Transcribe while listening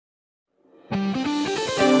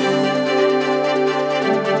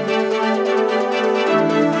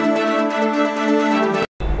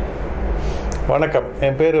வணக்கம்.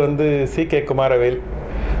 என் பேர் வந்து C.K. குமாரவேல்.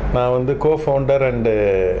 நான் வந்து co-founder and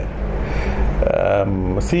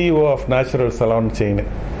CEO of natural challan chain.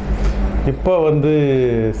 இப்போ வந்து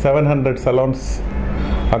 700 சலான்ஸ்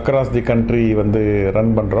அக்ராஸ் தி கண்ட்ரி வந்து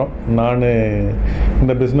ரன் பண்ணுறோம். நான்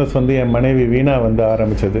இந்த பிஸ்னஸ் வந்து என் மனைவி வீணா வந்து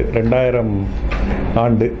ஆரம்பித்தது 2000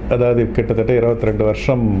 ஆண்டு, அதாவது கிட்டத்தட்ட 22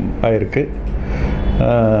 வருஷம் ஆயிருக்கு.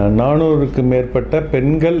 400க்கு மேற்பட்ட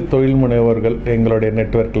பெண்கள் தொழில் முனைவோர்கள் எங்களுடைய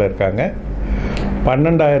நெட்வொர்க்கில் இருக்காங்க.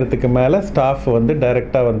 12,000க்கு மேலே ஸ்டாஃப் வந்து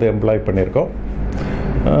டைரெக்டாக வந்து எம்ப்ளாய் பண்ணியிருக்கோம்.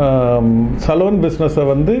 சலூன் பிஸ்னஸை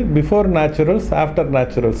வந்து பிஃபோர் நேச்சுரல்ஸ், ஆஃப்டர்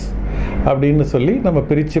நேச்சுரல்ஸ் அப்படின்னு சொல்லி நம்ம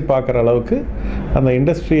பிரித்து பார்க்குற அளவுக்கு அந்த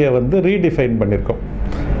இண்டஸ்ட்ரியை வந்து ரீடிஃபைன் பண்ணியிருக்கோம்.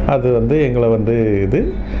 அது வந்து எங்களை வந்து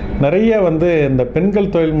நிறைய வந்து இந்த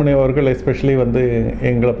பெண்கள் தொழில் முனைவோர்கள் எஸ்பெஷலி வந்து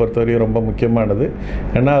எங்களை பொறுத்தவரையும் ரொம்ப முக்கியமானது.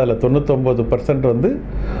 ஏன்னா அதில் 99% வந்து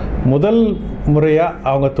முதல் முறையாக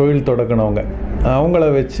அவங்க தொழில் தொடங்கினவங்க. அவங்கள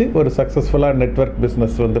வச்சு ஒரு சக்ஸஸ்ஃபுல்லாக நெட்வொர்க்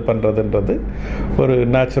பிஸ்னஸ் வந்து பண்ணுறதுன்றது ஒரு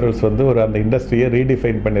நேச்சுரல்ஸ் வந்து ஒரு அந்த இண்டஸ்ட்ரியை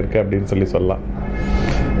ரீடிஃபைன் பண்ணியிருக்கு அப்படின்னு சொல்லலாம்.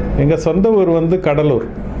 எங்கள் சொந்த ஊர் வந்து கடலூர்.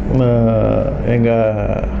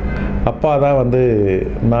 எங்கள் அப்பா தான் வந்து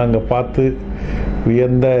நாங்கள் பார்த்து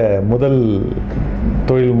வியந்த முதல்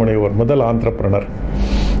தொழில் முனைவோர், முதல் ஆண்டர்ப்ரனர்.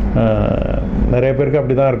 நிறைய பேருக்கு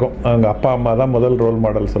அப்படி தான் இருக்கும். அவங்க அப்பா அம்மா தான் முதல் ரோல்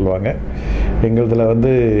மாடல் சொல்லுவாங்க. எங்களதில்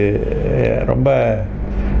வந்து ரொம்ப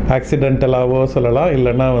ஆக்சிடென்டலாகவோ சொல்லலாம்,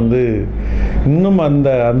 இல்லைன்னா வந்து இன்னும் அந்த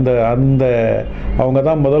அந்த அந்த அவங்க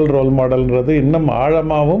தான் முதல் ரோல் மாடல்ன்றது இன்னும்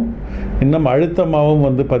ஆழமாகவும் இன்னும் அழுத்தமாகவும்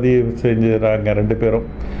வந்து பதிவு செஞ்சுறாங்க 2 பேரும்.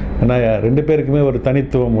 ஏன்னா 2 பேருக்குமே ஒரு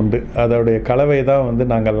தனித்துவம் உண்டு. அதோடைய கலவை தான் வந்து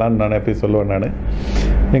நாங்கள்லாம் நினைப்பி சொல்லுவேன். நான்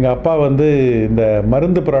எங்கள் அப்பா வந்து இந்த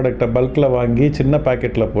மருந்து ப்ராடக்டை பல்கில் வாங்கி சின்ன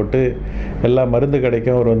பேக்கெட்டில் போட்டு எல்லா மருந்து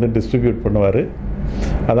கடைக்கும் அவர் வந்து டிஸ்ட்ரிபியூட் பண்ணுவார்.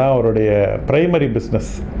 அதான் அவருடைய ப்ரைமரி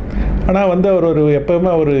பிஸ்னஸ். ஆனால் வந்து அவர்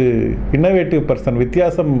எப்போவுமே ஒரு இன்னோவேட்டிவ் பர்சன்,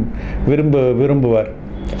 வித்தியாசம் விரும்புவார்.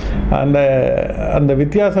 அந்த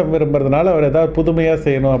வித்தியாசம் விரும்புறதுனால அவர் ஏதாவது புதுமையாக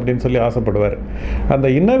செய்யணும் அப்படின்னு சொல்லி ஆசைப்படுவார். அந்த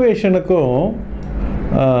இன்னோவேஷனுக்கும்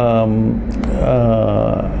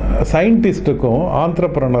சயின்டிஸ்ட்டுக்கும்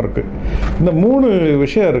ஆண்டர்ப்ரனருக்கு இந்த 3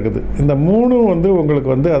 விஷயம் இருக்குது. இந்த 3 வந்து உங்களுக்கு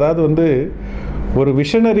வந்து அதாவது வந்து ஒரு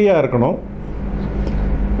விஷனரியாக இருக்கணும்.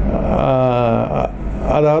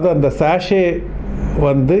 அதாவது அந்த சாஷே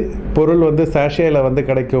வந்து பொருள் வந்து சாஷேயில் வந்து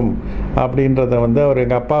கிடைக்கும் அப்படின்றத வந்து அவர்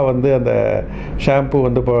எங்கள் அப்பா வந்து அந்த ஷாம்பு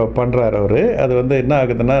வந்து பண்ணுறாரு அவர். அது வந்து என்ன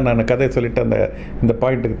ஆகுதுன்னா, நான் கதையை சொல்லிவிட்டு இந்த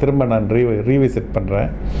பாயிண்ட்டுக்கு திரும்ப நான் ரீவிசிட்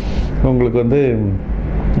பண்ணுறேன். உங்களுக்கு வந்து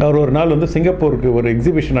அவர் ஒரு நாள் வந்து சிங்கப்பூருக்கு ஒரு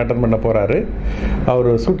எக்ஸிபிஷன் அட்டன் பண்ண போகிறாரு. அவர்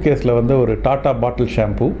சூட்கேஸில் வந்து ஒரு டாட்டா பாட்டில்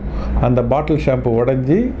ஷாம்பு, அந்த பாட்டில் ஷாம்பு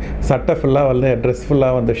உடஞ்சி சட்டை ஃபுல்லாக வந்து ட்ரெஸ்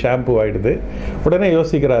ஃபுல்லாக வந்து ஷாம்பு ஆகிடுது. உடனே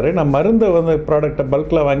யோசிக்கிறாரு, நான் மருந்து வந்து ப்ராடக்டை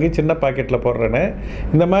பல்கில் வாங்கி சின்ன பாக்கெட்டில் போடுறேனே,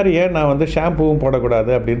 இந்த மாதிரி ஏன் நான் வந்து ஷாம்புவும்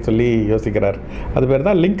போடக்கூடாது அப்படின்னு சொல்லி யோசிக்கிறார். அது பேர்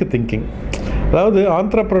தான் லிங்க் திங்கிங். அதாவது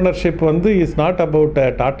ஆண்டர்ப்ரனர்ஷிப் வந்து is not about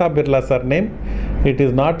tata Birla surname. It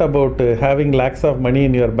is not about having lakhs of money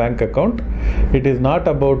in your bank account. It is not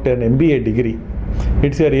about an MBA degree.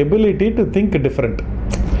 It's your ability to think different.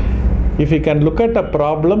 If you can look at a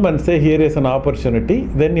problem and say here is an opportunity,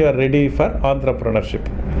 then you are ready for entrepreneurship.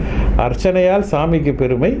 அர்ச்சனையால் சாமிக்கு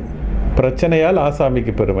பெருமை, பிரச்சனையால்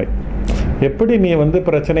ஆசாமிக்கு பெருமை. எப்படி நீ வந்து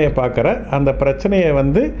பிரச்சனையை பார்க்குற, அந்த பிரச்சனையை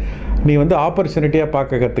வந்து நீ வந்து ஆப்பர்ச்சுனிட்டியாக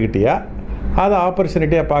பார்க்க கற்றுக்கிட்டியா, அதை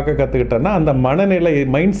ஆப்பர்ச்சுனிட்டியாக பார்க்க கற்றுக்கிட்டேன்னா அந்த மனநிலை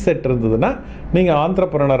மைண்ட் செட் இருந்ததுன்னா நீங்கள்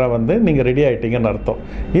ஆண்டர்ப்ரனராக வந்து நீங்கள் ரெடி ஆகிட்டீங்கன்னு அர்த்தம்.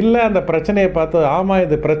 இல்லை அந்த பிரச்சனையை பார்த்து ஆமாம்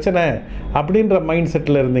இது பிரச்சனை அப்படின்ற மைண்ட்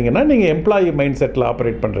செட்டில் இருந்தீங்கன்னா நீங்கள் எம்ப்ளாயி மைண்ட் செட்டில்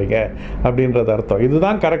ஆப்ரேட் பண்ணுறீங்க அப்படின்றது அர்த்தம்.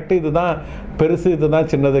 இதுதான் கரெக்டு, இதுதான் பெருசு, இதுதான்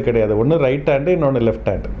சின்னது கிடையாது. ஒன்று ரைட் ஹேண்டு, இன்னொன்று லெஃப்ட்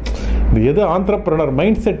ஹேண்டு. இது எது ஆண்டர்ப்ரனர்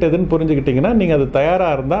மைண்ட் செட் எதுன்னு புரிஞ்சுக்கிட்டிங்கன்னா நீங்கள் அது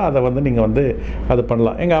தயாராக இருந்தால் அதை வந்து நீங்கள் வந்து அது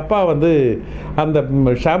பண்ணலாம். எங்கள் அப்பா வந்து அந்த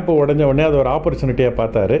ஷாம்பு உடஞ்ச உடனே அது ஒரு ஆப்பர்ச்சுனிட்டியாக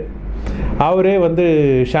பார்த்தாரு. அவரே வந்து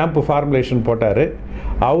ஷாம்பு ஃபார்முலேஷன் போட்டார்.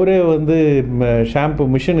 அவரே வந்து ஷாம்பு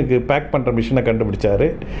மிஷினுக்கு பேக் பண்ணுற மிஷினை கண்டுபிடிச்சார்.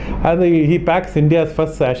 அது he packs India's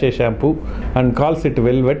first sachet shampoo and calls it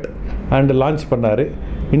velvet and launch பண்ணார்.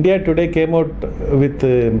 India today came out with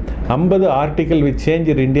 50 article with change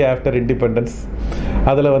in India after independence.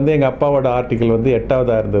 அதில் வந்து எங்கள் அப்பாவோட ஆர்டிக்கல் வந்து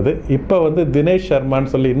 8ஆவதாக இருந்தது. இப்போ வந்து தினேஷ்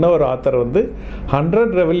சர்மான்னு சொல்லி இன்னொரு ஆத்தர் வந்து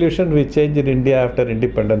 100 revolution with change in India after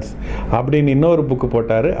independence அப்படின்னு இன்னொரு புக்கு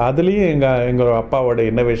போட்டார். அதுலேயும் எங்கள் அப்பாவோட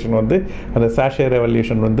இன்னோவேஷன் வந்து அந்த சாஷே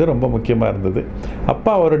ரெவல்யூஷன் வந்து ரொம்ப முக்கியமாக இருந்தது.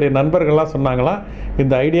 அப்பா அவருடைய நண்பர்கள்லாம் சொன்னாங்களாம்,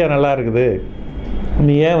 இந்த ஐடியா நல்லா இருக்குது,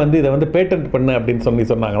 நீ ஏன் வந்து இதை வந்து பேட்டன்ட் பண்ணு அப்படின்னு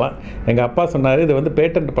சொன்னாங்களாம். எங்கள் அப்பா சொன்னார், இதை வந்து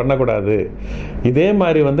பேட்டன்ட் பண்ணக்கூடாது, இதே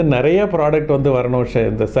மாதிரி வந்து நிறைய ப்ராடக்ட் வந்து வரணும்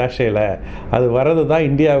இந்த சாஷேயில், அது வர்றது தான்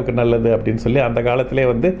இந்தியாவுக்கு நல்லது அப்படின்னு சொல்லி அந்த காலத்திலே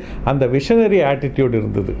வந்து அந்த விஷனரி ஆட்டிடியூட்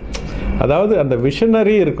இருந்தது. அதாவது அந்த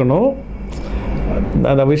விஷனரி இருக்கணும்,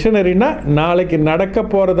 அந்த விஷனரினா நாளைக்கு நடக்க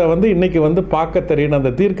போகிறத வந்து இன்றைக்கி வந்து பார்க்க தெரியும்,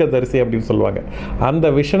 அந்த தீர்க்கதரிசி அப்படின்னு சொல்லுவாங்க. அந்த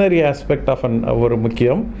விஷனரி ஆஸ்பெக்ட் ஆஃப் ஒரு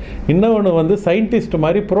முக்கியம். இன்னொன்று வந்து சயின்டிஸ்ட்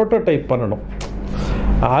மாதிரி ப்ரோட்டோடைப் பண்ணணும்,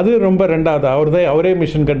 அது ரொம்ப ரெண்டாவது. அவரே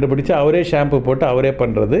மிஷின் கண்டுபிடிச்சு அவரே ஷாம்பு போட்டு அவரே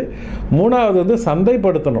பண்ணுறது. மூணாவது வந்து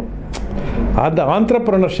சந்தைப்படுத்தணும், அந்த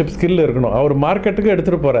ஆண்டர்ப்ரனர்ஷிப் ஸ்கில் இருக்கணும். அவர் மார்க்கெட்டுக்கு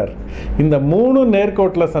எடுத்துகிட்டு போகிறார். இந்த 3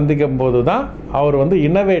 நேர்கோட்டில் சந்திக்கும் போது தான் அவர் வந்து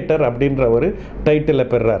இன்னோவேட்டர் அப்படின்ற ஒரு டைட்டிலை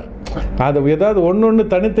பெறுறார். அது ஏதாவது ஒன்று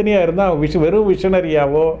தனித்தனியாக இருந்தால் வெறும்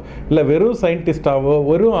விஷனரியாவோ இல்லை வெறும் சயின்டிஸ்டாவோ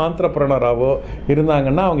வெறும் ஆண்டர்ப்ரனராகவோ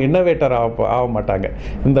இருந்தாங்கன்னா அவங்க இன்னோவேட்டர் ஆக மாட்டாங்க.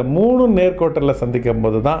 இந்த 3 நேர்கோட்டில் சந்திக்கும்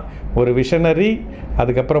போது தான் ஒரு விஷனரி,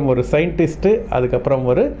 அதுக்கப்புறம் ஒரு சயின்டிஸ்ட்டு, அதுக்கப்புறம்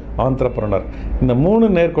ஒரு ஆண்டர்ப்ரனர். இந்த 3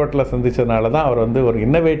 நேர்கோட்டில் சந்தித்ததுனால தான் அவர் வந்து ஒரு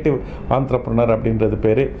இன்னோவேட்டிவ் ஆண்டர்ப்ரனர் அப்படின்றது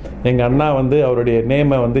பேர். எங்கள் அண்ணா வந்து அவருடைய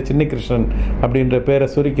நேமை வந்து சின்ன கிருஷ்ணன் அப்படின்ற பேரை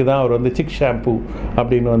சுருக்கி தான் அவர் வந்து சிக் ஷாம்பு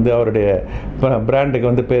அப்படின்னு வந்து அவருடைய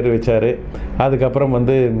பிராண்டுக்கு வந்து பேர் வச்சார். அதுக்கப்புறம்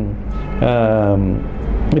வந்து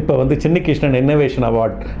இப்போ வந்து சின்ன கிருஷ்ணன் இன்னோவேஷன்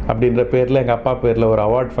அவார்ட் அப்படின்ற பேரில் எங்கள் அப்பா பேரில் ஒரு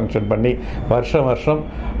அவார்ட் ஃபங்க்ஷன் பண்ணி வருஷம்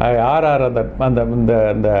யார் அந்த அந்த இந்த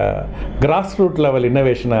இந்த கிராஸ் ரூட் லெவல்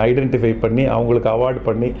இன்னோவேஷனை ஐடென்டிஃபை பண்ணி அவங்களுக்கு அவார்டு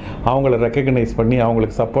பண்ணி அவங்கள ரெக்கக்னைஸ் பண்ணி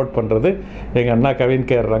அவங்களுக்கு சப்போர்ட் பண்ணுறது எங்கள் அண்ணா கவின்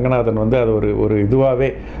கேர் ரங்கநாதன் வந்து அது ஒரு இதுவாகவே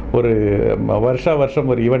ஒரு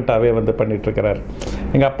வருஷம் ஒரு ஈவெண்ட்டாகவே வந்து பண்ணிகிட்ருக்கிறார்.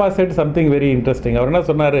 எங்கள் அப்பா செட் சம்திங் வெரி இன்ட்ரெஸ்டிங். அவர் என்ன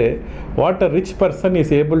சொன்னார், what a rich person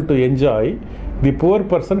is able to enjoy, the poor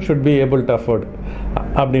person should be able to afford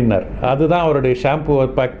அப்படின்னார். அதுதான் அவருடைய ஷாம்புவை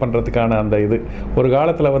பேக் பண்ணுறதுக்கான அந்த இது. ஒரு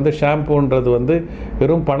காலத்தில் வந்து ஷாம்புன்றது வந்து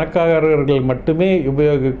வெறும் பணக்காரர்கள் மட்டுமே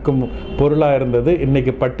உபயோகிக்கும் பொருளாக இருந்தது.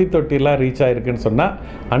 இன்றைக்கி பட்டி தொட்டிலாம் ரீச் ஆகிருக்குன்னு சொன்னால்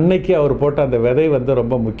அன்னைக்கு அவர் போட்ட அந்த விதை வந்து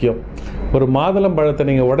ரொம்ப முக்கியம். ஒரு மாதுளம் பழத்தை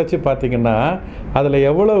நீங்கள் உடைச்சி பார்த்தீங்கன்னா அதில்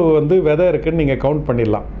எவ்வளவு வந்து விதை இருக்குதுன்னு நீங்கள் கவுண்ட்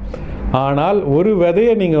பண்ணிடலாம். ஆனால் ஒரு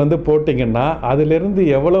விதையை நீங்கள் வந்து போட்டிங்கன்னா அதிலிருந்து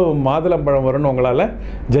எவ்வளவு மாதுளம்பழம் வரும்னு உங்களால்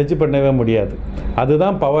ஜட்ஜ் பண்ணவே முடியாது.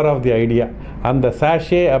 அதுதான் பவர் ஆஃப் தி ஐடியா. அந்த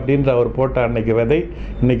சாஷே அப்படின்ற அவர் போட்ட அன்னைக்கு விதை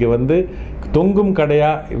இன்றைக்கி வந்து தொங்கும்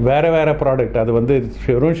கடையாக வேறு ப்ராடக்ட். அது வந்து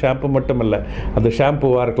வெறும் ஷாம்பு மட்டும் இல்லை, அது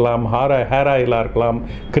ஷாம்புவாக இருக்கலாம், ஹேர் ஆயிலாக இருக்கலாம்,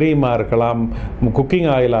 க்ரீமாக இருக்கலாம், குக்கிங்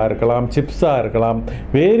ஆயிலாக இருக்கலாம், சிப்ஸாக இருக்கலாம்,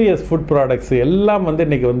 வேரியஸ் ஃபுட் ப்ராடக்ட்ஸ் எல்லாம் வந்து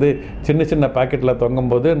இன்றைக்கி வந்து சின்ன பாக்கெட்டில்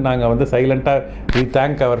தொங்கும் போது நாங்கள் வந்து சைலண்ட்டாக வி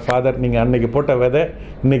தேங்க் அவர் ஃபாதர், நீங்கள் அன்றைக்கி போட்ட விதை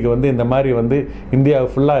இன்றைக்கி வந்து இந்த மாதிரி வந்து இந்தியா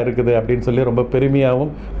ஃபுல்லாக இருக்குது அப்படின்னு சொல்லி ரொம்ப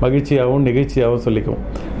பெருமையாகவும் மகிழ்ச்சியாகவும் நிகழ்ச்சியாகவும் சொல்லிக்குவோம்.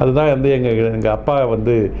 அதுதான் வந்து எங்கள் அப்பா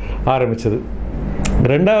வந்து ஆரம்பித்தது.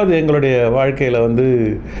 ரெண்டாவது எங்களுடைய வாழ்க்கையில் வந்து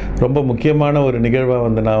ரொம்ப முக்கியமான ஒரு நிகழ்வாக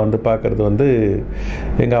வந்து நான் வந்து பார்க்குறது வந்து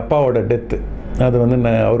எங்கள் அப்பாவோட டெத்து. அது வந்து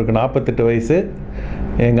அவருக்கு 48 வயசு,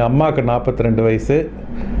 எங்கள் அம்மாவுக்கு 42 வயசு,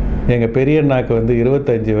 எங்கள் பெரியண்ணாக்கு வந்து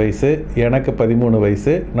 25 வயசு, எனக்கு 13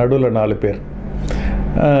 வயசு, நடுவில் 4 பேர்.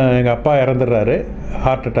 எங்கள் அப்பா இறந்துடுறாரு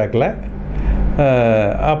ஹார்ட் அட்டாக்கில்.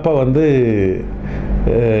 அப்போ வந்து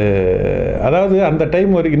அதாவது அந்த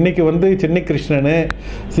டைம் இன்றைக்கி வந்து சின்ன கிருஷ்ணனு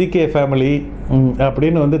சிகே ஃபேமிலி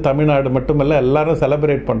அப்படின்னு வந்து தமிழ்நாடு மட்டுமல்ல எல்லாரும்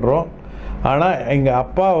செலிப்ரேட் பண்ணுறோம். ஆனால் எங்கள்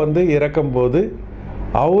அப்பா வந்து இறக்கும்போது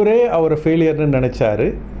அவரை ஃபெயிலியர்னு நினச்சாரு,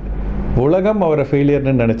 உலகம் அவரை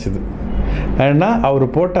ஃபெயிலியர்னு நினச்சிது. ஏன்னா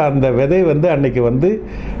அவர் போட்ட அந்த விதை வந்து அன்றைக்கி வந்து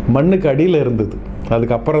மண்ணுக்கு அடியில் இருந்தது.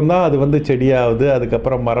 அதுக்கப்புறம் தான் அது வந்து செடியாகுது,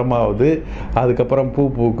 அதுக்கப்புறம் மரமாகுது, அதுக்கப்புறம் பூ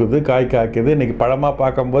பூக்குது, காய் காய்க்குது. இன்றைக்கி பழமாக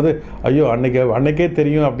பார்க்கும்போது ஐயோ அன்னைக்கே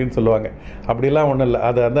தெரியும் அப்படின்னு சொல்லுவாங்க. அப்படிலாம் ஒன்றும் இல்லை.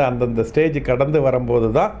 அது வந்து அந்தந்த ஸ்டேஜ் கடந்து வரும்போது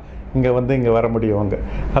தான் இங்கே வர முடியும்.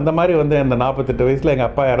 அந்த மாதிரி வந்து அந்த 48 வயசில் எங்கள்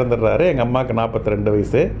அப்பா இறந்துடுறாரு. எங்கள் அம்மாவுக்கு 42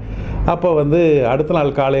 வயசு. அப்போ வந்து அடுத்த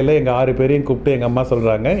நாள் காலையில் எங்கள் 6 பேரையும் கூப்பிட்டு எங்கள் அம்மா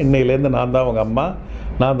சொல்கிறாங்க, இன்னையிலேருந்து நான் தான் உங்கள் அம்மா,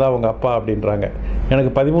 நான் தான் உங்கள் அப்பா அப்படின்றாங்க.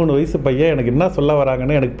 எனக்கு 13 வயசு பையன், எனக்கு என்ன சொல்ல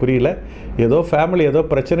வராங்கன்னு எனக்கு புரியல. ஏதோ ஃபேமிலி ஏதோ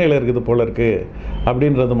பிரச்சனையில் இருக்குது போல இருக்குது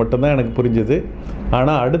அப்படின்றது மட்டும்தான் எனக்கு புரிஞ்சுது.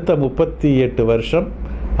 ஆனால் அடுத்த 38 வருஷம்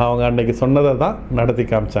அவங்க அன்றைக்கி சொன்னதை தான் நடத்தி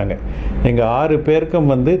காமிச்சாங்க. எங்கள் 6 பேருக்கும்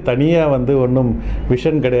வந்து தனியாக வந்து ஒன்றும்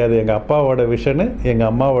விஷன் கிடையாது. எங்கள் அப்பாவோட விஷனு, எங்கள்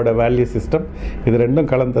அம்மாவோட வேல்யூ சிஸ்டம், இது ரெண்டும்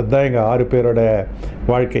கலந்தது தான் எங்கள் 6 பேரோட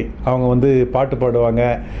வாழ்க்கை. அவங்க வந்து பாட்டு பாடுவாங்க,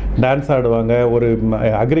 டான்ஸ் ஆடுவாங்க, ஒரு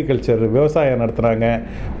அக்ரிகல்ச்சர் விவசாயம் நடத்துனாங்க,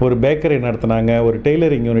 ஒரு பேக்கரி நடத்துனாங்க, ஒரு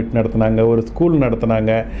டெய்லரிங் யூனிட் நடத்துனாங்க, ஒரு ஸ்கூல்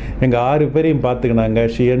நடத்துனாங்க. எங்கள் 6 பேரையும் பார்த்துக்கினாங்க.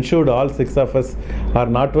 She ensured all 6 of us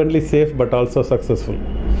R not only safe but also successful.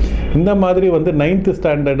 இந்த மாதிரி வந்து 9th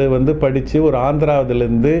ஸ்டாண்டர்டு வந்து படித்து ஒரு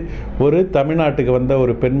ஆந்திராவிலேருந்து ஒரு தமிழ்நாட்டுக்கு வந்த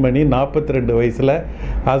ஒரு பெண்மணி 42 வயசில்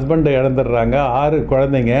ஹஸ்பண்டை இழந்துடுறாங்க. 6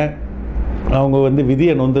 குழந்தைங்க. அவங்க வந்து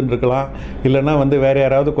விதியை நொந்துன்னு இருக்கலாம், இல்லைனா வந்து வேறு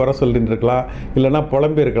யாராவது குறை சொல்லின்னு இருக்கலாம், இல்லைனா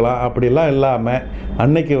புலம்பி இருக்கலாம். அப்படிலாம் இல்லாமல்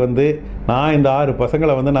அன்னைக்கு வந்து நான் இந்த 6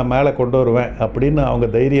 பசங்களை வந்து நான் மேலே கொண்டு வருவேன் அப்படின்னு அவங்க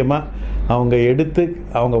தைரியமாக அவங்க எடுத்து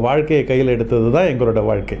அவங்க வாழ்க்கையை கையில் எடுத்தது தான் எங்களோட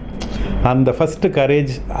வாழ்க்கை. அந்த ஃபஸ்ட்டு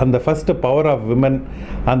கரேஜ், அந்த ஃபஸ்ட்டு பவர் ஆஃப் விமன்,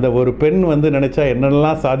 அந்த ஒரு பெண் வந்து நினச்சா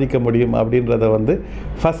என்னெல்லாம் சாதிக்க முடியும் அப்படின்றத வந்து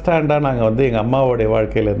ஃபஸ்ட் ஹேண்டாக நாங்கள் வந்து எங்கள் அம்மாவோடைய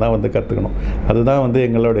வாழ்க்கையில் தான் வந்து கற்றுக்கணும். அதுதான் வந்து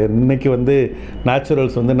எங்களுடைய இன்றைக்கி வந்து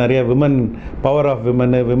நேச்சுரல்ஸ் வந்து நிறைய women power of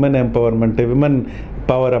women empowerment, women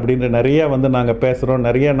power அப்படின்ற நிறையா வந்து நாங்கள் பேசுகிறோம்,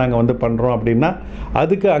 நிறையா நாங்கள் வந்து பண்ணுறோம். அப்படின்னா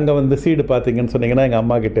அதுக்கு அங்கே வந்து சீடு பார்த்தீங்கன்னு சொன்னீங்கன்னா எங்கள்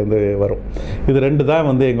அம்மா கிட்டேருந்து வரும். இது 2 தான்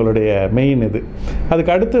வந்து எங்களுடைய மெயின் இது.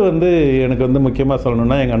 அதுக்கு அடுத்து வந்து எனக்கு வந்து முக்கியமாக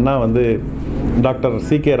சொல்லணுன்னா, எங்கள் அண்ணா வந்து டாக்டர்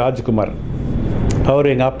C.K. ராஜ்குமார்.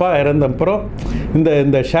 அவர் எங்கள் அப்பா இறந்தப்புறம்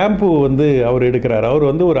இந்த ஷாம்பு வந்து அவர் எடுக்கிறார்.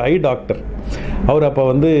 அவர் வந்து ஒரு ஐ டாக்டர். அவர் அப்போ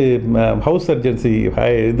வந்து ஹவுஸ் சர்ஜன்சி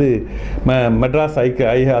இது மெட்ராஸ்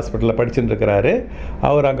ஐ ஹாஸ்பிட்டலில் படிச்சுட்டு இருக்கிறாரு.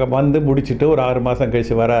 அவர் அங்கே வந்து முடிச்சுட்டு ஒரு 6 மாதம்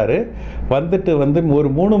கழித்து வராரு. வந்துட்டு வந்து ஒரு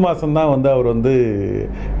 3 மாதம்தான் வந்து அவர் வந்து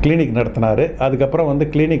கிளினிக் நடத்தினார். அதுக்கப்புறம் வந்து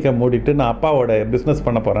கிளினிக்கை மூடிட்டு நான் அப்பாவோட பிஸ்னஸ்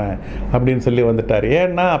பண்ண போகிறேன் அப்படின்னு சொல்லி வந்துட்டார்.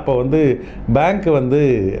 ஏன்னா அப்போ வந்து பேங்க்கு வந்து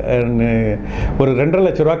ஒரு 2.5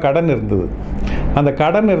 லட்ச ரூபா கடன் இருந்தது. அந்த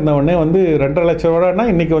கடன் இருந்தவுடனே வந்து 2.5 லட்ச ரூபானா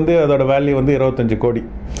இன்றைக்கி வந்து அதோட வேல்யூ வந்து 25 கோடி.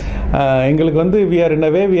 எங்களுக்கு வந்து we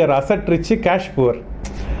are asset rich, cash poor.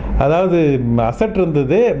 அதாவது அசட்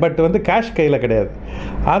இருந்தது, பட் வந்து கேஷ் கையில் கிடையாது.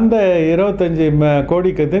 அந்த 25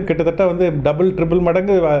 கோடிக்கு இது கிட்டத்தட்ட வந்து ட்ரிபிள்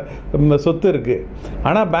மடங்கு சொத்து இருக்குது.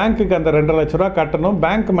 ஆனால் பேங்க்குக்கு அந்த 2.5 லட்ச ரூபா கட்டணும்.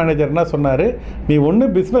 பேங்க் மேனேஜர் என்ன சொன்னார், நீ ஒன்று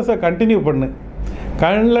பிஸ்னஸை கண்டினியூ பண்ணு,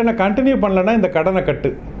 கண்டினியூ பண்ணலன்னா இந்த கடனை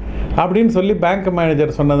கட்டு அப்படின்னு சொல்லி பேங்க்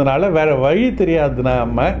மேனேஜர் சொன்னதுனால வேறு வழி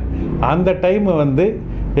தெரியாதுனாம அந்த டைம் வந்து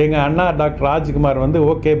எங்கள் அண்ணா டாக்டர் ராஜ்குமார் வந்து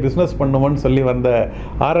ஓகே பிஸ்னஸ் பண்ணுவோன்னு சொல்லி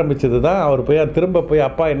ஆரம்பித்தது தான். அவர் திரும்ப போய்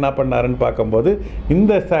அப்பா என்ன பண்ணாருன்னு பார்க்கும்போது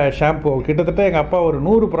இந்த ஷாம்பு கிட்டத்தட்ட எங்கள் அப்பா ஒரு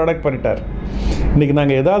 100 ப்ராடக்ட் பண்ணிட்டார். இன்றைக்கி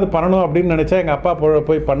நாங்கள் ஏதாவது பண்ணணும் அப்படின்னு நினச்சா எங்கள் அப்பா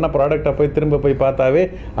போய் பண்ண ப்ராடக்டை திரும்ப போய் பார்த்தாவே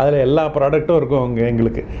அதில் எல்லா ப்ராடக்ட்டும் இருக்கும்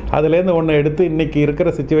எங்களுக்கு. அதுலேருந்து ஒன்று எடுத்து இன்றைக்கி இருக்கிற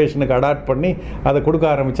சுச்சுவேஷனுக்கு அடாப்ட் பண்ணி அதை கொடுக்க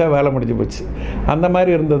ஆரம்பித்தா வேலை முடிஞ்சு போச்சு. அந்த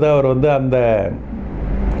மாதிரி இருந்தது. அவர் வந்து அந்த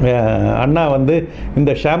அண்ணா வந்து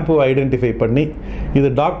இந்த ஷாம்பு ஐடென்டிஃபை பண்ணி இது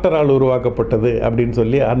டாக்டரால் உருவாக்கப்பட்டது அப்படின்னு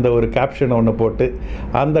சொல்லி அந்த ஒரு கேப்ஷனை ஒன்று போட்டு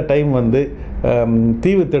அந்த டைம் வந்து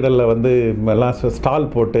தீவு திடலில் வந்து எல்லாம்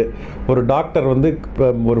ஸ்டால் போட்டு ஒரு டாக்டர் வந்து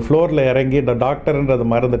ஒரு ஃப்ளோரில் இறங்கி டாக்டர்ன்றதை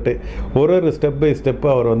மறந்துட்டு ஒரு ஸ்டெப் பை ஸ்டெப்பு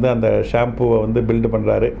அவர் வந்து அந்த ஷாம்புவை வந்து பில்டு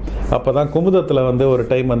பண்ணுறாரு. அப்போ தான் குமுதத்தில் வந்து ஒரு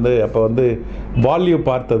டைம் வந்து அப்போ வந்து வால்யூ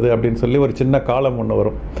பார்த்தது அப்படின்னு சொல்லி ஒரு சின்ன காலம் ஒன்று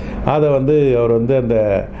வரும். அதை வந்து அவர் வந்து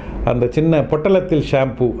அந்த சின்ன பொட்டலத்தில்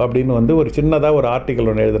ஷாம்பு அப்படின்னு வந்து ஒரு சின்னதாக ஒரு ஆர்டிக்கல்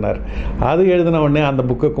ஒன்று எழுதினார். அது எழுதின உடனே அந்த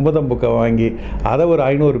குமுதம் புக்கை வாங்கி அதை ஒரு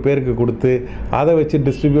 500 பேருக்கு கொடுத்து அதை வச்சு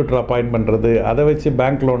டிஸ்ட்ரிபியூட்டர் அப்பாயிண்ட் பண்ணுறது, அதை வச்சு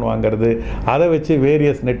பேங்க் லோன் வாங்கிறது, அதை வச்சு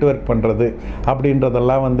வேரியஸ் நெட்வொர்க் பண்ணுறது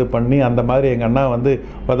அப்படின்றதெல்லாம் வந்து பண்ணி அந்த மாதிரி எங்கள் அண்ணா வந்து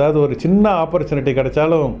அதாவது ஒரு சின்ன ஆப்பர்ச்சுனிட்டி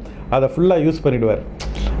கிடைச்சாலும் அதை ஃபுல்லாக யூஸ் பண்ணிவிடுவார்.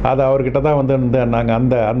 அது அவர்கிட்ட தான் வந்து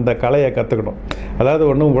நாங்கள் அந்த கலையை கற்றுக்கணும். அதாவது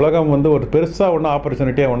ஒன்றும் உலகம் வந்து ஒரு பெருசாக ஒன்றும்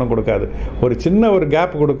ஆப்பர்ச்சுனிட்டியாக ஒன்றும் கொடுக்காது, ஒரு சின்ன ஒரு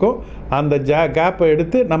கேப் கொடுக்கும். அந்த கேப்பை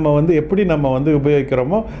எடுத்து நம்ம வந்து எப்படி நம்ம வந்து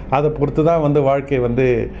உபயோகிக்கிறோமோ அதை பொறுத்து தான் வந்து வாழ்க்கை வந்து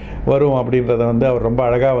வரும் அப்படின்றத வந்து அவர் ரொம்ப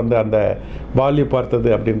அழகாக வந்து அந்த வால்யூ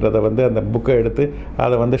பார்த்தது அப்படின்றத வந்து அந்த புக்கை எடுத்து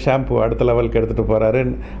அதை வந்து ஷாம்பு அடுத்த லெவலுக்கு எடுத்துகிட்டு போகிறாரு.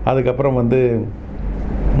 அதுக்கப்புறம் வந்து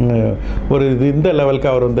ஒரு இந்த லெவலுக்கு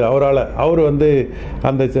அவர் வந்து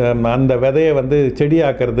அந்த விதையை வந்து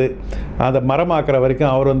செடியாக்குறது, அதை மரமாக்குற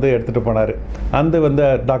வரைக்கும் அவர் வந்து எடுத்துகிட்டு போனார். அந்த வந்து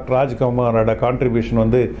டாக்டர் ராஜ்குமாரோட கான்ட்ரிபியூஷன்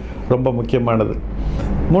வந்து ரொம்ப முக்கியமானது.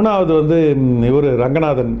 மூணாவது வந்து இவர்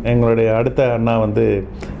ரங்கநாதன், எங்களுடைய அடுத்த அண்ணா வந்து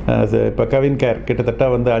இப்போ கவின் கேர் கிட்டத்தட்ட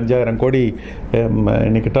வந்து 5000 கோடி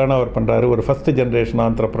இன்றைக்கி டேர்ன் ஓவர் பண்ணுறாரு. ஒரு ஃபஸ்ட்டு ஜென்ரேஷன்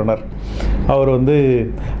ஆண்டர்ப்ரனர்.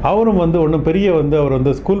 அவரும் வந்து ஒன்றும் பெரிய வந்து அவர்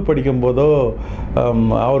வந்து ஸ்கூல் படிக்கும்போதோ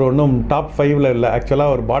அவர் ஒன்றும் டாப் 5ல் இல்லை,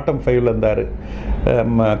 ஆக்சுவலாக அவர் பாட்டம் 5ல் இருந்தார்.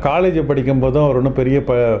 காலேஜ் படிக்கும்போதும் அவர் ஒன்றும் பெரிய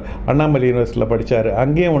அண்ணாமலை யூனிவர்சிட்டியில் படித்தார்.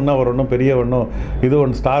 அங்கேயும் அவர் ஒன்றும் பெரிய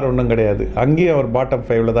ஸ்டார் ஒன்றும் கிடையாது. அங்கேயும் அவர் பாட்டம்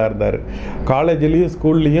 5ல் தான் இருந்தார். காலேஜ்லேயும்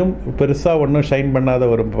ஸ்கூல்லேயும் பெருசாக ஒன்றும் ஷைன் பண்ணாத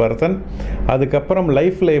ஒரு பர்சன். அதுக்கப்புறம்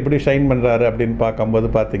லைஃப்பில் எப்படி ஷைன் பண்ணுறாரு அப்படின்னு பார்க்கும்போது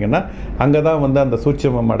பார்த்திங்கன்னா அங்கே தான் வந்து அந்த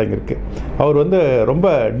சூட்சமம் அடங்கியிருக்கு. அவர் வந்து ரொம்ப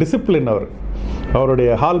டிசிப்ளின்.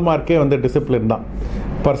 அவருடைய ஹால்மார்க்கே வந்து டிசிப்ளின் தான்.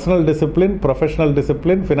 Personal discipline, professional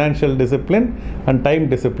discipline, financial discipline and time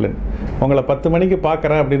discipline. உங்களை 10 மணிக்கு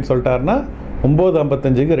பார்க்குறேன் அப்படின்னு சொல்லிட்டாருன்னா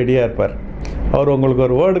 9:55க்கு ரெடியாக இருப்பார். அவர் உங்களுக்கு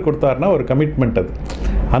ஒரு வேர்டு கொடுத்தாருன்னா ஒரு கமிட்மெண்ட். அது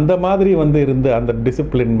அந்த மாதிரி வந்து இருந்து அந்த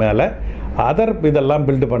டிசிப்ளின் மேலே இதெல்லாம்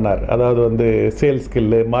பில்டு பண்ணார். அதாவது வந்து sales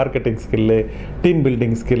skill, marketing skill, team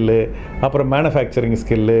building skill, அப்புறம் மேனுஃபேக்சரிங்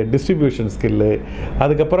ஸ்கில்லு, டிஸ்ட்ரிபியூஷன் ஸ்கில்லு,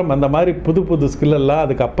 அதுக்கப்புறம் அந்த மாதிரி புது ஸ்கில்லெல்லாம்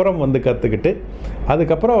அதுக்கப்புறம் வந்து கற்றுக்கிட்டு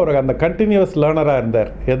அதுக்கப்புறம் அவர் அந்த கண்டினியூஸ் லேர்னராக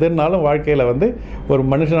இருந்தார். எதுனாலும் வாழ்க்கையில் வந்து ஒரு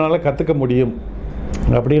மனுஷனால் கற்றுக்க முடியும்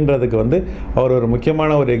அப்படின்றதுக்கு வந்து அவர் ஒரு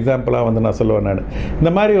முக்கியமான ஒரு எக்ஸாம்பிளாக வந்து நான் சொல்லுவேன். நான்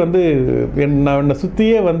இந்த மாதிரி வந்து என்னை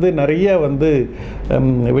சுற்றியே வந்து நிறைய வந்து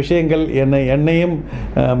விஷயங்கள் என்னையும்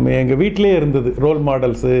எங்கள் வீட்டிலே இருந்தது. ரோல்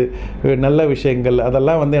மாடல்ஸு, நல்ல விஷயங்கள்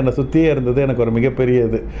அதெல்லாம் வந்து என்னை சுற்றியே இருந்தது. எனக்கு ஒரு மிகப்பெரிய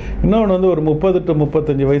இது. இன்னொன்று வந்து ஒரு 30 to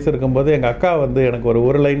 35 வயசு இருக்கும்போது எங்கள் அக்கா வந்து எனக்கு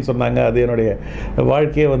ஒரு லைன் சொன்னாங்க. அது என்னுடைய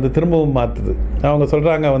வாழ்க்கையை வந்து திரும்பவும் மாற்றுது. அவங்க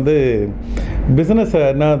சொல்கிறாங்க வந்து பிஸ்னஸ்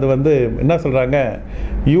அது வந்து என்ன சொல்கிறாங்க,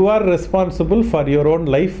 you are responsible for your own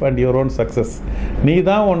life and your own success. நீ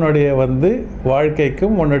தான் உன்னுடைய வந்து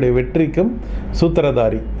வாழ்க்கைக்கும் உன்னுடைய வெற்றிக்கும்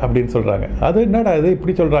சூத்திரதாரி அப்படின்னு சொல்கிறாங்க. அது என்னடா இது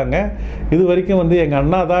இப்படி சொல்கிறாங்க, இது வரைக்கும் வந்து எங்கள்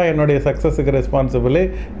அண்ணா தான் என்னுடைய சக்ஸஸுக்கு ரெஸ்பான்சிபிள்,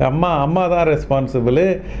 அம்மா தான் ரெஸ்பான்சிபிள்,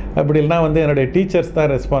 அப்படி இல்லைனா வந்து என்னுடைய டீச்சர்ஸ்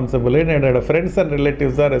தான் ரெஸ்பான்சிபிள், என்னோடய ஃப்ரெண்ட்ஸ் அண்ட்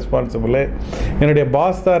ரிலேட்டிவ்ஸ் தான் ரெஸ்பான்சிபிள், என்னுடைய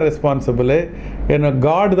பாஸ் தான் ரெஸ்பான்சிபிள், என்னோட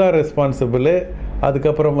காட் தான் ரெஸ்பான்சிபிள்,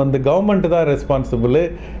 அதுக்கப்புறம் வந்து கவர்மெண்ட் தான் ரெஸ்பான்சிபிள்,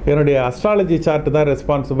 என்னுடைய அஸ்ட்ராலஜி சார்ட்டு தான்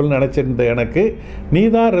ரெஸ்பான்சிபிள்னு நினச்சிருந்த எனக்கு நீ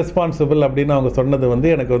தான் ரெஸ்பான்சிபிள் அப்படின்னு அவங்க சொன்னது வந்து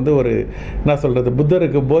எனக்கு வந்து ஒரு என்ன சொல்கிறது,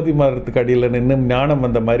 புத்தருக்கு போதி மரத்துக்கு அடியில் நின்று ஞானம்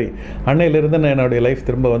வந்த மாதிரி அன்னையிலிருந்து நான் என்னுடைய லைஃப்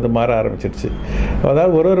திரும்ப வந்து மாற ஆரம்பிச்சிருச்சு.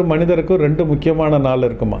 அதாவது ஒரு மனிதருக்கும் 2 முக்கியமான நாள்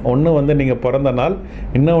இருக்குமா. ஒன்று வந்து நீங்கள் பிறந்த நாள்,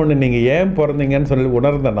 இன்னொன்று நீங்கள் ஏன் பிறந்தீங்கன்னு சொல்லி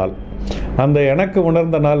உணர்ந்த நாள். அந்த எனக்கு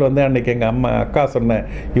உணர்ந்த நாள் வந்து அன்றைக்கி எங்கள் அக்கா சொன்னேன்,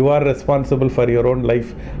 you are responsible for your own life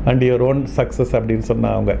and your own success அப்படின்னு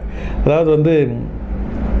சொன்னாங்க அவங்க. அதாவது வந்து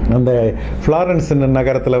அந்த ஃப்ளாரன்ஸ்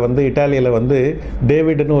நகரத்தில் வந்து இட்டாலியில் வந்து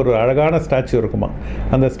டேவிட்னு ஒரு அழகான ஸ்டாச்சு இருக்குமா.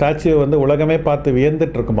 அந்த ஸ்டாச்சுவை வந்து உலகமே பார்த்து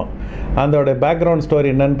வியந்துட்டுருக்குமா. அதோட பேக்ரவுண்ட் ஸ்டோரி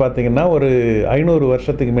என்னன்னு பார்த்தீங்கன்னா, ஒரு 500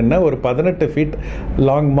 வருஷத்துக்கு முன்ன ஒரு 18 ஃபீட்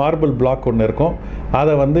லாங் மார்பிள் பிளாக் ஒன்று இருக்கும்.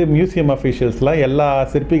 அதை வந்து மியூசியம் அஃபீஷியல்ஸ்லாம் எல்லா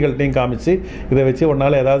சிற்பிகள்கிட்டையும் காமிச்சு இதை வச்சு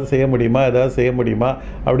உன்னால் ஏதாவது செய்ய முடியுமா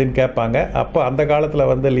அப்படின்னு கேட்பாங்க. அப்போ அந்த காலத்தில்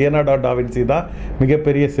வந்து லியோனார்டோ டா வின்சி தான்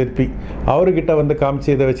மிகப்பெரிய சிற்பி. அவர்கிட்ட வந்து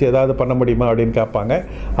காமிச்சு இதை வச்சு ஏதாவது பண்ண முடியுமா அப்படின்னு கேட்பாங்க.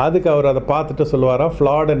 அதுக்கு அவர் அதை பார்த்துட்டு சொல்லுவாராம்,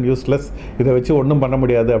 ஃப்ளாட் அண்ட் யூஸ்லெஸ், இதை வச்சு ஒன்றும் பண்ண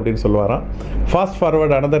முடியாது அப்படின்னு சொல்லுவாராம். Fast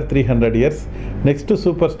forward another 300 years, next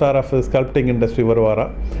super star of sculpting industry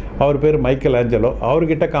வருவாராம். அவர் பேர் மைக்கேல் ஆஞ்சலோ.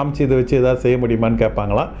 அவர்கிட்ட காமிச்சு இதை வச்சு ஏதாவது செய்ய முடியுமான்னு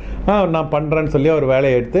கேட்பாங்களாம். நான் பண்ணுறேன்னு சொல்லி அவர்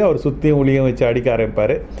வேலையை எடுத்து அவர் சுற்றியும் உளியும் வச்சு அடிக்க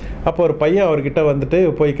ஆரம்பிப்பார். அப்போ ஒரு பையன் அவர்கிட்ட வந்துட்டு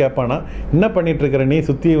போய் கேட்பானா, என்ன பண்ணிகிட்ருக்கிற நீ,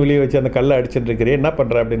 சுற்றியும் உளியை வச்சு அந்த கல்லை அடிச்சுட்டுருக்கிறீ, என்ன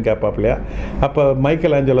பண்ணுற அப்படின்னு கேட்பாப்பில்லையா. அப்போ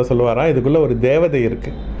மைக்கேல் ஆஞ்சலோ சொல்லுவாராம், இதுக்குள்ளே ஒரு தேவதை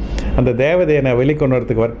இருக்குது, அந்த தேவதையை நான் வெளிக்கொண்டு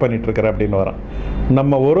வரத்துக்கு ஒர்க் பண்ணிகிட்ருக்கிறேன் அப்படின்னு வரான்.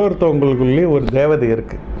 நம்ம ஒருத்தவங்களுக்குள்ளேயும் ஒரு தேவதை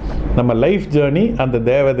இருக்குது. நம்ம லைஃப் ஜேர்னி அந்த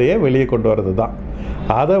தேவதையை வெளியே கொண்டு வரது தான்.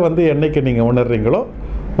 அதை வந்து என்றைக்கு நீங்கள் உணர்றீங்களோ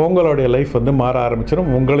உங்களுடைய லைஃப் வந்து மாற ஆரம்பிச்சிடும்.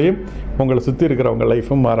 உங்களையும் உங்களை சுற்றி இருக்கிறவங்க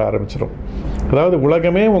லைஃப்பும் மாற ஆரம்பிச்சிடும். அதாவது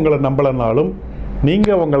உலகமே உங்களை நம்பலைனாலும்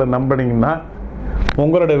நீங்கள் உங்களை நம்பினீங்கன்னா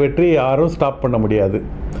உங்களோட வெற்றியை யாரும் ஸ்டாப் பண்ண முடியாது.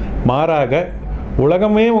 மாறாக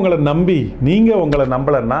உலகமே உங்களை நம்பி நீங்கள் உங்களை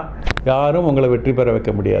நம்பலைன்னா யாரும் உங்களை வெற்றி பெற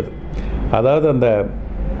வைக்க முடியாது. அதாவது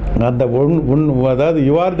அதாவது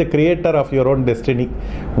you are the creator of your own destiny.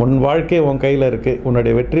 உன் வாழ்க்கை உன் கையில் இருக்குது,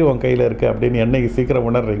 உன்னுடைய வெற்றி உன் கையில் இருக்குது அப்படின்னு என்னைக்கு சீக்கிரம்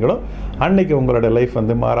உணர்றீங்களோ அன்றைக்கி உங்களோட லைஃப்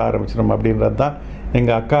வந்து மாற ஆரம்பிச்சிடும். அப்படின்றது தான்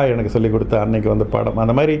எங்கள் அக்கா எனக்கு சொல்லிக் கொடுத்த அன்றைக்கி வந்து பாடம்.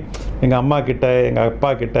 அந்த மாதிரி எங்கள் அம்மா கிட்ட, எங்கள்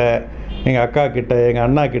அப்பா கிட்ட, எங்கள் அக்கா கிட்ட, எங்கள்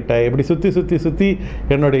அண்ணா கிட்ட இப்படி சுற்றி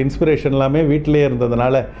என்னோடய இன்ஸ்பிரேஷன் எல்லாமே வீட்டிலே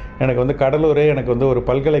இருந்ததுனால எனக்கு வந்து கடலூரே எனக்கு வந்து ஒரு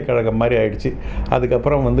பல்கலைக்கழகம் மாதிரி ஆயிடுச்சு.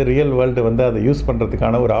 அதுக்கப்புறம் வந்து ரியல் வேர்ல்டு வந்து அதை யூஸ்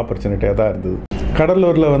பண்ணுறதுக்கான ஒரு ஆப்பர்ச்சுனிட்டியாக தான் இருந்தது.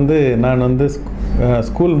 கடலூரில் வந்து நான் வந்து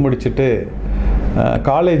ஸ்கூல் முடிச்சுட்டு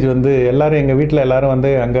காலேஜ் வந்து எல்லோரும் எங்கள் வீட்டில் எல்லோரும் வந்து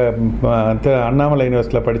அங்கே அண்ணாமலை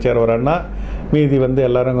யூனிவர்சிட்டியில் படித்தார் ஒரு அண்ணா, மீதி வந்து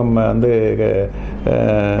எல்லோரும் வந்து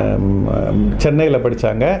சென்னையில்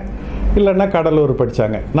படித்தாங்க, இல்லைன்னா கடலூர்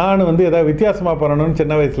படித்தாங்க. நான் வந்து எதாவது வித்தியாசமாக பண்ணணும்னு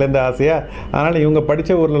சின்ன வயசுலேருந்து ஆசையாக, அதனால் இவங்க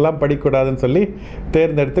படித்த ஊர்லலாம் படிக்கக்கூடாதுன்னு சொல்லி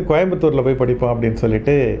தேர்ந்தெடுத்து கோயம்புத்தூரில் போய் படிப்போம் அப்படின்னு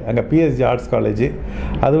சொல்லிட்டு அங்கே பிஎஸ்ஜி ஆர்ட்ஸ் காலேஜ்,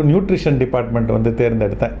 அதுவும் நியூட்ரிஷன் டிபார்ட்மெண்ட் வந்து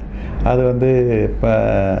தேர்ந்தெடுத்தேன். அது வந்து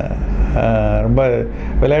ரொம்ப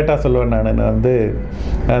விளையாட்டாக சொல்லுவேன் நான் வந்து,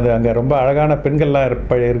 அது அங்கே ரொம்ப அழகான பெண்கள்லாம்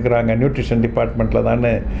இருக்கிறாங்க நியூட்ரிஷன் டிபார்ட்மெண்ட்டில் தான்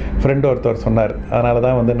ஃப்ரெண்டு ஒருத்தர் சொன்னார். அதனால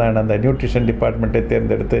தான் வந்து நான் அந்த நியூட்ரிஷன் டிபார்ட்மெண்ட்டை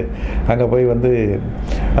தேர்ந்தெடுத்து அங்கே போய் வந்து,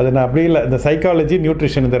 அது நான் அப்படி இல்லை, இந்த சைக்காலஜி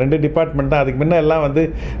நியூட்ரிஷன் இந்த 2 டிபார்ட்மெண்ட் தான். அதுக்கு முன்னே எல்லாம் வந்து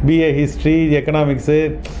BA history, economics,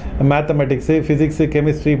 mathematics, physics,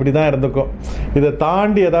 chemistry இப்படி தான் இருந்துக்கும். இதை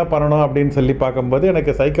தாண்டி எதாவது பண்ணணும் அப்படின்னு சொல்லி பார்க்கும்போது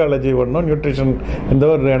எனக்கு சைக்காலஜி ஒன்றும் நியூட்ரிஷன் இந்த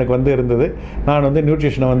ஒரு எனக்கு வந்து இருந்தது. நான் வந்து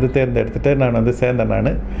நியூட்ரிஷனை வந்து தேர்ந்தெடுத்துட்டு நான் வந்து சேர்ந்தேன்.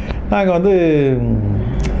 நாங்கள் வந்து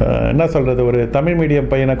என்ன சொல்கிறது, ஒரு தமிழ் மீடியம்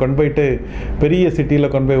பையனை கொண்டு போயிட்டு பெரிய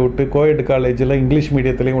சிட்டியில் கொண்டு போய் விட்டு கோயட் காலேஜில் இங்கிலீஷ்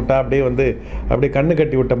மீடியத்துலேயும் விட்டா அப்படியே கண்ணு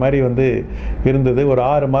கட்டி விட்ட மாதிரி வந்து இருந்தது. ஒரு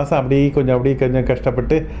 6 மாதம் அப்படியே கொஞ்சம்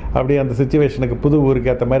கஷ்டப்பட்டு அப்படியே அந்த சிச்சுவேஷனுக்கு புது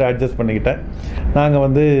ஊருக்கு ஏற்ற மாதிரி அட்ஜஸ்ட் பண்ணிக்கிட்டேன். நாங்கள்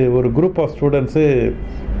வந்து ஒரு குரூப் ஆஃப் ஸ்டூடெண்ட்ஸு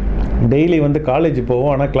டெய்லி வந்து காலேஜ்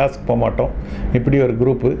போவோம், ஆனால் கிளாஸுக்கு போக மாட்டோம். இப்படி ஒரு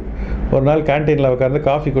குரூப்பு. ஒரு நாள் கேன்டீனில் உட்காந்து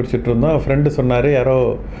காஃபி குடிச்சிட்டு இருந்தோம். ஃப்ரெண்டு சொன்னார், யாரோ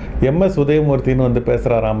எம்எஸ் உதயமூர்த்தின்னு வந்து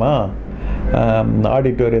பேசுகிறாராமா,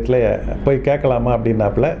 ஆடிட்டோரியத்தில் போய் கேட்கலாமா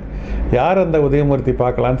அப்படின்னாப்புல. யார் அந்த உதயமூர்த்தி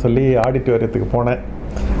பார்க்கலான்னு சொல்லி ஆடிட்டோரியத்துக்கு போனேன்.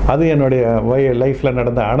 அது என்னுடைய லைஃப்பில்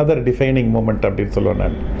நடந்த அனதர் டிஃபைனிங் மூமெண்ட் அப்படின்னு சொல்லுவேன்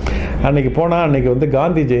நான். அன்றைக்கி போனால் அன்றைக்கி வந்து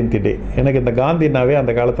காந்தி ஜெயந்தி டே. எனக்கு இந்த காந்தினாவே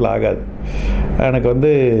அந்த காலத்தில் ஆகாது. எனக்கு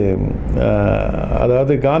வந்து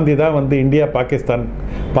அதாவது காந்தி தான் வந்து இந்தியா பாகிஸ்தான்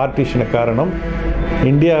பார்ட்டிஷனுக்கு காரணம்.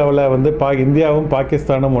 இந்தியாவில் வந்து இந்தியாவும்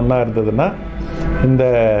பாகிஸ்தானும் ஒன்றா இருந்ததுன்னா இந்த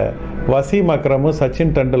வசீம் அக்ரமும்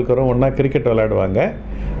சச்சின் டெண்டுல்கரும் ஒன்றா கிரிக்கெட் விளையாடுவாங்க.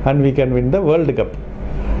 And we can win the world cup.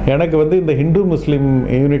 எனக்கு வந்து இந்த ஹிந்து முஸ்லீம்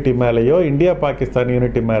யூனிட்டி மேலேயோ இந்தியா பாகிஸ்தான்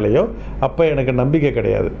யூனிட்டி மேலேயோ அப்போ எனக்கு நம்பிக்கை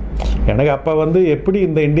கிடையாது. எனக்கு அப்போ வந்து எப்படி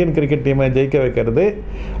இந்த இந்தியன் கிரிக்கெட் டீமை ஜெயிக்க வைக்கிறது,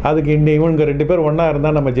 அதுக்கு இவங்க 2 பேர் ஒன்றா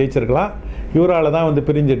இருந்தால் நம்ம ஜெயிச்சிருக்கலாம், இவரால் தான் வந்து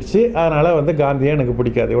பிரிஞ்சிடுச்சு, அதனால் வந்து காந்தியை எனக்கு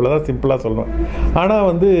பிடிக்காது. இவ்வளோ தான் சிம்பிளாக சொல்லுவேன். ஆனால்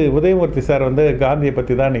வந்து உதயமூர்த்தி சார் வந்து காந்தியை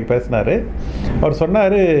பற்றி தான் இன்றைக்கி பேசினார். அவர்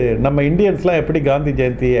சொன்னார், நம்ம இந்தியன்ஸ்லாம் எப்படி காந்தி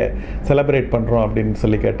ஜெயந்தியை செலிப்ரேட் பண்ணுறோம் அப்படின்னு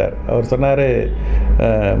சொல்லி கேட்டார். அவர் சொன்னார்,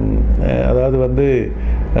 அதாவது வந்து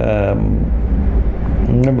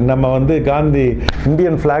நம்ம வந்து காந்தி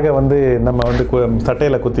இந்தியன் ஃப்ளாகை வந்து நம்ம வந்து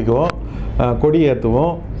சட்டையில் குத்திக்குவோம், கொடி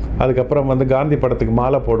ஏற்றுவோம், அதுக்கப்புறம் வந்து காந்தி படத்துக்கு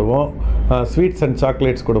மாலை போடுவோம், ஸ்வீட்ஸ் அண்ட்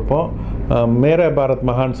சாக்லேட்ஸ் கொடுப்போம், மேரே பாரத்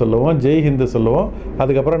மகான் சொல்லுவோம், ஜெய் ஹிந்து சொல்லுவோம்,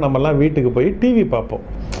 அதுக்கப்புறம் நம்மலாம் வீட்டுக்கு போய் டிவி பார்ப்போம்.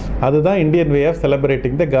 அதுதான் இந்தியன் வே ஆஃப்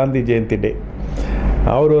செலிப்ரேட்டிங் த காந்தி ஜெயந்தி டே.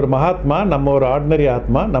 அவர் ஒரு மகாத்மா, நம்ம ஒரு ஆர்டினரி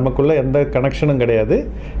ஆத்மா, நமக்குள்ளே எந்த கனெக்ஷனும் கிடையாது.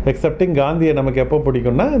 எக்ஸப்டிங் காந்தியை நமக்கு எப்போ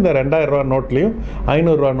பிடிக்கும்னா இந்த 2000 ரூபா நோட்லேயும்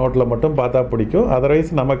 500 ரூபா நோட்டில் மட்டும் பார்த்தா பிடிக்கும். அதர்வைஸ்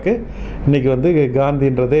நமக்கு இன்றைக்கி வந்து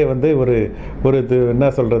காந்தின்றதே வந்து ஒரு என்ன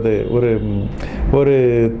சொல்கிறது, ஒரு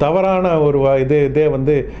தவறான ஒரு இதே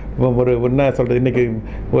வந்து ஒரு என்ன சொல்கிறது, இன்றைக்கி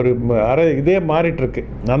ஒரு இதே மாறிட்டுருக்கு.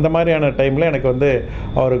 அந்த மாதிரியான டைமில் எனக்கு வந்து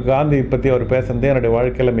அவர் காந்தி பற்றி அவர் பேசுனதே என்னுடைய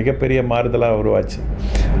வாழ்க்கையில் மிகப்பெரிய மாறுதலாக உருவாச்சு.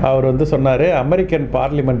 அவர் வந்து சொன்னார், அமெரிக்கன்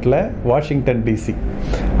பார்லிமெண்ட்டில் வாஷிங்டன் டிசி,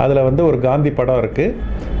 அதில் வந்து ஒரு காந்தி படம் இருக்குது.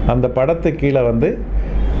 அந்த படத்துக்கு கீழே வந்து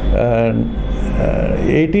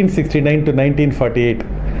 1869 to 1948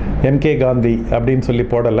 எம்கே காந்தி அப்படின்னு சொல்லி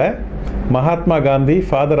போடலை, Mahatma Gandhi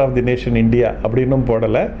father of the nation India அப்படின்னும்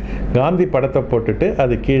போடலை. காந்தி படத்தை போட்டுட்டு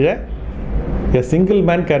அது கீழே a single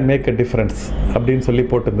man can make a difference அப்படின்னு சொல்லி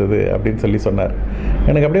போட்டிருந்தது அப்படின்னு சொல்லி சொன்னார்.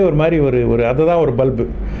 எனக்கு அப்படியே ஒரு மாதிரி ஒரு அதுதான் ஒரு bulb.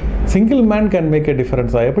 Single man can make a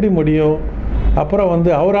டிஃப்ரென்ஸா, எப்படி முடியும்? அப்புறம் வந்து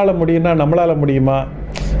அவரால் முடியும்னா நம்மளால் முடியுமா?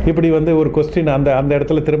 இப்படி வந்து ஒரு கொஸ்டின் அந்த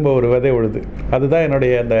இடத்துல திரும்ப ஒரு விதை உழுது. அதுதான்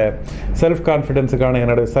என்னுடைய அந்த செல்ஃப் கான்ஃபிடென்ஸுக்கான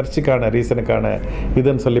என்னோடய சர்ச்சுக்கான ரீசனுக்கான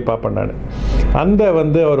இதுன்னு சொல்லி பார்ப்பேன் நான். அந்த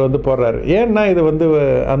வந்து அவர் வந்து போடுறாரு. ஏன்னா இது வந்து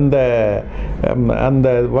அந்த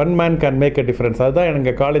one man can make a difference, அதுதான்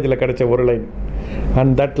எனக்கு காலேஜில் கிடைச்ச ஒரு line.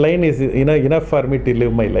 And that line is enough for me to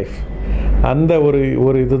live my life. அந்த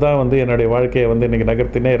ஒரு இதுதான் வந்து என்னுடைய வாழ்க்கையை வந்து இன்றைக்கி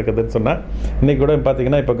நகர்த்தினே இருக்குதுன்னு சொன்னால். இன்றைக்கி கூட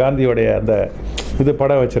பார்த்திங்கன்னா இப்போ காந்தியோடைய அந்த இது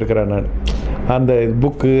படம் வச்சுருக்கிறேன் நான். அந்த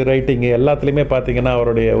புக்கு ரைட்டிங்கு எல்லாத்துலேயுமே பார்த்திங்கன்னா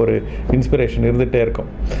அவருடைய ஒரு இன்ஸ்பிரேஷன் இருந்துகிட்டே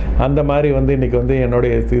இருக்கும். அந்த மாதிரி வந்து இன்றைக்கி வந்து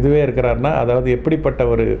என்னுடைய இதுவே இருக்கிறாருன்னா, அதாவது எப்படிப்பட்ட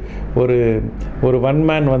ஒரு ஒன்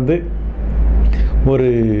மேன் வந்து ஒரு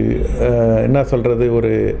என்ன சொல்கிறது,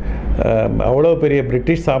 ஒரு அவ்வளோ பெரிய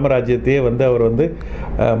பிரிட்டிஷ் சாம்ராஜ்யத்தையே வந்து அவர் வந்து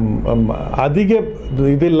அதிக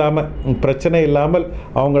இது இல்லாமல் பிரச்சனை இல்லாமல்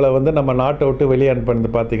அவங்கள வந்து நம்ம நாட்டை விட்டு வெளியே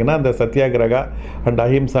அனுப்பினது பார்த்திங்கன்னா அந்த சத்தியாகிரகா அண்ட்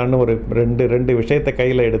அஹிம்சான்னு ஒரு ரெண்டு விஷயத்தை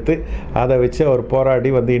கையில் எடுத்து அதை வச்சு அவர்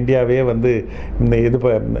போராடி வந்து இந்தியாவே வந்து இந்த இது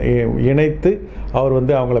இணைத்து அவர்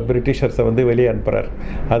வந்து அவங்கள பிரிட்டிஷர்ஸை வந்து வெளியே அனுப்புகிறார்.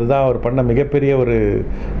 அதுதான் அவர் பண்ண மிகப்பெரிய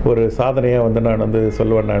ஒரு சாதனையாக வந்து நான் வந்து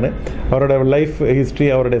சொல்லுவேன் நான். அவரோட லைஃப் ஹிஸ்ட்ரி,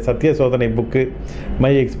 அவருடைய சத்திய சோதனை book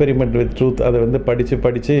my experiment with truth, அதை வந்து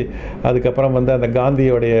படித்து அதுக்கப்புறம் வந்து அந்த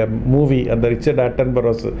காந்தியோடைய மூவி, அந்த ரிச்சர்ட்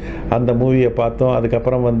அட்டன்பரோஸ் அந்த மூவியை பார்த்தோம்.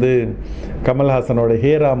 அதுக்கப்புறம் வந்து கமல்ஹாசனோட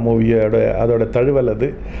ஹேராம் மூவியோட அதோட தழுவல் அது.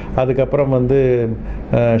 அதுக்கப்புறம் வந்து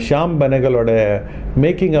ஷாம் பெனகலோட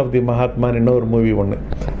மேக்கிங் ஆஃப் தி மகாத்மான் இன்னொரு மூவி ஒன்று.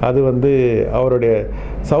 அது வந்து அவருடைய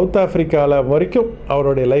சவுத் ஆஃப்ரிக்காவில் வரைக்கும்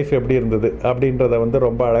அவருடைய லைஃப் எப்படி இருந்தது அப்படின்றத வந்து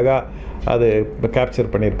ரொம்ப அழகாக அது கேப்சர்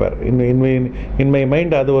பண்ணியிருப்பார். இன் மை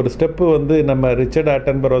மைண்ட் அது ஒரு ஸ்டெப்பு வந்து நம்ம ரிச்சர்ட்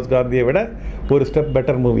அட்டன்பரோஸ் காந்தியை விட ஒரு ஸ்டெப்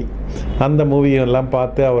பெட்டர் மூவி. அந்த மூவியெல்லாம்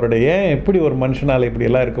பார்த்து அவருடைய ஏன் எப்படி ஒரு மனுஷனால்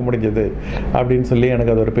இப்படியெல்லாம் இருக்க முடிஞ்சது அப்படின்னு சொல்லி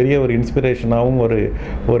எனக்கு அது ஒரு பெரிய ஒரு இன்ஸ்பிரேஷனாகவும்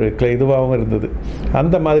ஒரு இதுவாகவும் இருந்தது.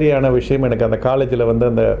 அந்த மாதிரியான விஷயம் எனக்கு அந்த காலேஜில் வந்து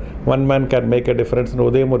அந்த one man can make a டிஃப்ரென்ஸ்னு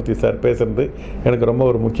Udayamurthy sir பேசுகிறது எனக்கு ரொம்ப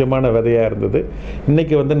ஒரு முக்கியமான விதையாக இருந்தது.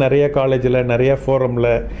 இன்றைக்கி வந்து நிறைய காலேஜில், நிறைய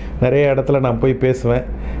ஃபோரமில், நிறைய இடத்துல நான் போய் பேசுவேன்.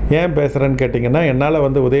 ஏன் பேசுகிறேன்னு கேட்டிங்கன்னா, என்னால்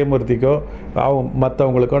வந்து உதயமூர்த்திக்கோ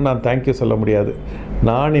மற்றவங்களுக்கோ நான் தேங்க்யூ சொல்ல முடியாது.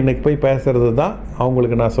 நான் இன்றைக்கி போய் பேசுகிறது தான்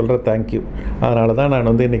அவங்களுக்கு நான் சொல்கிற தேங்க்யூ. அதனால தான் நான்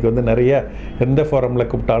வந்து இன்றைக்கி வந்து நிறைய எந்த ஃபோரமில்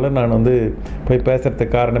கூப்பிட்டாலும் நான் வந்து போய்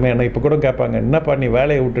பேசுகிறதுக்கு காரணமே. என்ன இப்போ கூட கேட்பாங்க, என்னப்பா நீ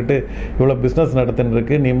வேலையை விட்டுட்டு இவ்வளோ பிஸ்னஸ் நடத்துன்னு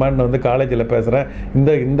இருக்கு, நீ மான்னு வந்து காலேஜில் பேசுகிறேன்,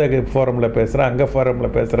 இந்த ஃபோரமில் பேசுகிறேன், அங்கே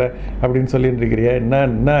ஃபோரமில் பேசுகிறேன் அப்படின்னு சொல்லிட்டு இருக்கிறியா,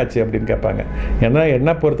 என்ன ஆச்சு அப்படின்னு கேட்பாங்க. ஏன்னா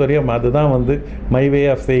என்னை பொறுத்தவரையும் அதுதான் வந்து my way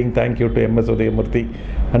of saying thank you to MS Udayamurthy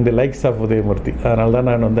and the likes of Udayamurthy. அதனால தான்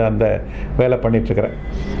நான் வந்து அந்த வேலை பண்ணிகிட்ருக்கிறேன்.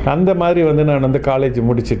 அந்த மாதிரி வந்து நான் வந்து காலேஜ்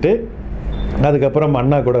முடிச்சுட்டு அதுக்கப்புறம்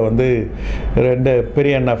அண்ணா கூட வந்து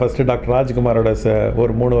பெரிய அண்ணா ஃபஸ்ட்டு டாக்டர் ராஜ்குமாரோட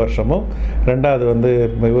ஒரு 3 வருஷமும், ரெண்டாவது வந்து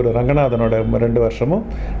இவர் ரங்கநாதனோட 2 வருஷமும்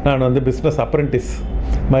நான் வந்து பிஸ்னஸ் அப்ரெண்டிஸ்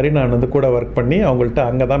மாதிரி நான் வந்து கூட ஒர்க் பண்ணி அவங்கள்ட்ட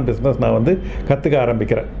அங்கே தான் பிஸ்னஸ் நான் வந்து கற்றுக்க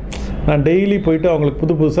ஆரம்பிக்கிறேன். நான் டெய்லி போயிட்டு அவங்களுக்கு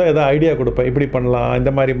புதுசாக ஏதாவது ஐடியா கொடுப்பேன். இப்படி பண்ணலாம்,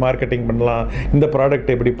 இந்த மாதிரி மார்க்கெட்டிங் பண்ணலாம், இந்த ப்ராடக்ட்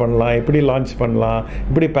எப்படி பண்ணலாம், எப்படி லான்ச் பண்ணலாம்,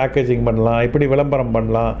 இப்படி பேக்கேஜிங் பண்ணலாம், இப்படி விளம்பரம்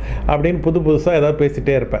பண்ணலாம் அப்படின்னு புதுசாக ஏதாவது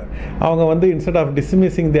பேசிகிட்டே இருப்பேன். அவங்க வந்து instead of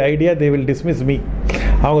dismissing the idea they will dismiss me.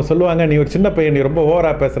 அவங்க சொல்லுவாங்க, நீ ஒரு சின்ன பையன், நீ ரொம்ப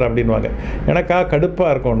ஓவராக பேசுகிற அப்படின்வாங்க. எனக்கா கடுப்பாக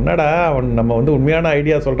இருக்கும். என்னடா நம்ம வந்து உண்மையான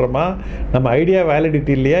ஐடியா சொல்கிறோமா, நம்ம ஐடியா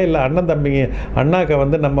வேலிடிட்டி இல்லையா, இல்லை அண்ணன் தம்பிங்க அண்ணாக்க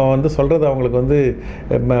வந்து நம்ம வந்து சொல்கிறது அவங்களுக்கு வந்து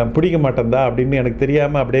பிடிக்க மாட்டேன்தா அப்படின்னு எனக்கு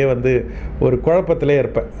தெரியாமல் அப்படியே வந்து ஒரு குழப்பத்திலே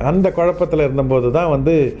இருப்பேன். அந்த குழப்பத்தில் இருந்தபோது தான்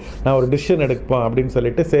வந்து நான் ஒரு டிசிஷன் எடுப்போம் அப்படின்னு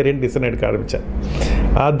சொல்லிட்டு சரின்னு டிசிஷன் எடுக்க ஆரம்பித்தேன்.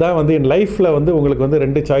 அதுதான் வந்து என் லைஃப்பில் வந்து உங்களுக்கு வந்து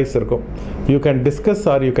 2 சாய்ஸ் இருக்கும். You can discuss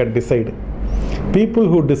are you can decide. People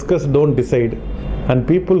who discuss don't decide and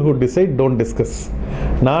people who decide don't discuss.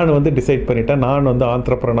 நான் வந்து டிசைட் பண்ணிட்டேன், நான் வந்து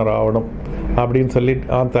ஆண்டர்ப்ரனர் ஆகணும் அப்படின்னு சொல்லி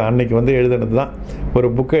அன்னைக்கு வந்து எழுதுனது தான். ஒரு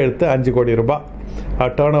புக்கை எடுத்து 5 கோடி ரூபாய்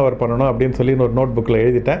டேர்ன் ஓவர் பண்ணணும் அப்படின்னு சொல்லி ஒரு நோட் புக்கில்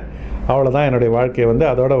எழுதிட்டேன். அவ்வளோதான் என்னுடைய வாழ்க்கையை வந்து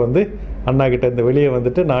அதோட வந்து அண்ணாக்கிட்ட இந்த வெளியே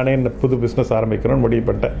வந்துட்டு நானே இந்த புது பிஸ்னஸ் ஆரம்பிக்கணும்னு முடிவு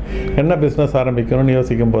பண்ணிட்டேன். என்ன பிஸ்னஸ் ஆரம்பிக்கணும்னு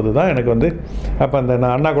யோசிக்கும் போது தான் எனக்கு வந்து அப்போ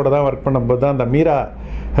நான் அண்ணா கூட தான் ஒர்க் பண்ணும்போது தான் அந்த மீரா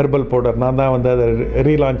ஹெர்பல் பவுடர் நான் தான் வந்து அதை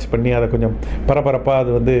ரீலான்ச் பண்ணி அதை கொஞ்சம் பரபரப்பாக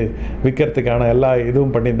அது வந்து விற்கிறதுக்கான எல்லா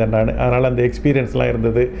இதுவும் பண்ணியிருந்தேன் நான். அதனால் அந்த எக்ஸ்பீரியன்ஸ்லாம்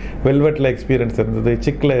இருந்தது. வெல்வெட்டில் எக்ஸ்பீரியன்ஸ் இருந்தது,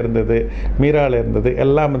 சிக்கில் இருந்தது, மீராவில் இருந்தது,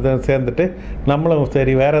 எல்லாம் வந்து சேர்ந்துட்டு நம்மளும்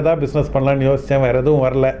சரி வேறு எதாவது பிஸ்னஸ் பண்ணலான்னு யோசித்தேன். வேறு எதுவும்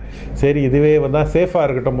வரல. சரி இதுவே வந்து சேஃபாக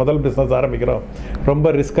இருக்கட்டும், முதல் பிஸ்னஸ் ஆரம்பிக்கிறோம்,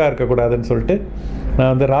 ரொம்ப ரிஸ்க்காக இருக்கக்கூடாதுன்னு சொல்லிட்டு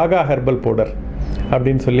நான் வந்து ராகா ஹெர்பல் பவுடர்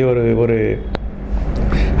அப்படின்னு சொல்லி ஒரு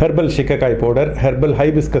herbal சிக்கக்காய் powder, herbal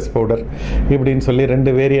hibiscus powder இப்படின்னு சொல்லி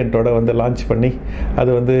 2 வேரியண்ட்டோட வந்து லான்ச் பண்ணி அது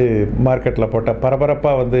வந்து மார்க்கெட்டில் போட்ட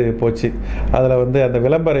பரபரப்பாக வந்து போச்சு. அதில் வந்து அந்த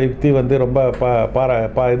விளம்பர யுக்தி வந்து ரொம்ப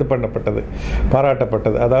இது பண்ணப்பட்டது,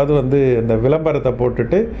 பாராட்டப்பட்டது. அதாவது வந்து இந்த விளம்பரத்தை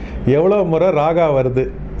போட்டுட்டு எவ்வளோ முறை ராகா வருது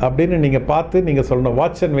அப்படின்னு நீங்கள் பார்த்து நீங்கள் சொல்லணும்.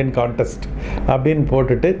 வாட்ச் அண்ட் வின் கான்டெஸ்ட் அப்படின்னு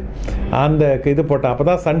போட்டுட்டு அந்த இது போட்டேன். அப்போ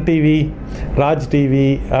தான் சன் டிவி, ராஜ் டிவி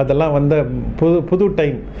அதெல்லாம் வந்து புது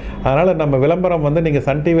டைம். அதனால் நம்ம விளம்பரம் வந்து நீங்கள்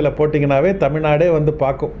சன் டிவியில் போட்டிங்கனாவே தமிழ்நாடே வந்து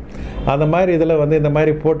பார்க்கும். அந்த மாதிரி இதில் வந்து இந்த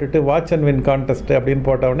மாதிரி போட்டுட்டு வாட்ச் அண்ட் வின் கான்டெஸ்ட் அப்படின்னு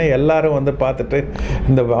போட்டவுடனே எல்லோரும் வந்து பார்த்துட்டு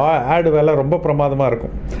இந்த ஆடு வேலை ரொம்ப பிரமாதமாக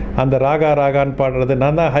இருக்கும். அந்த ராகான்னு பாடுறது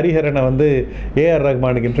நான் தான் ஹரிஹரனை வந்து ஏஆர்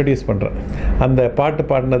ரஹ்மானுக்கு இன்ட்ரடியூஸ் பண்ணுறேன். அந்த பாட்டு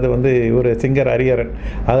பாடினது வந்து ஒரு சிங்கர் ஹரிஹரன்.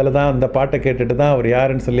 அதில் தான் அந்த பாட்டை கேட்டுட்டு தான் அவர்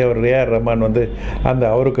யாருன்னு சொல்லி அவர் ஏஆர் ரஹ்மான் வந்து அந்த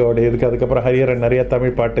அவருக்கு அவருடைய இதுக்கு அதுக்கப்புறம் ஹரிஹரன் நிறைய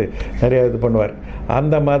தமிழ் பாட்டு நிறையா இது பண்ணுவார்.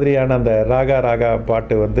 அந்த மாதிரியான அந்த ராகா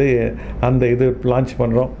பாட்டு வந்து அந்த இது லான்ச்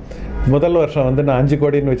பண்ணுறோம். முதல் வருஷம் வந்து நான் 5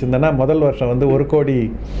 கோடின்னு வச்சுருந்தேன்னா முதல் வருஷம் வந்து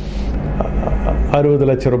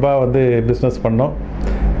 1,60,00,000 வந்து பிஸ்னஸ் பண்ணோம்.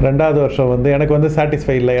 2வது வருஷம் வந்து எனக்கு வந்து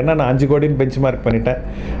சாட்டிஸ்ஃபை இல்லை, ஏன்னா நான் 5 கோடின்னு பெஞ்ச் மார்க் பண்ணிட்டேன்.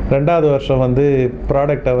 2வது வருஷம் வந்து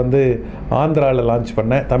ப்ராடக்டை வந்து ஆந்திராவில் லான்ச்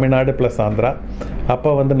பண்ணேன், தமிழ்நாடு ப்ளஸ் ஆந்திரா. அப்போ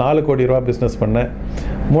வந்து 4 கோடி ரூபா பிஸ்னஸ் பண்ணேன்.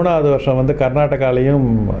 3வது வருஷம் வந்து கர்நாடகாலையும்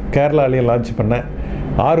கேரளாலையும் லான்ச் பண்ணேன்,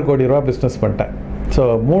 6 கோடி ரூபா பிஸ்னஸ் பண்ணிட்டேன். ஸோ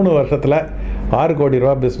 3 வருஷத்தில் 6 கோடி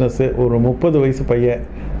ரூபா பிஸ்னஸ்ஸு. ஒரு 30 வயசு பையன்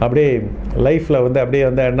அப்படியே லைஃப்பில் வந்து அப்படியே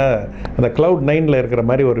வந்து என்ன அந்த க்ளவுட் 9ல் இருக்கிற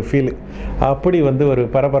மாதிரி ஒரு ஃபீலு. அப்படி வந்து ஒரு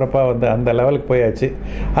பரபரப்பாக வந்து அந்த லெவலுக்கு போயாச்சு.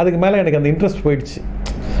 அதுக்கு மேலே எனக்கு அந்த இன்ட்ரெஸ்ட் போயிடுச்சு.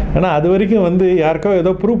 ஏன்னா அது வரைக்கும் வந்து யாருக்கோ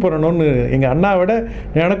ஏதோ ப்ரூவ் பண்ணணும்னு, எங்கள் அண்ணாவோட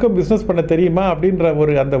எனக்கும் பிஸ்னஸ் பண்ண தெரியுமா அப்படின்ற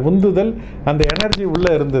ஒரு அந்த உந்துதல், அந்த எனர்ஜி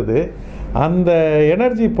உள்ளே இருந்தது. அந்த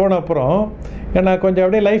எனர்ஜி போன அப்புறம் நான் கொஞ்சம்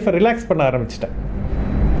அப்படியே லைஃப்பை ரிலாக்ஸ் பண்ண ஆரம்பிச்சிட்டேன்.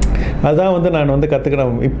 அதுதான் வந்து நான் வந்து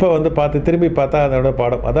கற்றுக்கணும். இப்போ வந்து திரும்பி பார்த்தா அதோட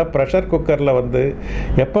பாடம். அதான் ப்ரெஷர் குக்கரில் வந்து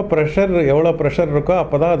எப்போ எவ்வளோ ப்ரெஷர் இருக்கோ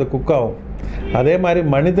அப்போ தான் அது குக் ஆகும். அதே மாதிரி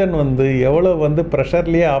மனிதன் வந்து எவ்வளோ வந்து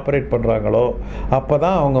ப்ரெஷர்லேயே ஆப்ரேட் பண்ணுறாங்களோ அப்போ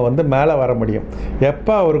தான் அவங்க வந்து மேலே வர முடியும்.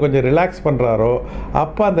 எப்போ அவர் கொஞ்சம் ரிலாக்ஸ் பண்ணுறாரோ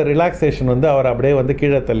அப்போ அந்த ரிலாக்ஸேஷன் வந்து அவர் அப்படியே வந்து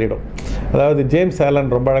கீழே தள்ளிடும். அதாவது ஜேம்ஸ்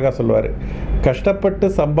ஆலன் ரொம்ப அழகாக சொல்லுவார், கஷ்டப்பட்டு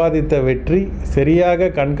சம்பாதித்த வெற்றி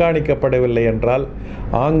சரியாக கண்காணிக்கப்படவில்லை என்றால்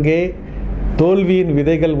ஆங்கே தோல்வியின்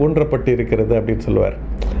விதைகள் ஊன்றப்பட்டு இருக்கிறது அப்படின்னு சொல்லுவார்.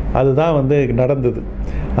 அதுதான் வந்து நடந்தது.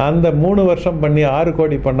 அந்த 3 வருஷம் பண்ணி 6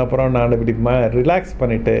 கோடி பண்ண அப்புறம் நான் இப்படி ரிலாக்ஸ்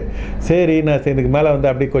பண்ணிவிட்டு, சரி நான் இதுக்கு மேலே வந்து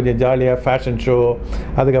அப்படி கொஞ்சம் ஜாலியாக ஃபேஷன் ஷோ,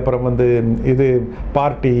 அதுக்கப்புறம் வந்து இது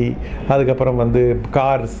பார்ட்டி, அதுக்கப்புறம் வந்து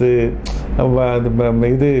கார்ஸு,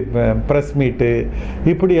 இது ப்ரெஸ் மீட்டு,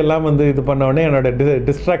 இப்படியெல்லாம் வந்து இது பண்ணோடனே என்னோட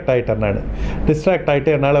டிஸ்ட்ராக்ட் ஆகிட்டேன். நான் டிஸ்ட்ராக்ட்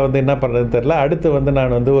ஆகிட்டு என்னால் வந்து என்ன பண்ணுறதுன்னு தெரில. அடுத்து வந்து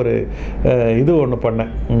நான் வந்து ஒரு இது ஒன்று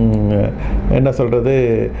பண்ணேன், என்ன சொல்கிறது,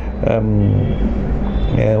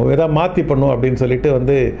 எதாவது மாற்றி பண்ணும் அப்படின்னு சொல்லிட்டு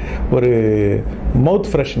வந்து ஒரு மவுத்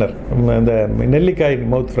ஃப்ரெஷ்னர், இந்த நெல்லிக்காய்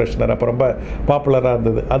மவுத் ஃப்ரெஷ்னர் அப்போ ரொம்ப பாப்புலராக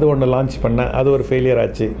இருந்தது, அது ஒன்று லான்ச் பண்ணேன். அது ஒரு ஃபெயிலியர்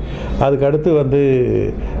ஆச்சு. அதுக்கு அடுத்து வந்து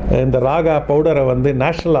இந்த ராகா பவுடரை வந்து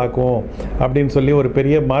நேஷ்னல் ஆக்குவோம் அப்படின்னு சொல்லி ஒரு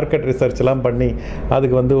பெரிய மார்க்கெட் ரிசர்ச்லாம் பண்ணி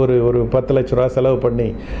அதுக்கு வந்து ஒரு 10 லட்ச ரூபா செலவு பண்ணி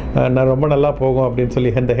நான் ரொம்ப நல்லா போகும் அப்படின்னு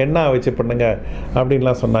சொல்லி இந்த ஹென்னா வச்சு பண்ணுங்க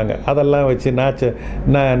அப்படின்லாம் சொன்னாங்க. அதெல்லாம் வச்சு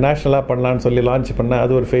நேஷ்னலாக பண்ணலான்னு சொல்லி லான்ச் பண்ணேன்.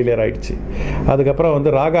 அது ஒரு ஃபெயிலியர் ஆகிடுச்சு. அதுக்கப்புறம்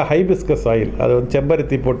வந்து ராகா ஹைபிஸ்கஸ் ஆயில், அது வந்து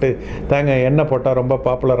செம்பருத்தி போட்டு தேங்காய் எண்ணெய் போட்டால் ரொம்ப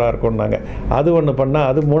பாப்புலராக இருக்கும்னாங்க. அது ஒன்று பண்ணால்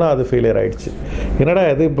அது 3வது ஃபெயிலியர் ஆகிடுச்சு. என்னடா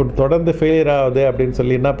இது இப்போ தொடர்ந்து ஃபெயிலியர் ஆகுது அப்படின்னு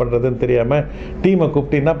சொல்லி என்ன பண்ணுறதுன்னு தெரியாமல் டீமை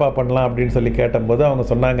கூப்பிட்டு என்னப்பா பண்ணலாம் அப்படின்னு சொல்லி கேட்டபோது அவங்க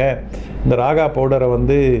சொன்னாங்க, இந்த ராகா பவுடரை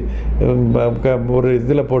வந்து ஒரு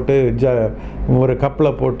இதில் போட்டு ஒரு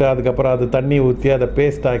கப்பில் போட்டு அதுக்கப்புறம் அது தண்ணி ஊற்றி அதை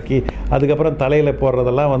பேஸ்ட் ஆக்கி அதுக்கப்புறம் தலையில்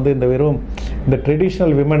போடுறதெல்லாம் வந்து இந்த வெறும் இந்த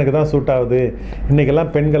ட்ரெடிஷ்னல் விமனுக்கு தான் சூட் ஆகுது.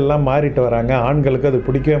 இன்றைக்கெல்லாம் பெண்கள்லாம் மாறிட்டு வராங்க, ஆண்களுக்கு அது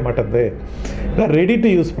பிடிக்கவே மாட்டேது. ரெடி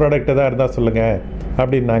டு யூஸ் ப்ராடக்ட் எதாவது இருந்தால் சொல்லுங்கள்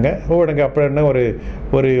அப்படின்னாங்க. எனக்கு அப்புறம் என்ன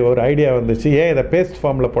ஒரு ஐடியா வந்துச்சு, ஏன் இதை பேஸ்ட்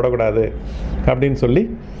ஃபார்மில் போடக்கூடாது அப்படின்னு சொல்லி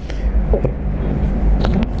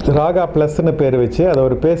ராகா ப்ளஸ்ன்னு பேர் வச்சு அதை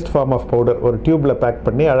ஒரு பேஸ்ட் ஃபார்ம் ஆஃப் பவுடர் ஒரு டியூப்பில் பேக்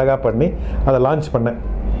பண்ணி அழகாக பண்ணி அதை லான்ச் பண்ணேன்.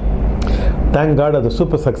 தேங்க் காட் அது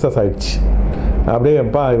சூப்பர் சக்ஸஸ் ஆகிடுச்சு. அப்படியே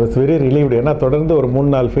அப்பா ஐ வாஸ் வெரி ரிலீவ்டு. ஏன்னா தொடர்ந்து ஒரு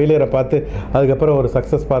 3-4 ஃபெயிலியரை பார்த்து அதுக்கப்புறம் ஒரு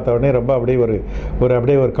சக்ஸஸ் பார்த்த உடனே ரொம்ப அப்படியே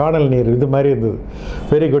அப்படியே ஒரு காணல் நீர் இது மாதிரி இருந்தது.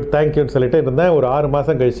 வெரி குட், தேங்க்யூன்னு சொல்லிட்டு இருந்தேன். ஒரு 6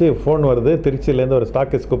 மாதம் கழிச்சு ஃபோன் வருது, திருச்சியிலேருந்து ஒரு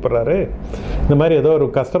ஸ்டாக்கிஸ் கூப்பிட்றாரு. இந்த மாதிரி ஏதோ ஒரு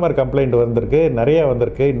கஸ்டமர் கம்ப்ளைண்ட் வந்திருக்கு, நிறையா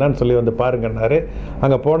வந்திருக்கு, என்னன்னு சொல்லி வந்து பாருங்கன்னாரு.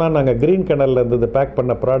 அங்கே போனால் நாங்கள் க்ரீன் கலரில் இருந்தது பேக்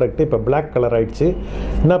பண்ண ப்ராடக்ட் இப்போ பிளாக் கலர் ஆகிடுச்சு.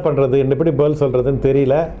 என்ன பண்ணுறது, எப்படி பதில் சொல்கிறதுன்னு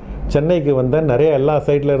தெரியல. சென்னைக்கு வந்தேன், நிறைய எல்லா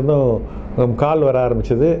சைட்ல இருந்தும் கால் வர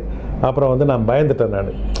ஆரம்பிச்சது. அப்புறம் வந்து நான் பயந்துட்டேன்.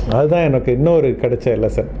 நான் அதுதான் எனக்கு இன்னொரு கிடைச்ச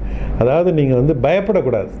லெசன். அதாவது நீங்கள் வந்து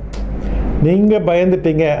பயப்படக்கூடாது. நீங்கள்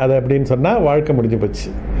பயந்துட்டீங்க அது அப்படின்னு சொன்னால் வாழ்க்கை முடிஞ்சு போச்சு.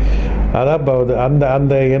 அதாவது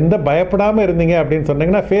அந்த எந்த பயப்படாமல் இருந்தீங்க அப்படின்னு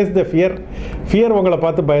சொன்னீங்கன்னா ஃபேஸ் த ஃபியர் உங்களை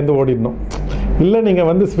பார்த்து பயந்து ஓடிடணும். இல்லை நீங்கள்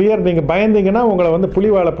வந்து நீங்கள் பயந்தீங்கன்னா உங்களை வந்து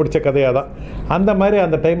புலிவாலை பிடிச்ச கதையாக தான். அந்த மாதிரி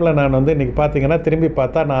அந்த டைமில் நான் வந்து இன்றைக்கி பார்த்தீங்கன்னா திரும்பி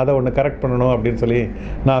பார்த்தா நான் அதை ஒன்று கரெக்ட் பண்ணணும் அப்படின்னு சொல்லி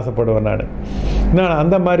நான் ஆசைப்படுவேன். நான்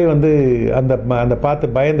அந்த மாதிரி வந்து அந்த பார்த்து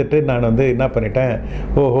பயந்துட்டு நான் வந்து என்ன பண்ணிட்டேன்,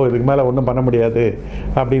 ஓஹோ இதுக்கு மேலே ஒன்றும் பண்ண முடியாது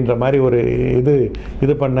அப்படின்ற மாதிரி ஒரு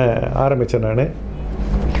இது பண்ண ஆரம்பித்தேன். நான்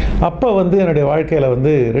அப்போ வந்து என்னுடைய வாழ்க்கையில்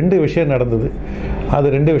வந்து 2 விஷயம் நடந்தது. அது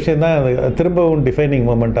 2 விஷயந்தான் திரும்பவும் டிஃபைனிங்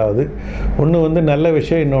மூமெண்ட் ஆகுது. ஒன்று வந்து நல்ல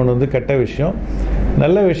விஷயம், இன்னொன்று வந்து கெட்ட விஷயம்.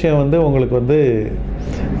 நல்ல விஷயம் வந்து உங்களுக்கு வந்து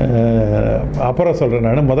அப்புறம் சொல்கிறேன்.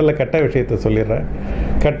 நான் முதல்ல கெட்ட விஷயத்தை சொல்லிடுறேன்.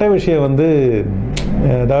 கெட்ட விஷயம் வந்து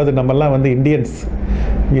அதாவது நம்மெல்லாம் வந்து Indians,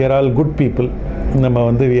 we are all good people. நம்ம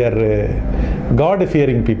வந்து we are God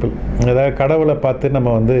fearing people. அதாவது கடவுளை பார்த்து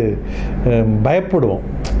நம்ம வந்து பயப்படுவோம்.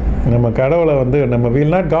 நம்ம கடவுளை வந்து நம்ம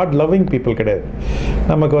will not God loving people கிடையாது.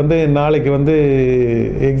 நமக்கு வந்து நாளைக்கு வந்து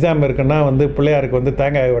எக்ஸாம் இருக்குன்னா வந்து பிள்ளையாருக்கு வந்து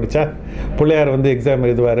தேங்காய் உடைச்சா பிள்ளையார் வந்து எக்ஸாம்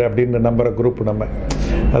எழுதுவார் அப்படின்னு நம்புகிற குரூப் நம்ம.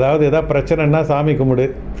 அதாவது எதாவது பிரச்சனைன்னா சாமி கும்பிடு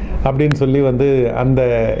அப்படின்னு சொல்லி வந்து அந்த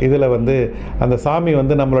இதில் வந்து அந்த சாமி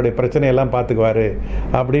வந்து நம்மளுடைய பிரச்சனையெல்லாம் பார்த்துக்குவார்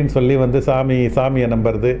அப்படின்னு சொல்லி வந்து சாமியை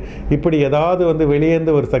நம்புறது. இப்படி ஏதாவது வந்து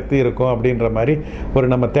வெளியேந்து ஒரு சக்தி இருக்கும் அப்படின்ற மாதிரி ஒரு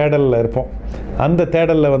நம்ம தேடலில் இருப்போம். அந்த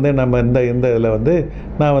தேடலில் வந்து நம்ம இந்த இதில் வந்து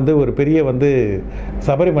நான் வந்து ஒரு பெரிய வந்து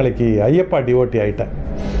சபரிமலைக்கு ஐயப்பா டிவோட்டி ஆகிட்டேன்.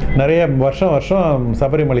 நிறைய வருஷம்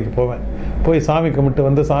சபரிமலைக்கு போய் சாமி கும்பிட்டு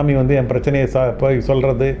வந்து சாமி வந்து என் பிரச்சனையை போய்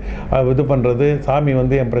சொல்கிறது, இது பண்ணுறது, சாமி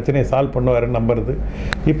வந்து என் பிரச்சனையை சால்வ் பண்ணுவாருன்னு நம்புறது.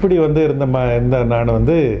 இப்படி வந்து இருந்த நான்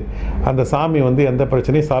வந்து அந்த சாமி வந்து எந்த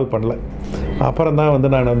பிரச்சனையும் சால்வ் பண்ணல. அப்புறம் தான்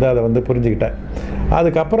வந்து நான் வந்து அதை வந்து புரிஞ்சுக்கிட்டேன்.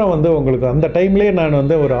 அதுக்கப்புறம் வந்து உங்களுக்கு அந்த டைம்லேயே நான்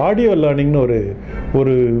வந்து ஒரு ஆடியோ லேர்னிங்னு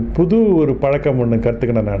ஒரு புது பழக்கம் ஒன்று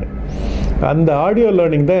கற்றுக்கினேன். நான் அந்த ஆடியோ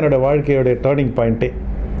லேர்னிங் தான் என்னோடய வாழ்க்கையோடைய டேர்னிங் பாயிண்ட்டே.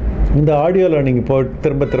 இந்த ஆடியோ லேர்னிங்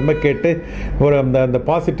திரும்ப கேட்டு அந்த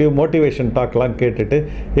பாசிட்டிவ் மோட்டிவேஷன் டாக்லாம் கேட்டுட்டு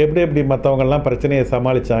எப்படி மற்றவங்கள்லாம் பிரச்சனையை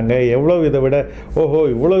சமாளித்தாங்க, இவ்வளோ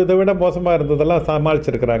இதை விட மோசமாக இருந்ததெல்லாம்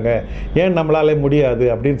சமாளிச்சிருக்கிறாங்க, ஏன் நம்மளாலே முடியாது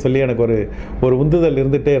அப்படின்னு சொல்லி எனக்கு ஒரு உந்துதல்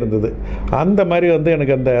இருந்துகிட்டே இருந்தது. அந்த மாதிரி வந்து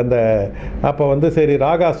எனக்கு அந்த அப்போ வந்து சரி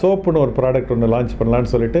ராகா சோப்புன்னு ஒரு ப்ராடக்ட் ஒன்று லான்ச்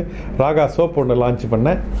பண்ணலான்னு சொல்லிட்டு ராகா சோப் ஒன்று லான்ச்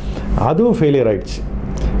பண்ணேன். அதுவும் ஃபெயிலியர் ஆகிடுச்சு.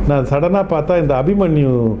 நான் சடனாக பார்த்தா இந்த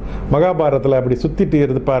அபிமன்யு மகாபாரதத்தில் அப்படி சுற்றிட்டு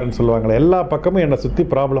இருப்பாருன்னு சொல்லுவாங்களே, எல்லா பக்கமும் என்னை சுற்றி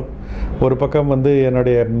ப்ராப்ளம். ஒரு பக்கம் வந்து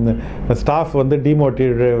என்னுடைய ஸ்டாஃப் வந்து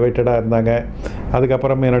டிமோட்டிவேட்டடாக இருந்தாங்க.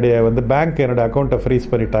 அதுக்கப்புறம் என்னுடைய வந்து பேங்க் என்னுடைய அக்கௌண்ட்டை ஃப்ரீஸ்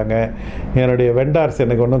பண்ணிட்டாங்க. என்னுடைய வெண்டார்ஸ்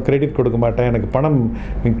எனக்கு ஒன்றும் கிரெடிட் கொடுக்க மாட்டேன், எனக்கு பணம்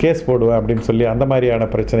கேஸ் போடுவேன் அப்படின்னு சொல்லி அந்த மாதிரியான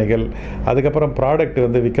பிரச்சனைகள். அதுக்கப்புறம் ப்ராடக்ட்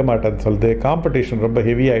வந்து விற்க மாட்டேன்னு சொல்லிட்டு காம்படிஷன் ரொம்ப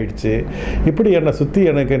ஹெவி ஆகிடுச்சு. இப்படி என்னை சுற்றி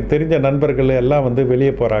எனக்கு தெரிஞ்ச நண்பர்கள் எல்லாம் வந்து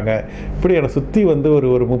வெளியே போகிறாங்க. இப்படி என்னை சுற்றி வந்து ஒரு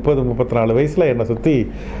 30-34 வயசில் என்னை சுற்றி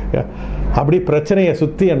அப்படி பிரச்சனையை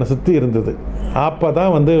என்னை சுற்றி இருந்தது. அப்போ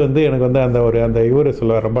தான் வந்து எனக்கு வந்து அந்த இவர்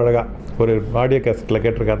சொல்லுவார் ரொம்ப அழகாக, ஒரு ஆடியோ கேசட்டில்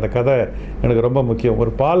கேட்டிருக்கேன் அந்த கதை, எனக்கு ரொம்ப முக்கியம்.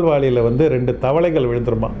 ஒரு பால்வாளியில் வந்து 2 தவளைகள்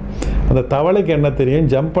விழுந்துருமா. அந்த தவளைக்கு என்ன தெரியும்,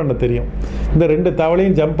 ஜம்ப் பண்ண தெரியும். இந்த 2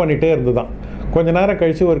 தவளையும் ஜம்ப் பண்ணிகிட்டே இருந்துதான். கொஞ்ச நேரம்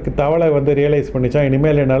கழித்து ஒரு தவளை வந்து ரியலைஸ் பண்ணிச்சான்,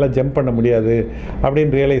 இனிமேல் என்னால் ஜம்ப் பண்ண முடியாது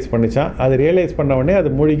அப்படின்னு ரியலைஸ் பண்ணிச்சான். அது ரியலைஸ் பண்ண உடனே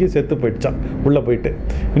அது மூழ்கி செத்து போயிடுச்சான் உள்ளே போயிட்டு.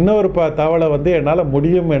 இன்னொரு தவளை வந்து என்னால்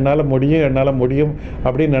முடியும்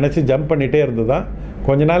அப்படின்னு நினச்சி ஜம்ப் பண்ணிகிட்டே இருந்துதான்.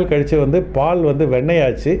 கொஞ்ச நாள் கழித்து வந்து பால் வந்து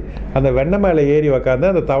வெண்ணெயாச்சு. அந்த வெண்ணெய் மேலே ஏறி உக்காந்து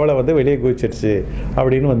அந்த தவளை வந்து வெளியே குதிச்சிடுச்சு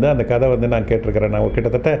அப்படின்னு வந்து அந்த கதை வந்து நான் கேட்டிருக்கிறேன். நான்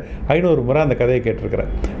கிட்டத்தட்ட 500 முறை அந்த கதையை கேட்டிருக்கிறேன்.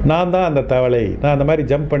 நான் தான் அந்த தவளை, நான் அந்த மாதிரி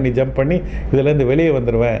ஜம்ப் பண்ணி இதிலேருந்து வெளியே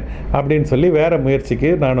வந்துடுவேன் அப்படின்னு சொல்லி வேறு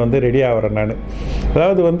முயற்சிக்கு நான் வந்து ரெடி ஆகிறேன். நான்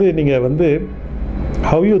அதாவது வந்து நீங்கள் வந்து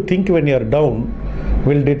how you think when you are down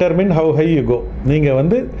will determine how high you go. நீங்கள்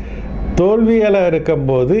வந்து தோல்வியில்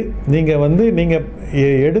இருக்கும்போது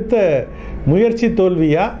நீங்கள் எடுத்த முயற்சி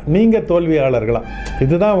தோல்வியா, நீங்கள் தோல்வியாளர்களா,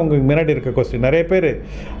 இதுதான் உங்களுக்கு முன்னாடி இருக்க கொஸ்டின். நிறைய பேர்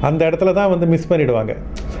அந்த இடத்துல தான் வந்து மிஸ் பண்ணிவிடுவாங்க.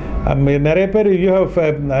 நிறைய பேர் யூ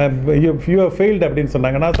ஹவ் ஃபெயில்டு அப்படின்னு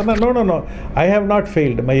சொன்னாங்க. நான் சொன்னேன், no I have not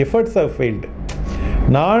failed, my efforts have failed.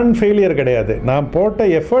 நான் ஃபெயிலியர் கிடையாது, நான் போட்ட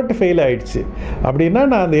எஃபர்ட் ஃபெயில் ஆகிடுச்சு. அப்படின்னா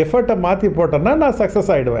நான் அந்த எஃபர்ட்டை மாற்றி போட்டேன்னா நான் சக்ஸஸ்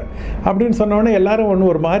ஆகிடுவேன் அப்படின்னு சொன்னோடனே எல்லோரும்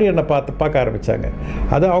ஒரு மாதிரி என்னை பார்க்க ஆரம்பித்தாங்க.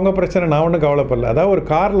 அது அவங்க பிரச்சனை, நான் ஒன்றும் கவலைப்படல. அதாவது ஒரு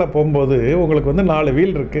காரில் போகும்போது உங்களுக்கு வந்து 4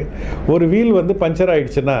 வீல் இருக்குது. ஒரு வீல் வந்து பஞ்சர்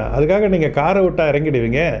ஆகிடுச்சுன்னா அதுக்காக நீங்கள் காரை விட்டால்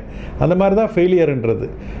இறங்கிடுவீங்க. அந்த மாதிரி தான்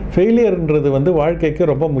ஃபெயிலியர்ன்றது வந்து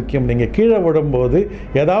வாழ்க்கைக்கு ரொம்ப முக்கியம். நீங்கள் கீழே விடும்போது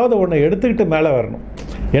ஏதாவது ஒன்று எடுத்துக்கிட்டு மேலே வரணும்.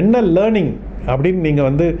 என்ன லேர்னிங் அப்படின்னு நீங்கள்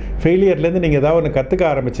வந்து ஃபெயிலியர்லேருந்து நீங்கள் ஏதாவது ஒன்று கற்றுக்க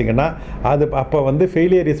ஆரம்பிச்சிங்கன்னா அது அப்போ வந்து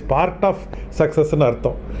ஃபெயிலியர் இஸ் பார்ட் ஆஃப் சக்ஸஸ்ன்னு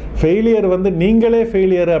அர்த்தம். ஃபெயிலியர் வந்து நீங்களே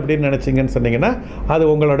ஃபெயிலியர் அப்படின்னு நினச்சிங்கன்னு சொன்னீங்கன்னா அது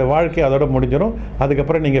உங்களோட வாழ்க்கை அதோட முடிஞ்சிடும்.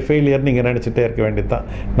 அதுக்கப்புறம் நீங்கள் ஃபெயிலியர் நீங்கள் நினச்சிட்டே இருக்க வேண்டியது தான்.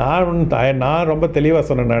 நான் ரொம்ப தெளிவாக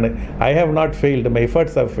சொன்னேன், I have not failed, my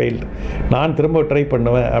efforts have failed. நான் திரும்ப ட்ரை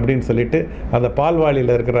பண்ணுவேன் அப்படின்னு சொல்லிட்டு அந்த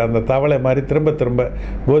பால்வாளியில் இருக்கிற அந்த தவளை மாதிரி திரும்ப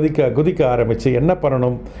குதிக்க ஆரம்பித்து என்ன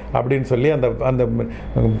பண்ணணும் அப்படின்னு சொல்லி அந்த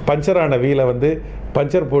பஞ்சரான வீலை வந்து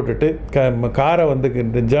பஞ்சர் போட்டுட்டு காரை வந்து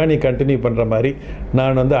ஜேர்னி கண்டினியூ பண்ணுற மாதிரி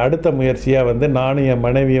நான் வந்து அடுத்த முயற்சியாக வந்து நானும் என்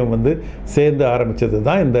மனைவியும் வந்து சேர்ந்து ஆரம்பித்தது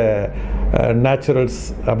தான் இந்த நேச்சுரல்ஸ்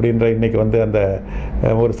அப்படின்ற இன்றைக்கி வந்து அந்த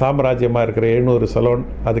ஒரு சாம்ராஜ்யமாக இருக்கிற 700 சலூன்.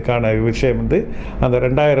 அதுக்கான விஷயம் வந்து அந்த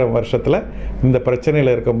 2000 வருஷத்தில் இந்த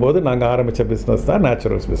பிரச்சனையில் இருக்கும்போது நாங்கள் ஆரம்பித்த பிஸ்னஸ் தான்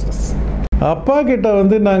நேச்சுரல்ஸ் பிஸ்னஸ். அப்பா கிட்ட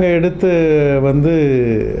வந்து நாங்கள் எடுத்து வந்து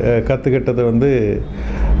கற்றுக்கிட்டது வந்து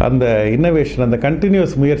அந்த இன்னோவேஷன், அந்த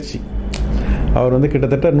கண்டினியூஸ் முயற்சி. அவர் வந்து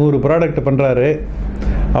கிட்டத்தட்ட 100 ப்ராடக்ட் பண்ணுறாரு.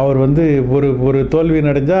 அவர் வந்து ஒரு தோல்வி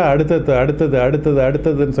அடைஞ்சால்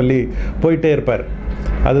அடுத்ததுன்னு சொல்லி போயிட்டே இருப்பார்.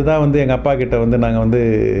 அதுதான் வந்து எங்கள் அப்பா கிட்ட வந்து நாங்கள் வந்து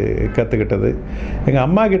கற்றுக்கிட்டது. எங்கள்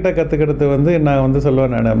அம்மா கிட்ட கற்றுக்கிட்டது வந்து நான் வந்து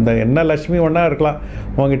சொல்லுவேன், நான் இந்த என்ன லட்சுமி ஒன்றா இருக்கலாம்,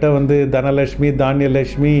 உங்ககிட்ட வந்து தனலட்சுமி,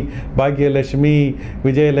 தானியலட்சுமி, பாக்கியலட்சுமி,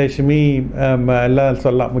 விஜயலட்சுமி எல்லாம்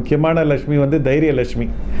சொல்லலாம். முக்கியமான லட்சுமி வந்து தைரியலட்சுமி.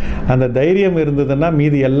 அந்த தைரியம் இருந்ததுன்னா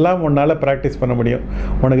மீதி எல்லாம் உன்னால் ப்ராக்டிஸ் பண்ண முடியும்.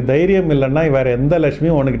 உனக்கு தைரியம் இல்லைன்னா வேறு எந்த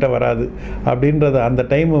லட்சுமியும் உனக்கிட்ட வராது அப்படின்றது அந்த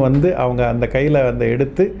டைம் வந்து அவங்க அந்த கையில் அந்த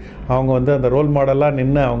எடுத்து அவங்க வந்து அந்த ரோல் மாடலாக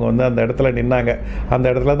நின்று அவங்க வந்து அந்த இடத்துல நின்னாங்க. அந்த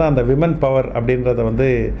இடத்துல தான் அந்த விமன் பவர் அப்படின்றத வந்து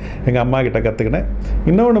எங்கள் அம்மா கிட்ட கற்றுக்கினேன்.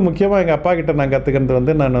 இன்னொன்று முக்கியமாக எங்கள் அப்பா கிட்ட நான் கற்றுக்கிறது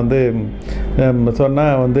வந்து நான் வந்து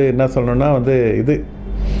சொன்னால் வந்து என்ன சொல்லணுன்னா வந்து இது,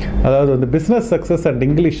 அதாவது வந்து business success and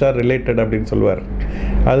English or related அப்படின்னு சொல்லுவார்.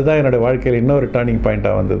 அதுதான் என்னோடய வாழ்க்கையில் இன்னொரு டர்னிங்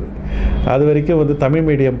பாயிண்ட்டாக வந்தது. அது வரைக்கும் வந்து தமிழ்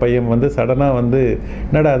மீடியம் பையன் வந்து சடனாக வந்து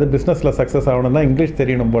என்னடா அது பிஸ்னஸில் சக்ஸஸ் ஆகணும்னா இங்கிலீஷ்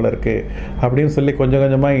தெரியணும் போல இருக்குது அப்படின்னு சொல்லி கொஞ்சம்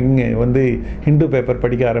கொஞ்சமாக இங்கே வந்து ஹிந்து பேப்பர்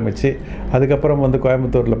படிக்க ஆரம்பித்து அதுக்கப்புறம் வந்து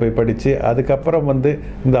கோயம்புத்தூரில் போய் படித்து அதுக்கப்புறம் வந்து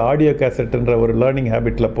இந்த ஆடியோ கேசட்டுன்ற ஒரு லேர்னிங்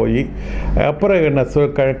ஹேபிட்டில் போய் அப்புறம் என்ன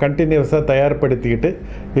கண்டினியூஸாக தயார்படுத்திக்கிட்டு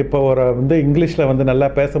இப்போ ஒரு வந்து இங்கிலீஷில் வந்து நல்லா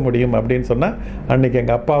பேச முடியும் அப்படின்னு சொன்னால் அன்றைக்கி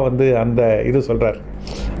எங்கள் அப்பா வந்து அந்த இது சொல்கிறார்,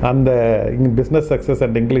 அந்த business success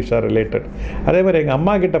and English or related. அதே மாதிரி எங்கள்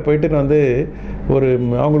அம்மா கிட்ட போயிட்டு வந்து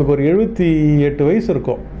அவங்களுக்கு ஒரு 78 வயசு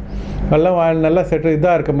இருக்கும். எல்லாம் நல்லா செட்டில்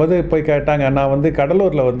இதாக இருக்கும்போது போய் கேட்டாங்க, நான் வந்து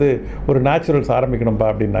கடலூரில் வந்து ஒரு நேச்சுரல்ஸ் ஆரம்பிக்கணும்ப்பா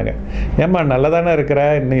அப்படின்னாங்க. ஏம்மா நல்லா தானே இருக்கிற,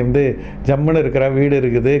 நீ வந்து ஜம்முன்னு இருக்கிற, வீடு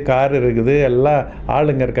இருக்குது, கார் இருக்குது, எல்லாம்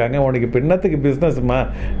ஆளுங்க இருக்காங்க, உனக்கு பின்னத்துக்கு பிஸ்னஸ்மா,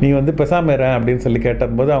 நீ வந்து பெசாமறேன் அப்படின்னு சொல்லி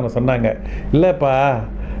கேட்டபோது அவங்க சொன்னாங்க, இல்லைப்பா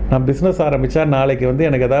நான் பிஸ்னஸ் ஆரம்பித்தா நாளைக்கு வந்து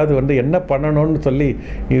எனக்கு ஏதாவது வந்து என்ன பண்ணணும்னு சொல்லி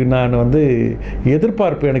நான் வந்து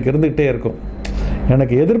எதிர்பார்ப்பு எனக்கு இருந்துகிட்டே இருக்கும்.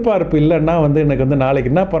 எனக்கு எதிர்பார்ப்பு இல்லைன்னா வந்து எனக்கு வந்து நாளைக்கு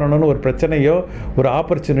என்ன பண்ணணும்னு ஒரு பிரச்சனையோ ஒரு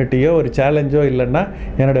ஆப்பர்ச்சுனிட்டியோ ஒரு சேலஞ்சோ இல்லைன்னா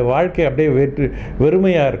என்னோடய வாழ்க்கை அப்படியே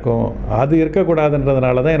வெறுமையாக இருக்கும். அது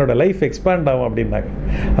இருக்கக்கூடாதுன்றதுனால தான் என்னோடய லைஃப் எக்ஸ்பேண்ட் ஆகும் அப்படின்னாங்க.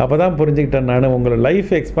 அப்போ தான் புரிஞ்சுக்கிட்டேன் நான், உங்களோட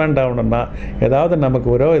லைஃப் எக்ஸ்பேண்ட் ஆகணும்னா ஏதாவது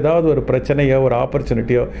நமக்கு ஏதாவது ஒரு பிரச்சனையோ ஒரு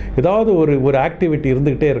ஆப்பர்ச்சுனிட்டியோ ஏதாவது ஒரு ஆக்டிவிட்டி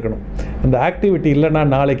இருந்துக்கிட்டே இருக்கணும். அந்த ஆக்டிவிட்டி இல்லைன்னா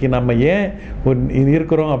நாளைக்கு நம்ம ஏன்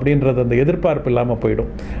இருக்கிறோம் அப்படின்றது அந்த எதிர்பார்ப்பு இல்லாமல் போயிடும்.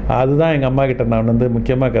 அதுதான் எங்கள் அம்மா கிட்ட நான் வந்து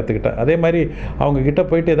முக்கியமாக கற்றுக்கிட்டேன். அதே மாதிரி அவங்கக்கிட்ட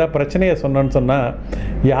போயிட்டு ஏதாவது பிரச்சனையை சொன்னோன்னு சொன்னால்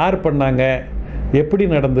யார் பண்ணாங்க, எப்படி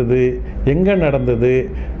நடந்தது, எங்கே நடந்தது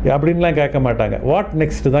அப்படின்லாம் கேட்க மாட்டாங்க. வாட்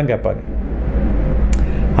நெக்ஸ்ட்டு தான் கேட்பாங்க.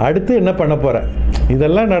 அடுத்து என்ன பண்ண போகிறேன்,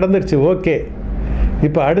 இதெல்லாம் நடந்துருச்சு, ஓகே,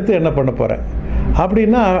 இப்போ அடுத்து என்ன பண்ண போகிறேன்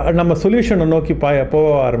அப்படின்னா நம்ம சொல்யூஷனை நோக்கி போக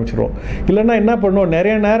ஆரம்பிச்சிடுவோம். இல்லைன்னா என்ன பண்ணுவோம்,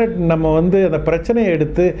 நிறைய நேரம் நம்ம வந்து அந்த பிரச்சனையை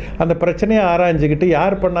எடுத்து அந்த பிரச்சனையை ஆராய்ஞ்சிக்கிட்டு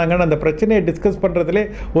யார் பண்ணாங்கன்னு அந்த பிரச்சனையை டிஸ்கஸ் பண்ணுறதுலே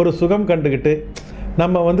ஒரு சுகம் கண்டுக்கிட்டு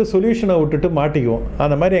நம்ம வந்து சொல்யூஷனை விட்டுட்டு மாட்டிக்குவோம்.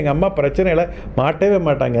 அந்த மாதிரி எங்கள் அம்மா பிரச்சனையில் மாட்டவே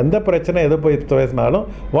மாட்டாங்க. எந்த பிரச்சனை எதை போய் பேசினாலும்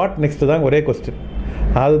வாட் நெக்ஸ்ட்டு தான் ஒரே கொஸ்டின்.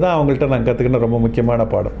 அதுதான் அவங்கள்ட்ட நான் கற்றுக்கின ரொம்ப முக்கியமான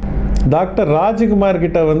பாடம். டாக்டர் ராஜ்குமார்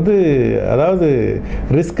கிட்ட வந்து அதாவது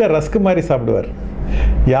ரிஸ்கை ரஸ்க் மாதிரி சாப்பிடுவார்.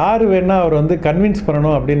 யார் வேணால் அவர் வந்து கன்வின்ஸ்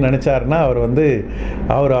பண்ணணும் அப்படின்னு நினச்சாருன்னா அவர் வந்து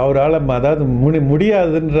அவரால் அதாவது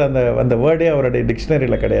முடியாதுன்ற அந்த வேர்டே அவருடைய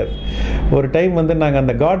டிக்ஷனரியில் கிடையாது. ஒரு டைம் வந்து நாங்கள்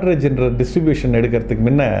அந்த காட்ரேஜ்ன்ற டிஸ்ட்ரிபியூஷன் எடுக்கிறதுக்கு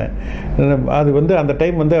முன்ன அது வந்து அந்த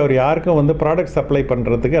டைம் வந்து அவர் யாருக்கும் வந்து ப்ராடக்ட் சப்ளை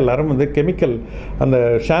பண்ணுறதுக்கு எல்லோரும் வந்து கெமிக்கல், அந்த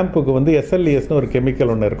ஷாம்புக்கு வந்து SLESன்னு ஒரு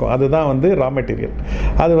கெமிக்கல் ஒன்று இருக்கும், அதுதான் வந்து ரா மெட்டீரியல்.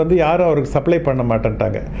 அது வந்து யாரும் அவருக்கு சப்ளை பண்ண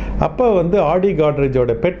மாட்டேன்ட்டாங்க. அப்போ வந்து ஆடி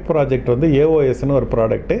காட்ரேஜோட பெட் ப்ராஜெக்ட் வந்து AOSன்னு ஒரு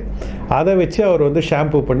ப்ராடக்ட்டு, அதை வச்சு அவர் வந்து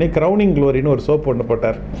ஷாம்பு பண்ணி க்ரௌனிங் க்ளோரின்னு ஒரு சோப் ஒன்று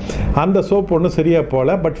போட்டார். அந்த சோப் ஒன்றும் சரியாக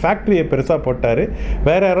போகல, பட் ஃபேக்ட்ரியை பெருசாக போட்டார்.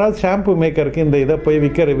 வேறு யாராவது ஷாம்பு மேக்கருக்கு இந்த இதை போய்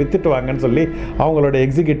விற்றுட்டு வாங்கன்னு சொல்லி அவங்களோட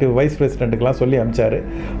எக்ஸிக்யூட்டிவ் வைஸ் பிரசிடென்ட்டுக்கெலாம் சொல்லி அனுப்பிச்சார்.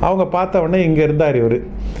 அவங்க பார்த்தவொடனே இங்கே இருந்தார்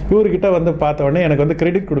இவர்கிட்ட வந்து பார்த்தவொடனே எனக்கு வந்து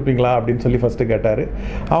கிரெடிட் கொடுப்பீங்களா அப்படின்னு சொல்லி ஃபஸ்ட்டு கேட்டார்.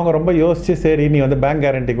 அவங்க ரொம்ப யோசித்து சரி நீ வந்து பேங்க்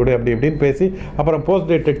கேரண்டி கொடு அப்படி இப்படின்னு பேசி அப்புறம் போஸ்ட்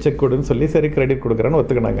டேட்டட் செக் கொடுன்னு சொல்லி சரி கிரெடிட் கொடுக்குறேன்னு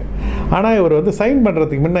ஒத்துக்கினாங்க. ஆனால் இவர் வந்து சைன்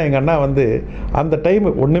பண்ணுறதுக்கு முன்னே எங்கள் அண்ணா வந்து அந்த டைம்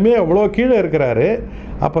ஒன்றுமே அவ்வளோ கீழே இருக்கிறாரு.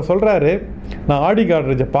 அப்போ சொல்கிறாரு, நான் ஆடி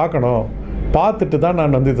காட்ரேஜை பார்க்கணும், பார்த்துட்டு தான்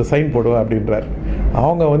நான் வந்து இதை சைன் போடுவேன் அப்படின்றார்.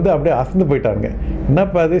 அவங்க வந்து அப்படியே அசந்து போயிட்டாங்க.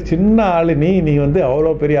 என்னப்பா அது சின்ன ஆள், நீ வந்து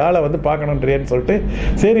அவ்வளோ பெரிய ஆளை வந்து பார்க்கணுன்றியன்னு சொல்லிட்டு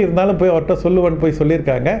சரி இருந்தாலும் போய் அவர்கிட்ட சொல்லுவேன்னு போய்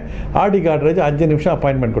சொல்லியிருக்காங்க. ஆடி காட்ரேஜ் 5 நிமிஷம்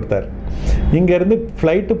அப்பாயின்மெண்ட் கொடுத்தாரு. இங்கேருந்து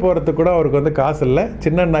ஃப்ளைட்டு போகிறதுக்கு கூட அவருக்கு வந்து காசு இல்லை.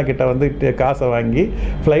 சின்னண்ணா கிட்ட வந்து காசை வாங்கி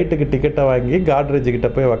ஃப்ளைட்டுக்கு டிக்கெட்டை வாங்கி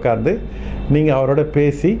காட்ரேஜுக்கிட்ட போய் உக்காந்து நீங்கள் அவரோட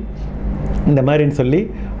பேசி இந்த மாதிரின்னு சொல்லி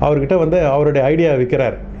அவர்கிட்ட வந்து அவருடைய ஐடியா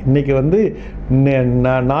விற்கிறார். இன்றைக்கி வந்து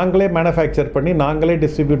நாங்களே மேனுஃபேக்சர் பண்ணி நாங்களே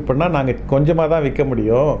டிஸ்ட்ரிபியூட் பண்ணால் நாங்கள் கொஞ்சமாக தான் விற்க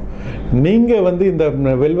முடியும். நீங்கள் வந்து இந்த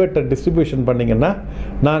வெல்வெட்டை டிஸ்ட்ரிபியூஷன் பண்ணிங்கன்னா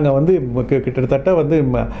நாங்கள் வந்து கிட்டத்தட்ட வந்து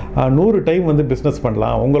 100 டைம் வந்து பிஸ்னஸ்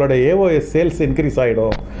பண்ணலாம், உங்களோட AOS சேல்ஸ் இன்க்ரீஸ்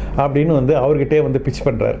ஆகிடும் அப்படின்னு வந்து அவர்கிட்டே வந்து பிச்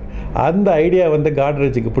பண்ணுறாரு. அந்த ஐடியா வந்து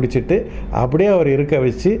காட்ரேஜுக்கு பிடிச்சிட்டு அப்படியே அவர் இருக்க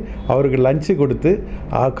வச்சு அவருக்கு லஞ்சு கொடுத்து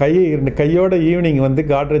கையோட ஈவினிங் வந்து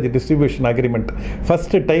Godrej distribution agreement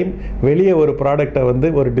first time வெளியே ஒரு ப்ராடக்டை வந்து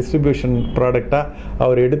ஒரு டிஸ்ட்ரிபியூஷன் ப்ராடக்டாக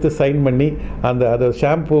அவர் எடுத்து சைன் பண்ணி அது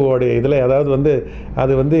ஷாம்புவோடைய இதில் அதாவது வந்து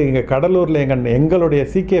அது வந்து இங்கே கடலூரில் எங்களுடைய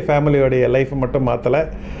CK ஃபேமிலியோடைய லைஃப்பை மட்டும் மாற்றலை,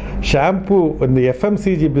 ஷாம்பு இந்த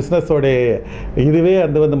FMCG பிஸ்னஸோடைய இதுவே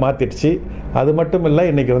அது வந்து மாற்றிடுச்சு. அது மட்டும் இல்லை,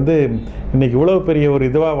 இன்றைக்கி இவ்வளோ பெரிய ஒரு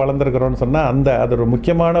இதுவாக வளர்ந்துருக்குறோன்னு சொன்னால் அது ஒரு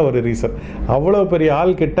முக்கியமான ஒரு ரீசன். அவ்வளோ பெரிய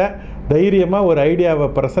ஆள்கிட்ட தைரியமாக ஒரு ஐடியாவை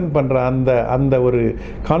ப்ரெசென்ட் பண்ணுற அந்த ஒரு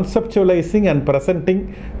கான்செப்சுவலைசிங் and presenting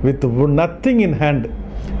with nothing in hand,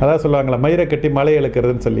 அதான் சொல்லுவாங்களா மயிரை கட்டி மலை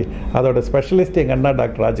இழுக்கிறதுன்னு சொல்லி, அதோட ஸ்பெஷலிஸ்ட் எங்கள் அண்ணா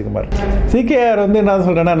டாக்டர் ராஜ்குமார். CKR வந்து என்ன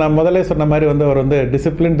சொல்கிறேன்னா, நான் முதலே சொன்ன மாதிரி வந்து அவர் வந்து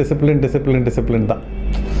டிசிப்ளின் தான்.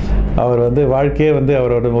 அவர் வந்து வாழ்க்கையே வந்து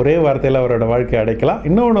அவரோட ஒரே வார்த்தையில் அவரோட வாழ்க்கையை அடைக்கலாம்.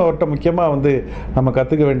 இன்னொன்று அவர்கிட்ட முக்கியமாக வந்து நம்ம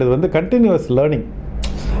கற்றுக்க வேண்டியது வந்து கண்டினியூஸ் லேர்னிங்.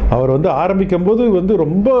 அவர் வந்து ஆரம்பிக்கும் போது வந்து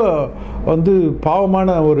ரொம்ப வந்து பாவமான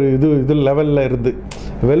ஒரு இது லெவலில் இருந்து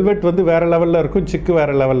வெல்வெட் வந்து வேறு லெவலில் இருக்கும், சிக்கு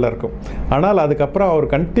வேறு லெவலில் இருக்கும். ஆனால் அதுக்கப்புறம் அவர்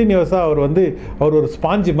கண்டினியூஸாக அவர் ஒரு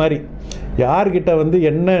ஸ்பாஞ்சு மாதிரி யார்கிட்ட வந்து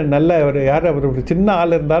என்ன நல்ல யார் அவர் ஒரு சின்ன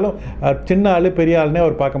ஆள் இருந்தாலும் சின்ன ஆள் பெரிய ஆள்னே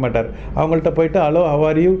அவர் பார்க்க மாட்டார். அவங்கள்ட்ட போயிட்டு ஹலோ ஹவ்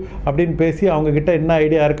ஆர் யூ அப்படின்னு பேசி அவங்கக்கிட்ட என்ன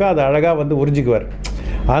ஐடியா இருக்கோ அதை அழகாக வந்து உறிஞ்சிக்குவார்.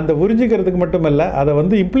 அந்த உறிஞ்சிக்கிறதுக்கு மட்டும் இல்லை, அதை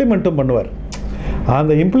வந்து இம்ப்ளிமெண்ட்டும் பண்ணுவார்.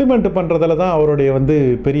 அந்த இம்ப்ளிமெண்ட் பண்ணுறதுல தான் அவருடைய வந்து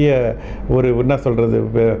பெரிய ஒரு என்ன சொல்கிறது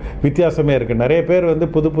வித்தியாசமே இருக்குது. நிறைய பேர் வந்து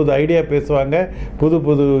புது புது ஐடியா பேசுவாங்க, புது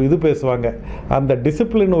புது இது பேசுவாங்க. அந்த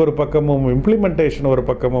டிசிப்ளின் ஒரு பக்கமும் இம்ப்ளிமெண்டேஷன் ஒரு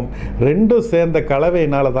பக்கமும் ரெண்டும் சேர்ந்த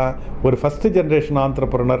கலவையினால தான் ஒரு ஃபஸ்ட்டு ஜென்ரேஷன்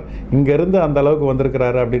ஆண்டர்ப்ரனர் இங்கேருந்து அந்த அளவுக்கு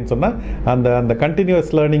வந்திருக்கிறாரு அப்படின்னு சொன்னால் அந்த அந்த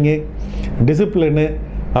கண்டினியூஸ் லேர்னிங்கு, டிசிப்ளினு,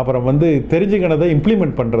 அப்புறம் வந்து தெரிஞ்சுக்கினதை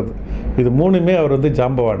இம்ப்ளிமெண்ட் பண்ணுறது, இது மூணுமே அவர் வந்து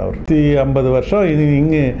ஜாம்பவானவர். 50 வருஷம் இது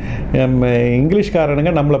இங்கே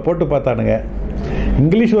இங்கிலீஷ்காரனுங்க நம்மளை போட்டு பார்த்தானுங்க.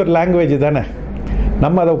 இங்கிலீஷ் ஒரு லாங்குவேஜ் தானே,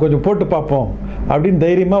 நம்ம அதை கொஞ்சம் போட்டு பார்ப்போம் அப்படின்னு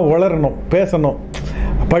தைரியமாக வளரணும், பேசணும்,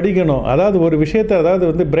 படிக்கணும். அதாவது ஒரு விஷயத்தை, அதாவது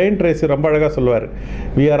வந்து பிரெயின் ட்ரேசி ரொம்ப அழகாக சொல்லுவார்,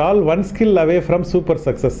 we are all one skill away from super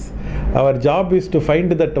success, our job is to find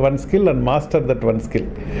that one skill and master that one skill.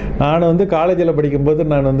 நான் வந்து காலேஜில் படிக்கும்போது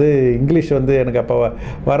நான் வந்து இங்கிலீஷ் வந்து எனக்கு அப்போ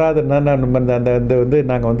வராதுன்னா நான் அந்த அந்த வந்து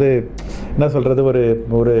நாங்கள் வந்து என்ன சொல்கிறது,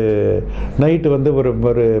 ஒரு நைட்டு வந்து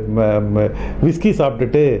ஒரு விஸ்கி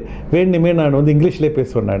சாப்பிட்டுட்டு வேணுமே நான் வந்து இங்கிலீஷ்லேயே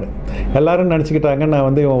பேசுவேன். நான் எல்லோரும் நினச்சிக்கிட்டாங்க நான்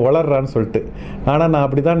வந்து இவன் வளர்றான்னு சொல்லிட்டு. ஆனால் நான்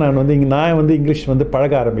அப்படி தான் நான் வந்து இங்கிலீஷ் வந்து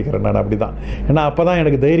பழக ஆரம்பிக்கிறேன். நான் அப்படி தான், ஏன்னா அப்போ தான்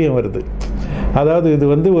எனக்கு தைரியம் வருது. அதாவது இது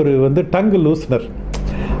வந்து ஒரு டங்கு லூஸ்னர்,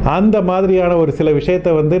 அந்த மாதிரியான ஒரு சில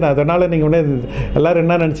விஷயத்தை வந்து நான் அதனால் நீங்கள் உடனே எல்லோரும்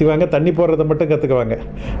என்ன நினச்சிக்குவாங்க, தண்ணி போடுறதை மட்டும் கற்றுக்குவாங்க.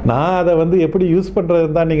 நான் அதை வந்து எப்படி யூஸ்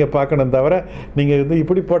பண்ணுறதுன்னு தான் நீங்கள் பார்க்கணும், தவிர நீங்கள் வந்து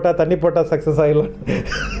இப்படி போட்டால் தண்ணி போட்டால் சக்ஸஸ் ஆகிடலாம்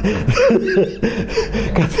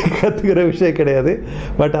கற்றுக்கிற விஷயம் கிடையாது.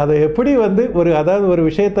 பட் அதை எப்படி வந்து அதாவது ஒரு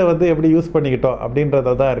விஷயத்தை வந்து எப்படி யூஸ் பண்ணிக்கிட்டோம்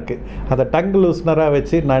அப்படின்றத தான் இருக்குது. அதை டங் லூஸ்னராக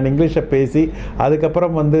வச்சு நான் இங்கிலீஷை பேசி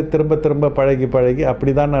அதுக்கப்புறம் வந்து திரும்ப திரும்ப பழகி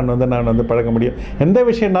அப்படி தான் நான் வந்து பழக முடியும். எந்த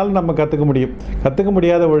விஷயம்னாலும் நம்ம கற்றுக்க முடியும். கற்றுக்க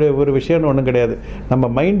முடியாத ஒரு விஷயம்னு ஒன்றும் கிடையாது. நம்ம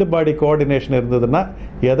மைண்டு பாடி கோஆர்டினேஷன் இருந்ததுன்னா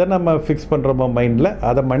எதை நம்ம ஃபிக்ஸ் பண்ணுறோமோ மைண்டில்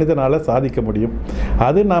அதை மனிதனால் சாதிக்க முடியும்.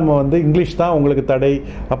 அது நாம் வந்து இங்கிலீஷ் தான் உங்களுக்கு தடை,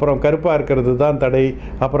 அப்புறம் கருப்பாக இருக்கிறது தான் தடை,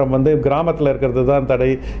 அப்புறம் வந்து கிராமத்தில் இருக்கிறது தான் தடை,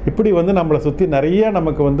 இப்படி வந்து நம்மளை சுற்றி நிறைய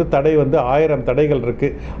நமக்கு வந்து தடை வந்து 1000 தடைகள்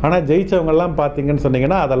இருக்குது. ஆனால் ஜெயித்தவங்கெல்லாம் பார்த்தீங்கன்னு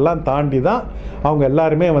சொன்னீங்கன்னா அதெல்லாம் தாண்டி தான் அவங்க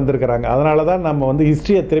எல்லாருமே வந்திருக்கிறாங்க. அதனால தான் நம்ம வந்து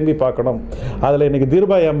ஹிஸ்ட்ரியை திரும்பி பார்க்கணும். அதில் இன்றைக்கி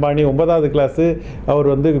தீர்பாய் அம்பானி 9வது கிளாஸு, அவர்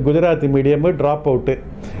வந்து குஜராத்தி மீடியமு, ட்ராப் அவுட்டு,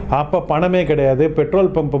 அப்போ பணமே கிடையாது,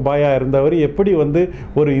 பெட்ரோல் பம்ப் பாயாக இருந்தவர் எப்படி வந்து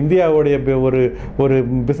ஒரு இந்தியாவுடைய ஒரு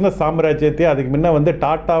பிஸ்னஸ் சாம்ராஜ்யத்தை, அதுக்கு முன்ன வந்து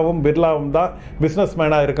டாட்டாவும் பிர்லாவும் தான் பிஸ்னஸ்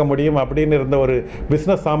மேனாக இருக்க முடியும் அப்படின்னு இருந்த ஒரு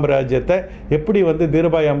பிஸ்னஸ் சாம்ராஜ்யத்தை எப்படி வந்து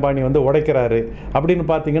தீர்பாய் அம்பானி வந்து உடைக்கிறாரு அப்படின்னு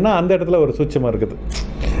பார்த்தீங்கன்னா அந்த இடத்துல ஒரு சூட்சமாக இருக்குது.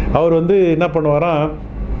 அவர் வந்து என்ன பண்ணுவாராம்,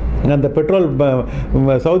 அந்த பெட்ரோல்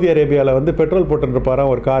சவுதி அரேபியாவில் வந்து பெட்ரோல் போட்டுருப்பாராம்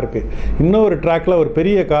ஒரு காருக்கு. இன்னொரு ட்ராக்கில் ஒரு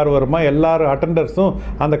பெரிய கார் வருமா, எல்லாரும் அட்டண்டர்ஸும்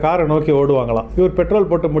அந்த காரை நோக்கி ஓடுவாங்களாம். இவர் பெட்ரோல்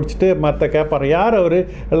போட்டு முடிச்சுட்டு மற்ற கேட்பாரு, யார் அவர்,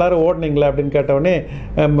 எல்லோரும் ஓடுனீங்களா அப்படின்னு கேட்டவுடனே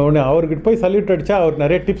அவர்கிட்ட போய் சல்யூட் அடித்தா அவர்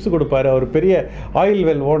நிறைய டிப்ஸ் கொடுப்பாரு. அவர் பெரிய ஆயில்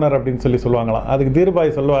வெல் ஓனர் அப்படின்னு சொல்லுவாங்களாம். அதுக்கு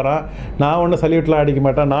தீர்பாய் சொல்லுவாராம், நான் ஒன்றும் சல்யூட்லாம் அடிக்க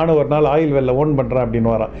மாட்டேன், நானும் ஒரு நாள் ஆயில் வெல்ல ஓன் பண்ணுறேன்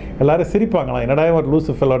அப்படின்னு வரான். எல்லோரும் சிரிப்பாங்களாம், என்னடா ஒரு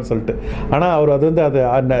லூசு ஃபெல்லோன்னு சொல்லிட்டு. ஆனால் அவர் அது வந்து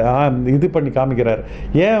இது பண்ணி காமிக்கிறார்.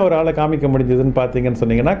 ஏன் ஒரு ஆளை காமிக்க முடிஞ்சதுன்னு பார்த்தீங்கன்னு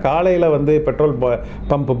சொன்னீங்கன்னா, காலையில் வந்து பெட்ரோல்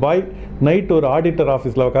பம்ப் பாய், நைட் ஒரு ஆடிட்டர்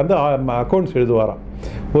ஆஃபீஸில் உட்காந்து அக்கௌண்ட்ஸ் எழுதுவாராம்.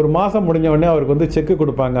 ஒரு மாதம் முடிஞ்ச உடனே அவருக்கு வந்து செக்கு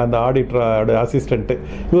கொடுப்பாங்க அந்த ஆடிட்டரோட அசிஸ்டண்ட்டு.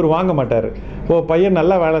 இவர் வாங்க மாட்டார். பையன்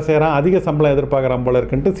நல்லா வேலை செய்கிறான், அதிக சம்பளம் எதிர்பார்க்குறான் போல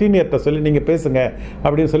இருக்குன்ட்டு சீனியர்கிட்ட சொல்லி நீங்கள் பேசுங்க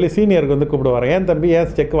அப்படின்னு சொல்லி சீனியருக்கு வந்து கூப்பிடுவார். ஏன் தம்பி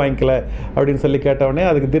ஏன் செக் வாங்கிக்கல அப்படின்னு சொல்லி கேட்டவுடனே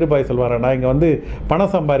அதுக்கு தீர்பாய் சொல்வார், நான் இங்கே வந்து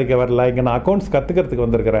பணம் சம்பாதிக்க வரல, இங்கே நான் அக்கௌண்ட்ஸ் கற்றுக்கிறதுக்கு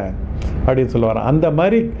வந்திருக்கிறேன் அப்படின்னு சொல்லுவார். அந்த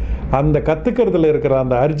மாதிரி அந்த கற்றுக்கிறதுல இருக்கிற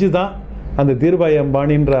அந்த அர்ஜி தான் அந்த தீர்பாய்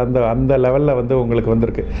அம்பானின்ற அந்த லெவலில் வந்து உங்களுக்கு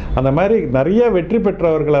வந்திருக்கு. அந்த மாதிரி நிறைய வெற்றி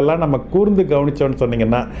பெற்றவர்களெல்லாம் நம்ம கூர்ந்து கவனித்தோன்னு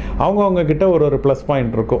சொன்னீங்கன்னா அவங்கவுங்க கிட்ட ஒரு ப்ளஸ்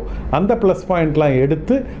பாயிண்ட் இருக்கும். அந்த ப்ளஸ் பாயிண்ட்லாம்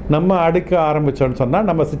எடுத்து நம்ம அடுக்க ஆரம்பித்தோன்னு சொன்னால்,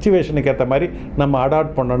 நம்ம சிச்சுவேஷனுக்கு ஏற்ற மாதிரி நம்ம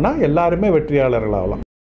அடாப்ட் பண்ணோன்னா எல்லாருமே வெற்றியாளர்கள் ஆகலாம்.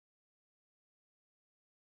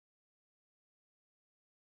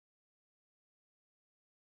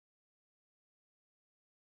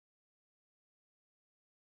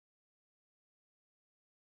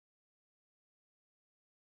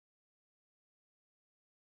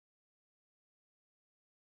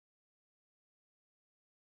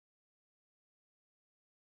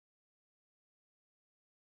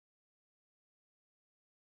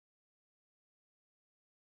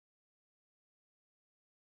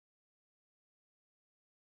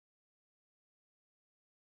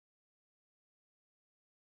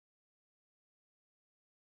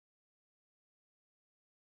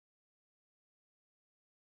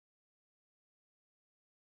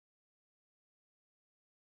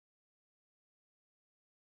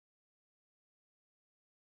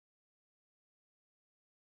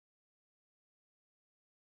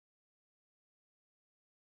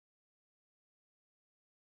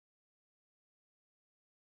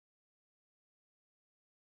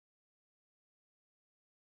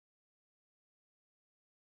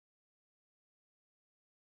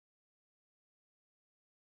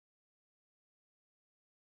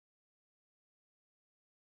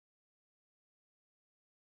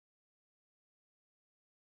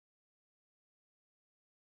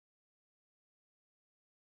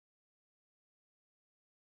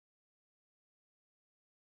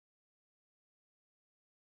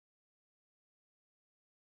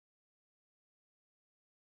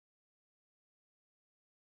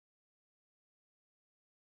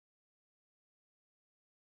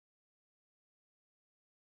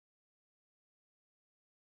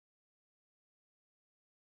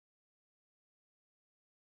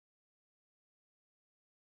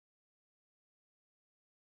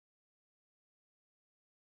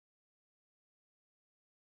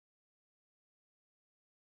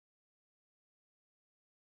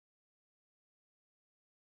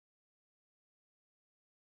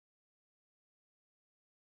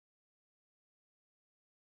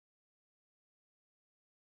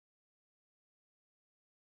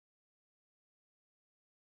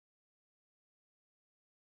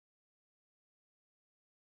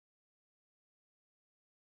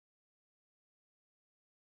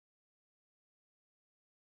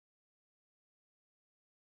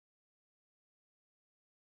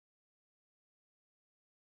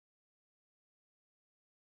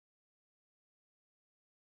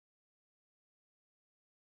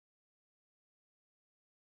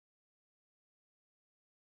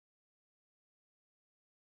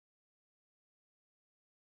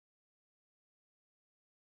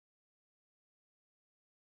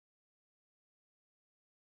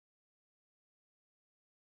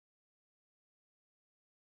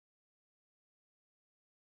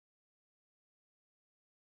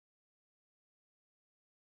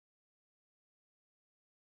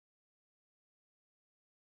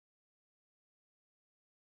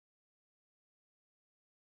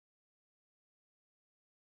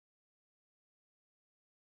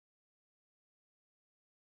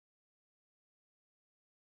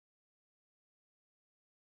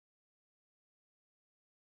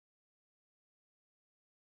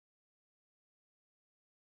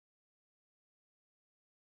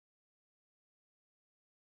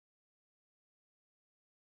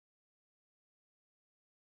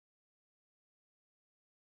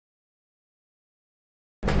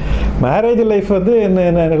 மேரேஜ் லைஃப் வந்து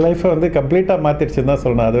என்ன லைஃப்பை வந்து கம்ப்ளீட்டாக மாற்றிடுச்சுன்னு தான்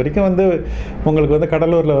சொல்லணும். அது வரைக்கும் வந்து உங்களுக்கு வந்து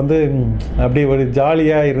கடலூரில் வந்து அப்படி ஒரு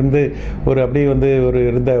ஜாலியாக இருந்து அப்படி வந்து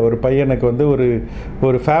இருந்த ஒரு பையனுக்கு வந்து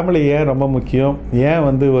ஒரு ஃபேமிலி ஏன் ரொம்ப முக்கியம், ஏன்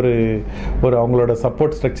வந்து ஒரு அவங்களோட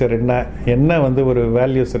சப்போர்ட் ஸ்ட்ரக்சர் என்ன வந்து ஒரு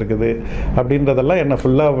வேல்யூஸ் இருக்குது அப்படின்றதெல்லாம் என்னை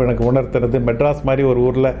ஃபுல்லாக எனக்கு உணர்த்துறது. மெட்ராஸ் மாதிரி ஒரு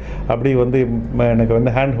ஊரில் அப்படி வந்து எனக்கு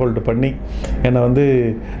வந்து ஹேண்ட் ஹோல்டு பண்ணி என்னை வந்து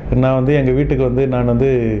நான் வந்து எங்கள் வீட்டுக்கு வந்து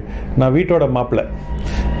நான் வீட்டோட மாப்பிள்ளை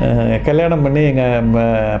கல்யாணம் பண்ணி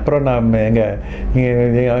அப்புறம் நான்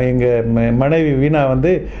எங்கள் மனைவி வீணா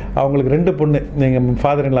வந்து அவங்களுக்கு 2 பொண்ணு, எங்கள்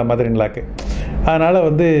ஃபாதர்-இன்-லா மதர்-இன்-லாக்கு. அதனால்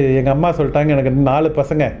வந்து எங்கள் அம்மா சொல்லிட்டாங்க, எனக்கு 4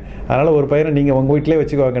 பசங்க, அதனால் ஒரு பையனை நீங்கள் உங்கள் வீட்டிலே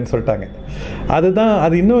வச்சுக்குவாங்கன்னு சொல்லிட்டாங்க.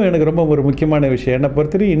 அது இன்னும் எனக்கு ரொம்ப ஒரு முக்கியமான விஷயம். என்னை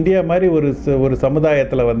பொறுத்தவரை இந்தியா மாதிரி ஒரு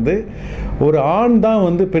சமுதாயத்தில் வந்து ஒரு ஆண் தான்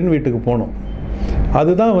வந்து பெண் வீட்டுக்கு போகணும்.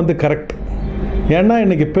 அதுதான் வந்து கரெக்ட். ஏன்னா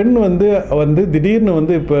இன்றைக்கி பெண் வந்து திடீர்னு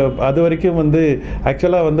வந்து இப்போ அது வரைக்கும் வந்து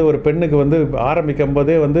ஆக்சுவலாக வந்து ஒரு பெண்ணுக்கு வந்து ஆரம்பிக்கும்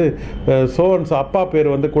போதே வந்து சோன்ஸ் அப்பா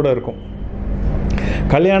பேர் வந்து கூட இருக்கும்.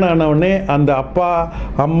 கல்யாணம் ஆனவுடனே அந்த அப்பா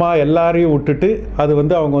அம்மா எல்லாரையும் விட்டுட்டு அது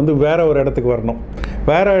வந்து அவங்க வந்து வேற ஒரு இடத்துக்கு வரணும்.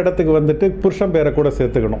 வேற இடத்துக்கு வந்துட்டு புருஷன் பேரை கூட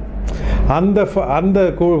சேர்த்துக்கணும். அந்த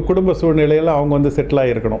குடும்ப சூழ்நிலையில் அவங்க வந்து செட்டில்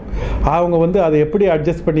ஆகிருக்கணும். அவங்க வந்து அதை எப்படி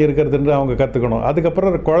அட்ஜஸ்ட் பண்ணி இருக்கிறதுன்னு அவங்க கற்றுக்கணும்.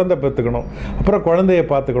 அதுக்கப்புறம் குழந்தை பெற்றுக்கணும், அப்புறம் குழந்தைய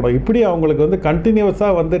பார்த்துக்கணும். இப்படி அவங்களுக்கு வந்து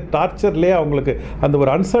கண்டினியூஸாக வந்து டார்ச்சர்லேயே அவங்களுக்கு அந்த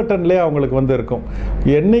ஒரு அன்சர்டன்லேயே அவங்களுக்கு வந்து இருக்கும்.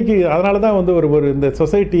 என்னைக்கு அதனால தான் வந்து ஒரு இந்த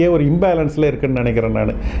சொசைட்டியே ஒரு இம்பேலன்ஸில் இருக்குதுன்னு நினைக்கிறேன்.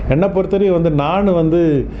 நான் என்னை பொறுத்தவரையும் வந்து நான் வந்து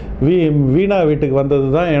வீணா வீட்டுக்கு வந்தது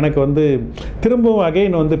தான் எனக்கு வந்து திரும்பவும்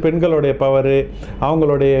அகைன் வந்து பெண்களுடைய பவரு,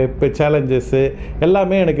 அவங்களுடைய சேலஞ்சஸ்ஸு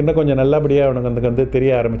எல்லாமே எனக்கு இன்னும் கொஞ்சம் நல்லபடியாக அவனுக்கு வந்து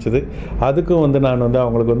தெரிய ஆரம்பிச்சது. அதுக்கும் வந்து நான் வந்து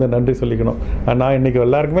அவங்களுக்கு வந்து நன்றி சொல்லிக்கணும். நான் இன்றைக்கி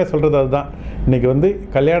எல்லாருக்குமே சொல்கிறது அதுதான். இன்றைக்கி வந்து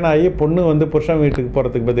கல்யாணம் ஆகி பொண்ணு வந்து புருஷன் வீட்டுக்கு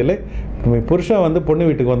போகிறதுக்கு பதில் புருஷன் வந்து பொண்ணு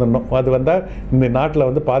வீட்டுக்கு வந்துடணும். அது வந்தால் இந்த நாட்டில்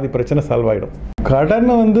வந்து பாதி பிரச்சனை சால்வ் ஆகிடும். கடன்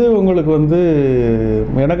வந்து உங்களுக்கு வந்து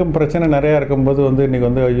எனக்கும் பிரச்சனை நிறையா இருக்கும்போது வந்து இன்றைக்கி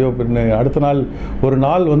வந்து ஐயோ அடுத்த நாள் ஒரு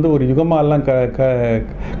நாள் வந்து ஒரு யுகமாலாம்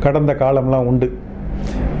கடந்த காலம்லாம் உண்டு.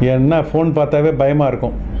 என்ன ஃபோன் பார்த்தாவே பயமாக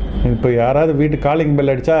இருக்கும். இப்போ யாராவது வீட்டுக்கு காலிங்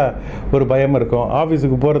பெல் அடித்தா ஒரு பயம் இருக்கும்,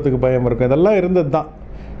 ஆஃபீஸுக்கு போகிறதுக்கு பயம் இருக்கும். இதெல்லாம் இருந்தது தான்,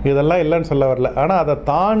 இதெல்லாம் இல்லைன்னு சொல்ல வரல. ஆனால் அதை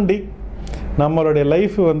தாண்டி நம்மளுடைய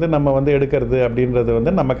லைஃப் வந்து நம்ம வந்து எடுக்கிறது அப்படின்றது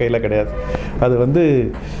வந்து நம்ம கையில் கிடையாது. அது வந்து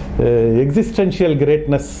existential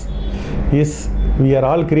greatness is we are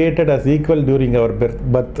all created as equal during our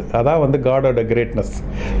birth. அதான் வந்து காடோட கிரேட்னஸ்.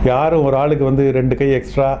 யாரும் ஒரு ஆளுக்கு வந்து 2 கை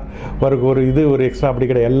எக்ஸ்ட்ரா ஒரு எக்ஸ்ட்ரா அப்படி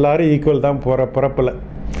கிடையாது. எல்லாரும் ஈக்குவல் தான் பிறப்பில்.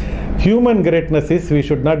 Human greatness is we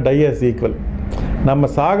should not die as equal. நம்ம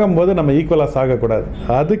சாகும்போது நம்ம ஈக்குவலாக சாகக்கூடாது.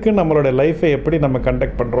 அதுக்கு நம்மளோட லைஃப்பை எப்படி நம்ம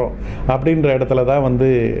கண்டக்ட் பண்ணுறோம் அப்படின்ற இடத்துல தான் வந்து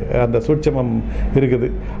அந்த சூட்சமம் இருக்குது.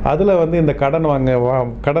 அதில் வந்து இந்த கடன்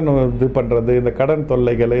இது பண்ணுறது, இந்த கடன்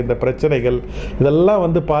தொல்லைகள், இந்த பிரச்சனைகள் இதெல்லாம்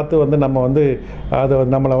வந்து பார்த்து வந்து நம்ம வந்து அதை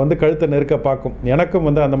நம்மளை வந்து கழுத்தை நெருக்க பார்க்கும். எனக்கும்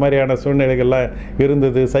வந்து அந்த மாதிரியான சூழ்நிலைகள்லாம்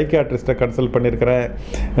இருந்தது. சைக்கியாட்ரிஸ்ட்டை கன்சல்ட் பண்ணியிருக்கிறேன்,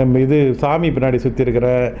 இது சாமி பின்னாடி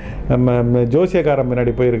சுற்றிருக்கிறேன், ஜோசியக்காரன்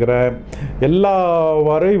பின்னாடி போயிருக்கிறேன், எல்லா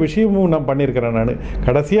விஷயமும் நான் பண்ணியிருக்கிறேன். நான்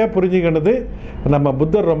கடைசியாக புரிஞ்சுக்கினது நம்ம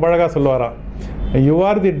புத்தர் ரொம்ப அழகாக சொல்லுவாராம், you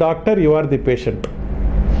are the doctor, you are the patient.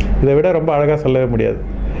 இதை விட ரொம்ப அழகாக சொல்லவே முடியாது.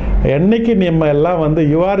 என்னைக்கு நம்ம எல்லாம் வந்து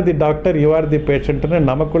you are the doctor, you are தி பேஷண்ட்னு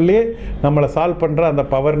நமக்குள்ளேயே நம்மளை சால்வ் பண்ணுற அந்த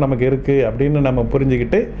பவர் நமக்கு இருக்குது அப்படின்னு நம்ம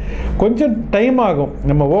புரிஞ்சுக்கிட்டு கொஞ்சம் டைம் ஆகும்.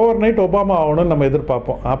 நம்ம ஓவர் நைட் ஒபாமா ஆகணும்னு நம்ம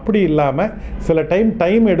எதிர்பார்ப்போம். அப்படி இல்லாமல் சில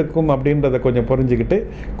டைம் எடுக்கும் அப்படின்றத கொஞ்சம் புரிஞ்சுக்கிட்டு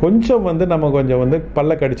கொஞ்சம் வந்து நம்ம கொஞ்சம் வந்து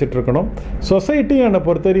பல்ல கடிச்சிட்டு இருக்கணும். சொசைட்டி என்னை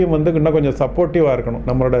பொறுத்தவரையும் வந்து இன்னும் கொஞ்சம் சப்போர்ட்டிவாக இருக்கணும்.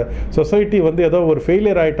 நம்மளோட சொசைட்டி வந்து ஏதோ ஒரு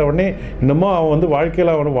ஃபெயிலியர் ஆகிட்டவொடனே இன்னமும் அவன் வந்து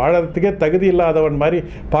வாழ்க்கையில் அவன் வாழறதுக்கே தகுதி இல்லாதவன் மாதிரி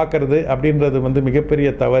பார்க்கறது அப்படின்றது வந்து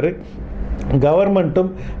மிகப்பெரிய தவறு. கவர்மெண்ட்டும்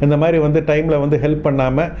இந்த மாதிரி வந்து டைமில் வந்து ஹெல்ப்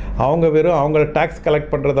பண்ணாமல் அவங்க வெறும் அவங்கள டேக்ஸ் கலெக்ட்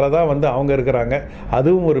பண்ணுறதுல தான் வந்து அவங்க இருக்கிறாங்க.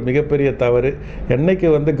 அதுவும் ஒரு மிகப்பெரிய தவறு. என்றைக்கு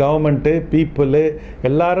வந்து கவர்மெண்ட்டு பீப்புளு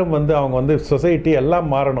எல்லாரும் வந்து அவங்க வந்து சொசைட்டி எல்லாம்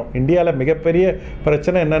மாறணும். இந்தியாவில் மிகப்பெரிய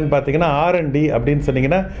பிரச்சனை என்னன்னு பார்த்தீங்கன்னா R&D அப்படின்னு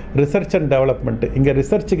சொன்னீங்கன்னா ரிசர்ச் அண்ட் டெவலப்மெண்ட்டு. இங்கே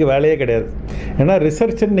ரிசர்ச்சுக்கு வேலையே கிடையாது. ஏன்னா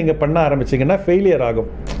ரிசர்ச்சுன்னு நீங்கள் பண்ண ஆரம்பிச்சிங்கன்னா ஃபெயிலியர்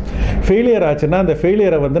ஆகும். ஃபெயிலியர் ஆச்சுன்னா அந்த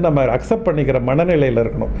ஃபெயிலியரை வந்து நம்ம அக்செப்ட் பண்ணிக்கிற மனநிலையில்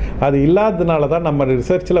இருக்கணும். அது இல்லாததுனால தான் நம்ம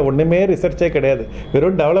ரிசர்ச்சில் ஒன்றுமே ரிசர்ச்சே கிடையாது,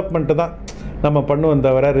 வெறும் டெவலப்மெண்ட்டு தான் நம்ம பண்ணுவோம்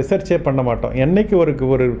தவிர ரிசர்ச்சே பண்ண மாட்டோம். என்றைக்கு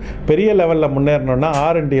ஒரு பெரிய லெவலில் முன்னேறணும்னா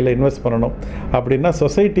R&Dயில் இன்வெஸ்ட் பண்ணணும். அப்படின்னா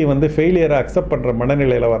சொசைட்டி வந்து ஃபெயிலியரை அக்செப்ட் பண்ணுற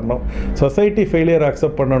மனநிலையில் வரணும். சொசைட்டி ஃபெயிலியரை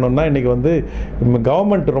அக்செப்ட் பண்ணணும்னா இன்றைக்கி வந்து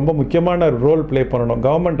கவர்மெண்ட் ரொம்ப முக்கியமான ரோல் ப்ளே பண்ணணும்.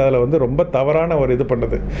 கவர்மெண்ட் அதில் வந்து ரொம்ப தவறான ஒரு இது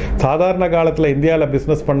பண்ணுது. சாதாரண காலத்தில் இந்தியாவில்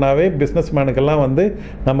பிஸ்னஸ் பண்ணாவே பிஸ்னஸ் மேனுக்கெல்லாம் வந்து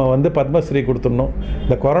நம்ம வந்து பத்மஸ்ரீ கொடுத்துடணும்.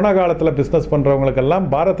 இந்த கொரோனா காலத்தில் பிஸ்னஸ் பண்ணுறவங்களுக்கெல்லாம்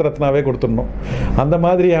பாரத் ரத்னாவே கொடுத்துடணும். அந்த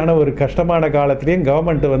மாதிரியான ஒரு கஷ்டமான காலத்துலேயும்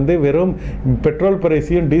கவர்மெண்ட் வந்து வெறும் பெட்ரோல்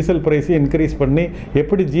பிரைஸையும் டீசல் பிரைஸையும் இன்க்ரீஸ் பண்ணி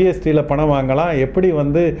எப்படி ஜிஎஸ்டியில் பணம் வாங்கலாம், எப்படி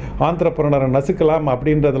வந்து ஆந்திரப்ரனரை நசுக்கலாம்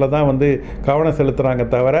அப்படின்றதுல தான் வந்து கவனம் செலுத்துகிறாங்க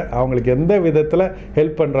தவிர அவங்களுக்கு எந்த விதத்தில்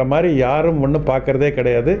ஹெல்ப் பண்ணுற மாதிரி யாரும் ஒன்றும் பார்க்குறதே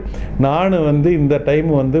கிடையாது. நான் வந்து இந்த டைம்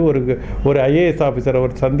வந்து ஒரு ஐஏஎஸ் ஆஃபீஸரை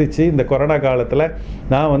சந்தித்து இந்த கொரோனா காலத்தில்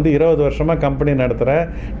நான் வந்து 20 வருஷமாக கம்பெனி நடத்துகிறேன்,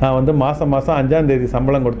 நான் வந்து மாதம் 5ஆம் தேதி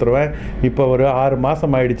சம்பளம் கொடுத்துருவேன், இப்போ ஒரு 6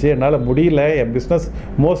 மாதம் ஆயிடுச்சு, என்னால் முடியல, என் பிஸ்னஸ்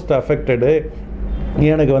மோஸ்ட் அஃபெக்டடு,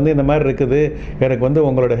 எனக்கு வந்து இந்த மாதிரி இருக்குது, எனக்கு வந்து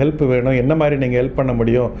உங்களோட ஹெல்ப் வேணும், என்ன மாதிரி நீங்கள் ஹெல்ப் பண்ண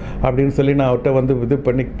முடியும் அப்படின்னு சொல்லி நான் அவர்கிட்ட வந்து இது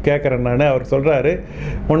பண்ணி கேட்குறேன். நான் அவர் சொல்கிறாரு,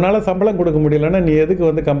 உன்னால் சம்பளம் கொடுக்க முடியலன்னா நீ எதுக்கு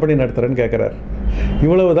வந்து கம்பெனி நடத்துகிறேன்னு கேட்குறாரு.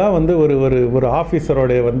 இவ்வளவு தான் வந்து ஒரு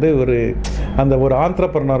ஆஃபீஸரோடைய வந்து அந்த ஒரு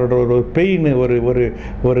ஆந்திரப்ரனரோட ஒரு பெயின்,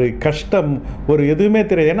 ஒரு கஷ்டம், எதுவுமே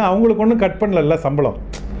தெரியாது. ஏன்னா அவங்களுக்கு ஒன்றும் கட் பண்ணல சம்பளம்.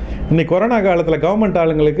 இன்னைக்கு கொரோனா காலத்தில் கவர்மெண்ட்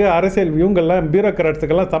ஆளுங்களுக்கு, அரசியல் இவங்கெல்லாம்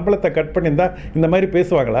பியூரோக்ராட்ஸுக்கெல்லாம் சம்பளத்தை கட் பண்ணியிருந்தா இந்த மாதிரி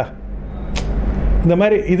பேசுவாங்களா? இந்த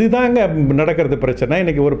மாதிரி இதுதாங்க நடக்கிறது பிரச்சனை.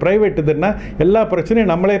 இன்றைக்கி ஒரு ப்ரைவேட் இதுன்னா எல்லா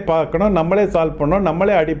பிரச்சனையும் நம்மளே பார்க்கணும், நம்மளே சால்வ் பண்ணணும்,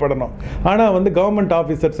 நம்மளே அடிப்படணும். ஆனால் வந்து கவர்மெண்ட்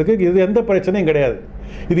ஆஃபீஸர்ஸுக்கு இது எந்த பிரச்சனையும் கிடையாது.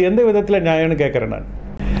 இது எந்த விதத்தில் நியாயம்னு கேட்குறேன் நான்.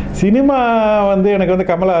 சினிமா வந்து எனக்கு வந்து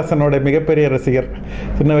கமல்ஹாசனோட மிகப்பெரிய ரசிகர்.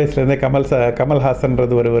 சின்ன வயசுலேருந்தே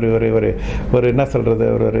கமல்ஹாசன்றது ஒரு என்ன சொல்கிறது,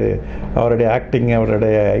 அவருடைய ஆக்டிங்,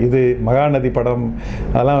 அவருடைய மகாநதி படம்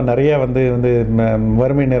அதெல்லாம் நிறையா வந்து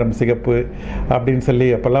வறுமை நிறம் சிகப்பு அப்படின்னு சொல்லி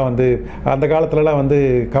அப்போல்லாம் வந்து அந்த காலத்துலலாம் வந்து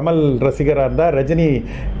கமல் ரசிகராக இருந்தால் ரஜினி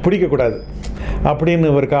பிடிக்கக்கூடாது அப்படின்னு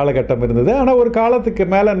ஒரு காலகட்டம் இருந்தது. ஆனால் ஒரு காலத்துக்கு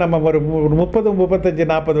மேலே நம்ம ஒரு 30, 35,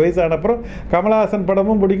 40 வயசு ஆனப்புறம் கமல்ஹாசன்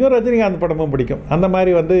படமும் பிடிக்கும், ரஜினிகாந்த் படமும் பிடிக்கும். அந்த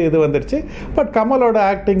மாதிரி வந்து இது வந்துடுச்சு. பட் கமலோட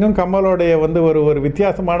ஆக்டிங்கும் கமலோடைய வந்து ஒரு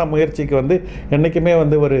வித்தியாசமான முயற்சிக்கு வந்து என்றைக்குமே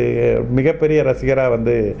வந்து ஒரு மிகப்பெரிய ரசிகராக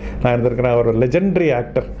வந்து நான் இருந்திருக்கிறேன். அவர் ஒரு லெஜெண்டரி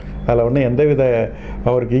ஆக்டர். அதில் ஒன்றும் எந்தவித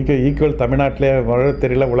அவருக்கு ஈக்குவல் தமிழ்நாட்டிலே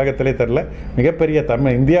தெரியல, உலகத்திலே தெரில. மிகப்பெரிய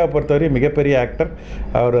இந்தியாவை பொறுத்தவரையும் மிகப்பெரிய ஆக்டர்.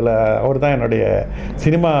 அவர் தான் என்னுடைய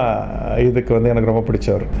சினிமா இதுக்கு வந்து எனக்கு ரொம்ப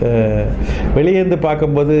பிடிச்சவர். வெளியேந்து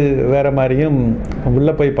பார்க்கும்போது வேறு மாதிரியும்,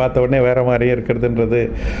 உள்ளே போய் பார்த்த உடனே வேறு மாதிரியும் இருக்கிறதுன்றது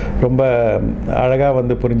ரொம்ப அழகாக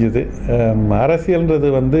வந்து புரிஞ்சுது. அரசியல்ன்றது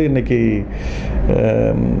வந்து இன்றைக்கி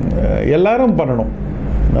எல்லாரும் பண்ணணும்.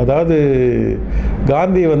 அதாவது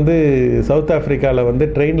காந்தி வந்து சவுத் ஆஃப்ரிக்காவில் வந்து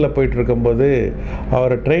ட்ரெயினில் போயிட்டுருக்கும்போது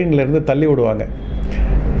அவரை ட்ரெயின்லேருந்து தள்ளி விடுவாங்க.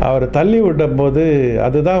 அவர் தள்ளி விடும்போது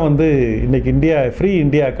அதுதான் வந்து இன்றைக்கி ஃப்ரீ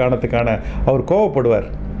இந்தியா காணத்துக்கான அவர் கோவப்படுவார்.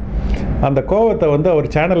 அந்த கோவத்தை வந்து அவர்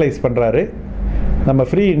சேனலைஸ் பண்ணுறாரு. நம்ம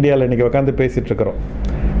ஃப்ரீ இந்தியாவில் இன்றைக்கி உட்காந்து பேசிகிட்ருக்குறோம்.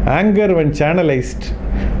 Anchor when channelized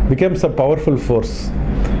becomes a powerful force.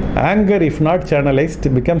 Anger if not channelized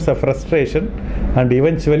becomes a frustration and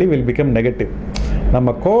eventually will become negative. நம்ம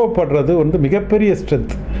கோவப்படுறது வந்து மிகப்பெரிய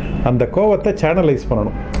ஸ்ட்ரென்த். அந்த கோவத்தை சேனலைஸ்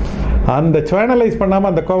பண்ணணும். அந்த சேனலைஸ்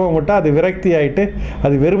பண்ணாமல் அந்த கோவம் விட்டால் அது விரக்தி ஆகிட்டு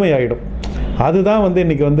அது வெறுமை ஆகிடும். அதுதான் வந்து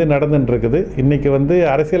இன்றைக்கி வந்து நடந்துட்டு இருக்குது. இன்றைக்கி வந்து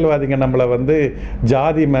அரசியல்வாதிங்க நம்மளை வந்து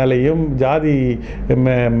ஜாதி மேலேயும்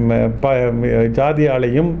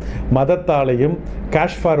ஜாதியாலையும் மதத்தாலையும்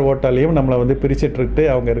கேஷ் ஃபார் ஓட்டாலையும் நம்மளை வந்து பிரிச்சிட்ருக்கிட்டு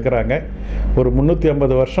அவங்க இருக்கிறாங்க. ஒரு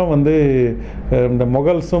 350 வருஷம் வந்து இந்த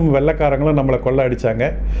முகல்ஸும் வெள்ளைக்காரங்களும் நம்மளை கொள்ளை அடித்தாங்க.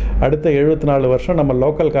 அடுத்த 74 வருஷம் நம்ம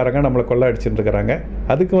லோக்கல்காரங்க நம்மளை கொள்ளை அடிச்சுட்டு இருக்கிறாங்க.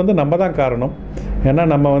 அதுக்கு வந்து நம்ம தான் காரணம். ஏன்னா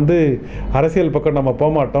நம்ம வந்து அரசியல் பக்கம் நம்ம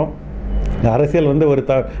போக மாட்டோம். அரசியல் வந்து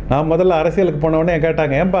நான் முதல்ல அரசியலுக்கு போனவொடனே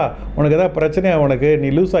கேட்டாங்க, ஏன்பா உனக்கு எதாவது பிரச்சனையா, உனக்கு நீ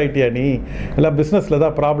லூஸ் ஆகிட்டியா, நீ இல்லை பிஸ்னஸில்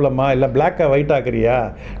ஏதாவது ப்ராப்ளமா, இல்லை பிளாக்காக ஒயிட் ஆக்குறியா,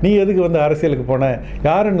 நீ எதுக்கு வந்து அரசியலுக்கு போன,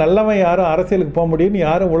 யாரும் நல்லவன் யாரும் அரசியலுக்கு போக முடியும்னு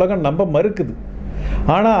யாரும் உலகம் நம்ப மறுக்குது.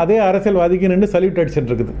 ஆனால் அதே அரசியல்வாதிக்கு நின்று சல்யூட்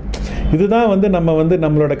அடிச்சுட்டு இருக்குது. இதுதான் வந்து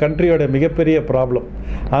நம்மளோட கண்ட்ரியோட மிகப்பெரிய ப்ராப்ளம்.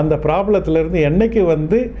 அந்த ப்ராப்ளத்திலேருந்து என்னைக்கு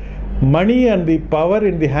வந்து money and the power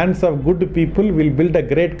in the hands of good people will build a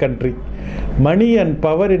great country. Money and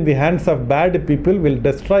power in the hands of bad people will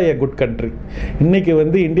destroy a good country. இன்னைக்கு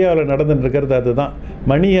வந்து இந்தியாவில் நடந்துட்டு இருக்கிறது அதுதான்.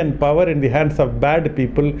 Money and power in the hands of bad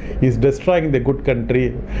people is destroying the good country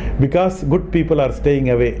because good people are staying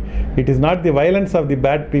away. It is not the violence of the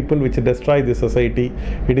bad people which destroy the society.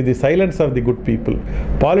 It is the silence of the good people.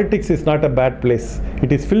 Politics is not a bad place.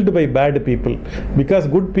 It is filled by bad people because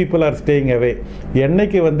good people are staying away.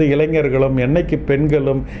 என்னைக்கு வந்து இளைஞர்களும் என்னைக்கு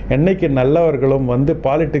பெண்களும் என்னைக்கு நல்லவர்களும் வந்து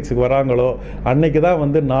பாலிடிக்ஸுக்கு வராங்களோ அன்னைக்கு தான்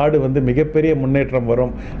வந்து நாடு வந்து மிகப்பெரிய முன்னேற்றம்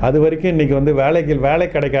வரும். அது வரைக்கும் இன்றைக்கி வந்து வேலை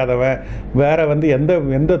கிடைக்காதவன், வேறு வந்து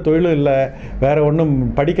எந்த தொழிலும் இல்லை, வேறு ஒன்றும்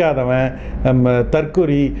படிக்காதவன்,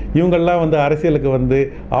 தற்கொலை, இவங்கெல்லாம் வந்து அரசியலுக்கு வந்து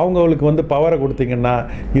அவங்களுக்கு வந்து பவரை கொடுத்தீங்கன்னா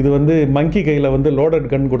இது வந்து மங்கி கையில் வந்து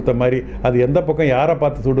லோடட் கன் கொடுத்த மாதிரி அது எந்த பக்கம் யாரை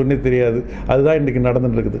பார்த்து சுடுன்னே தெரியாது. அதுதான் இன்றைக்கி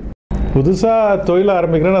நடந்துட்டு இருக்குது. புதுசாக தொழில்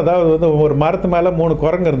ஆரம்பிக்கிறேன்னு, அதாவது வந்து ஒரு மரத்து மேலே 3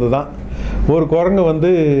 குரங்கு இருந்து தான் ஒரு குரங்கு வந்து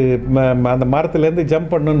அந்த மரத்துலேருந்து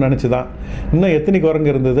ஜம்ப் பண்ணணும்னு நினச்சி தான். இன்னும் எத்தனை குரங்கு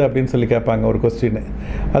இருந்தது அப்படின்னு சொல்லி கேட்பாங்க ஒரு கொஸ்டின்.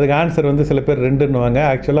 அதுக்கு ஆன்சர் வந்து சில பேர் 2ன்னுவாங்க,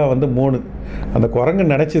 ஆக்சுவலாக வந்து 3. அந்த குரங்கு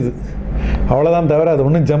நினச்சிது, அவ்வளோதான், தவிர அது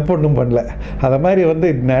ஒன்றும் ஜம்ப் ஒன்றும் பண்ணல. அதை மாதிரி வந்து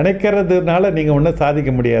நினைக்கிறதுனால நீங்கள் ஒன்றும்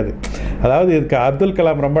சாதிக்க முடியாது. அதாவது இதுக்கு அப்துல்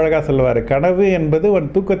கலாம் ரொம்ப அழகாக சொல்லுவார், கனவு என்பது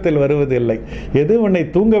உன் தூக்கத்தில் வருவது இல்லை, எது உன்னை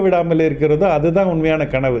தூங்க விடாமல் இருக்கிறதோ அதுதான் உண்மையான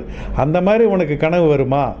கனவு. அந்த மாதிரி உனக்கு கனவு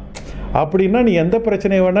வருமா அப்படின்னா நீ எந்த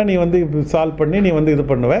பிரச்சனையை வேணால் நீ வந்து சால்வ் பண்ணி நீ வந்து இது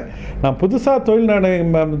பண்ணுவேன். நான் புதுசாக தொழில்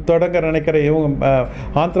தொடங்க நினைக்கிற இவங்க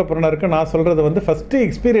ஆண்டர்ப்ரனருக்கு நான் சொல்கிறது வந்து ஃபஸ்ட்டு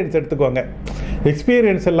எக்ஸ்பீரியன்ஸ் எடுத்துக்கோங்க.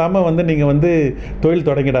 எக்ஸ்பீரியன்ஸ் இல்லாமல் வந்து நீங்கள் வந்து தொழில்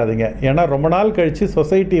தொடங்கிடாதீங்க. ஏன்னா ரொம்ப நாள் கழித்து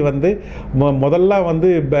சொசைட்டி வந்து முதல்ல வந்து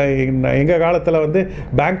எங்கள் காலத்தில் வந்து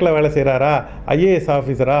பேங்க்கில் வேலை செய்கிறாரா, ஐஏஎஸ்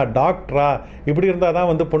ஆஃபீஸரா, டாக்டரா, இப்படி இருந்தால்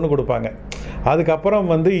தான் வந்து பொண்ணு கொடுப்பாங்க. அதுக்கப்புறம்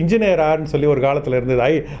வந்து இன்ஜினியரான்னு சொல்லி ஒரு காலத்தில் இருந்தது.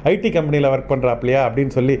 ஐடி கம்பெனியில் ஒர்க் பண்ணுறாப்லையா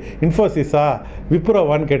அப்படின்னு சொல்லி இன்ஃபோசிஸா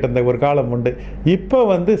விப்ரோவான்னு கேட்டிருந்த ஒரு காலம் உண்டு. இப்போ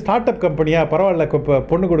வந்து ஸ்டார்ட் அப் கம்பெனியாக பரவாயில்ல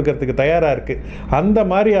பொண்ணு கொடுக்கறதுக்கு தயாராக இருக்குது. அந்த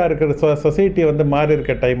மாதிரியாக இருக்கிற சொசைட்டி வந்து மாறி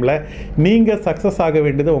இருக்க டைமில் நீங்கள் சக்ஸஸ் ஆக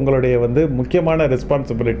வேண்டியது உங்களுடைய வந்து முக்கியமான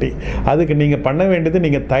ரெஸ்பான்சிபிலிட்டி. அதுக்கு நீங்கள் பண்ண வேண்டியது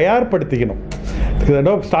நீங்கள் தயார்படுத்திக்கணும்.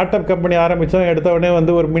 ஏதோ ஸ்டார்ட் அப் கம்பெனி ஆரம்பித்தோம், எடுத்தவொடனே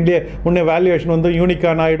வந்து ஒரு முன்னே வேல்யூவேஷன் வந்து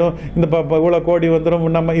யூனிக்கான் ஆகிடும், இந்த இவ்வளோ கோடி வந்துடும்,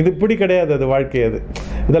 நம்ம இது இப்படி கிடையாது. அது வாழ்க்கை. அது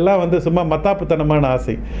இதெல்லாம் வந்து சும்மா மத்தாப்புத்தனமான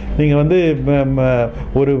ஆசை. நீங்கள் வந்து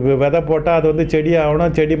ஒரு விதை போட்டால் அது வந்து செடி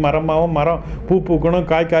ஆகணும், செடி மரமாகவும், மரம் பூ பூக்கணும்,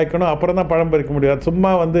 காய்க்கணும், அப்புறம் தான் பழம் பறிக்க முடியும். அது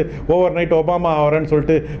சும்மா வந்து ஓவர் நைட் ஒபாமா ஆகிறேன்னு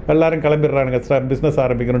சொல்லிட்டு எல்லாரும் கிளம்பிடுறானுங்க பிஸ்னஸ்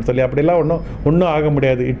ஆரம்பிக்கணும்னு சொல்லி. அப்படிலாம் ஒன்றும் ஆக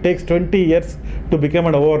முடியாது. It takes 20 years to become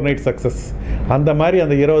an over night success. அந்த மாதிரி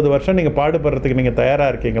அந்த 20 வருஷம் நீங்கள் பாடுபடுறதுக்கு நீங்கள்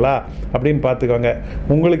தயாராக இருக்கீங்களா அப்படின்னு பார்த்துக்கோங்க.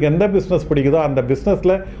 உங்களுக்கு எந்த பிஸ்னஸ் பிடிக்குதோ அந்த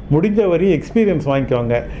பிஸ்னஸில் முடிஞ்ச வரையும் எக்ஸ்பீரியன்ஸ்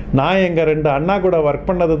வாங்கிக்கோங்க. நான் எங்கள் 2 அண்ணா கூட ஒர்க்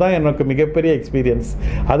பண்ணது தான் எனக்கு மிகப்பெரிய எக்ஸ்பீரியன்ஸ்.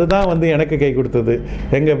 அதுதான் வந்து எனக்கு கை கொடுத்தது.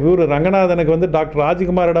 எங்கள் ஊர் ரங்கநாதனுக்கு வந்து டாக்டர்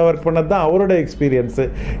ராஜ்குமாரோட ஒர்க் பண்ணது தான் அவரோட எக்ஸ்பீரியன்ஸு.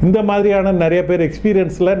 இந்த மாதிரியான நிறைய பேர்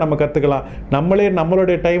எக்ஸ்பீரியன்ஸில் நம்ம கற்றுக்கலாம்.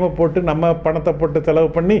 நம்மளுடைய டைமை போட்டு நம்ம பணத்தை போட்டு செலவு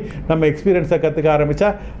பண்ணி நம்ம எக்ஸ்பீரியன்ஸை கற்றுக்க ஆரம்பித்தா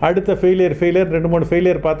அடுத்த ஃபெயிலியர் 2-3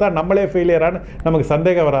 ஃபெயிலியர் பார்த்தா நம்மளே ஃபெயிலியரானு நமக்கு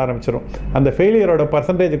சந்தேகம் வர ஆரம்பிச்சிடும். அந்த ஃபெயிலியரோட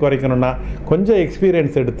பர்சன்டேஜ் குறைக்கணும்னா கொஞ்சம்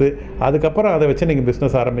எக்ஸ்பீரியன்ஸ் எடுத்து அதுக்கப்புறம் அதை வச்சு நீங்கள்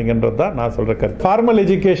பிஸ்னஸ் ஆரம்பிங்கன்றது தான் நான் சொல்கிற கருத்து. Formal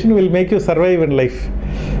education will make you survive in life.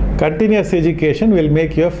 Continuous education will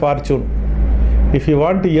make you fortune. If you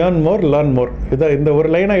want to earn more learn more. இந்த ஒரு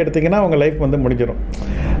லைனை எடுத்திங்கன்னா உங்கள் லைஃப் வந்து முடிஞ்சிடும்.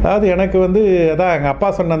 அதாவது எனக்கு வந்து அதான் எங்கள் அப்பா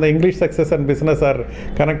சொன்ன அந்த English success and business or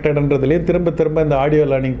கனெக்டடுன்றதுலேயும் திரும்ப இந்த ஆடியோ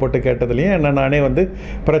லேர்னிங் போட்டு கேட்டதுலேயும் என்ன நானே வந்து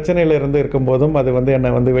பிரச்சனையில் இருக்கும்போதும் அது வந்து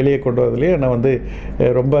என்னை வந்து வெளியே கொண்டு வரதுலேயும் என்னை வந்து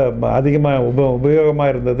ரொம்ப அதிகமாக உபயோகமாக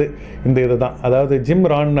இருந்தது இந்த இது தான். அதாவது ஜிம்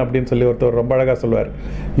ரான் அப்படின்னு சொல்லி ஒருத்தர் ரொம்ப அழகாக சொல்லுவார்,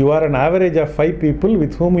 you are an average of 5 people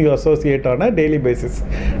with whom you associate on a daily basis.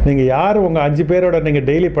 நீங்கள் யார் உங்கள் 5 பேரோட நீங்கள்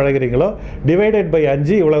டெய்லி பழகிறீங்களோ டிவைடட் பை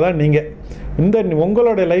 5 இவ்வளோதான் நீங்கள்.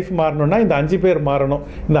 உங்களோட லைஃப் மாறணும்னா இந்த 5 பேர் மாறணும்.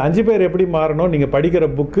 இந்த 5 பேர் எப்படி மாறணும்? நீங்கள் படிக்கிற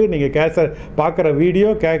புக்கு, நீங்கள் பார்க்குற வீடியோ,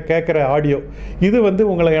 கேட்குற ஆடியோ, இது வந்து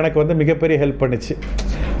எனக்கு வந்து மிகப்பெரிய ஹெல்ப் பண்ணிச்சு.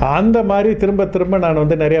 அந்த மாதிரி திரும்ப நான்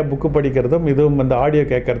வந்து நிறையா புக்கு படிக்கிறதும் இதுவும் இந்த ஆடியோ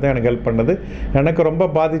கேட்குறதும் எனக்கு ஹெல்ப் பண்ணது. எனக்கு ரொம்ப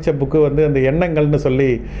பாதித்த புக்கு வந்து அந்த எண்ணங்கள்னு சொல்லி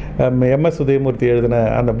MS உதயமூர்த்தி எழுதின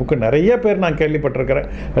அந்த புக்கு நிறைய பேர் நான் கேள்விப்பட்டிருக்கிறேன்.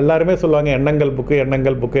 எல்லாருமே சொல்லுவாங்க எண்ணங்கள்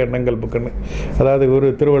புக்குன்னு. அதாவது ஒரு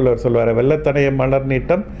திருவள்ளுவர் சொல்லுவார், வெள்ளத்தனைய மலர்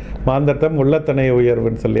நீட்டம் மாந்தர்த்தம் உள்ளத்தனைய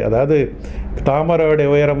உயர்வுன்னு சொல்லி. அதாவது தாமரையோட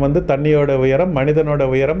உயரம் வந்து தண்ணியோட உயரம், மனிதனோட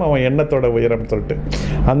உயரம் அவன் எண்ணத்தோட உயரம் சொல்லிட்டு.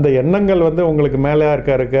 அந்த எண்ணங்கள் வந்து உங்களுக்கு மேலே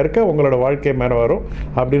இருக்க உங்களோட வாழ்க்கை மேலே வரும்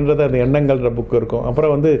அப்படின்றது அந்த எண்ணங்கள்ன்ற புக்கு இருக்கும்.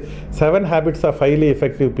 அப்புறம் வந்து 7 Habits of Highly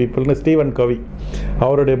Effective Peopleன்னு Steven கவி,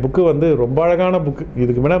 அவருடைய புக்கு வந்து ரொம்ப அழகான புக்கு.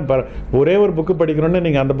 இதுக்கு முன்னாடி ஒரே ஒரு புக்கு படிக்கணும்னு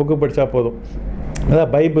நீங்கள் அந்த புக்கு படித்தா போதும்.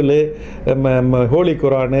 அதான் பைபிளு, ஹோலி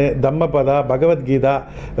குரானு, தம்மபதா, பகவத்கீதா,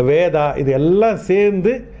 வேதா, இது எல்லாம்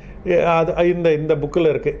சேர்ந்து அது இந்த புக்கில்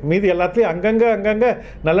இருக்குது. மீதி எல்லாத்துலேயும் அங்கங்கே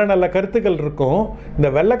நல்ல கருத்துக்கள் இருக்கும். இந்த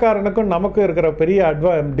வெள்ளைக்காரனுக்கும் நமக்கும் இருக்கிற பெரிய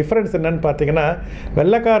டிஃப்ரென்ஸ் என்னன்னு பார்த்தீங்கன்னா,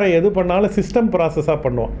 வெள்ளைக்காரன் எது பண்ணாலும் சிஸ்டம் ப்ராசஸாக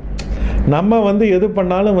பண்ணுவான். நம்ம வந்து எது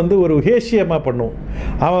பண்ணாலும் வந்து ஒரு ஹேஷியமாக பண்ணுவோம்.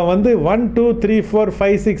 அவன் வந்து 1 2 3 4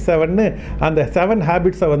 5 6 7ன்னு அந்த 7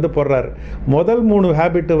 ஹேபிட்ஸை வந்து போடுறாரு. முதல் 3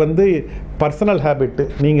 ஹேபிட்டு வந்து பர்சனல் ஹேபிட்டு.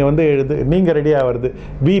 நீங்கள் வந்து நீங்கள் ரெடியாக வருது.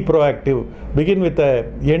 B proactive, begin with a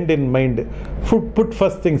end in mind, put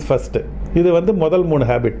first things first. இது வந்து முதல் 3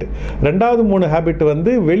 ஹேபிட்டு. ரெண்டாவது 3 ஹேபிட்டு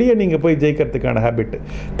வந்து வெளியே நீங்கள் போய் ஜெயிக்கிறதுக்கான habit.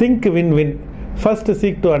 Think win win. First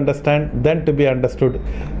seek to understand then to be understood.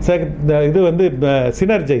 இது வந்து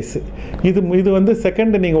சினர்ஜைஸ். இது வந்து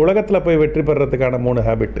செகண்ட், நீங்கள் உலகத்தில் போய் வெற்றி பெறதுக்கான 3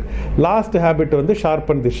 ஹேபிட். லாஸ்ட் ஹேபிட் வந்து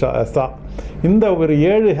ஷார்பன் தி சா. இந்த ஒரு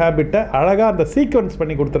 7 ஹேபிட்டை அழகாக அந்த சீக்வன்ஸ்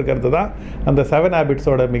பண்ணி கொடுத்துருக்கிறது தான் அந்த 7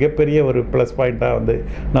 ஹேபிட்ஸோட மிகப்பெரிய ஒரு ப்ளஸ் பாயிண்ட்டாக வந்து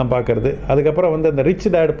நான் பார்க்குறது. அதுக்கப்புறம் வந்து அந்த ரிச்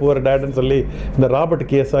டேட் புவர் டேட்னு சொல்லி இந்த ராபர்ட்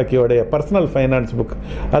கியோசாக்கியோடைய பர்சனல் ஃபைனான்ஸ் புக்.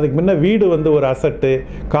 அதுக்கு முன்ன வீடு வந்து ஒரு அசட்டு,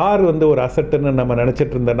 கார் வந்து ஒரு அசட்டுன்னு நம்ம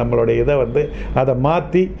நினச்சிட்டு இருந்த நம்மளுடைய இதை வந்து அதை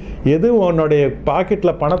மாற்றி, எது உன்னுடைய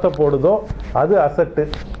பாக்கெட்டில் பணத்தை போடுதோ அது அசட்டு,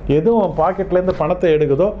 எதுவும் உன் பாக்கெட்லேருந்து பணத்தை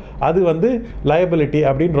எடுக்குதோ அது வந்து லயபிலிட்டி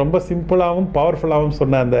அப்படின்னு ரொம்ப சிம்பிளாகவும் பவர்ஃபுல்லாகவும்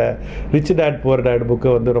சொன்ன அந்த ரிச் டேட் புவர் டேட்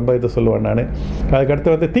புக்கை வந்து ரொம்ப இது சொல்லுவேன் நான்.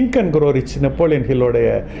 அதுக்கடுத்து வந்து think and grow rich, Napoleon ஹில்லோடைய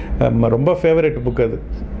ரொம்ப ஃபேவரட் புக்.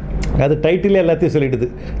 அது டைட்டிலே எல்லாத்தையும் சொல்லிடுது,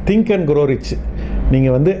 திங்க் அண்ட் க்ரோ ரிச்.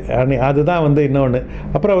 நீங்கள் வந்து அதுதான் வந்து இன்னொன்று.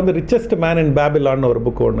 அப்புறம் வந்து ரிச்சஸ்ட் மேன் இன் பேபிலான்னு ஒரு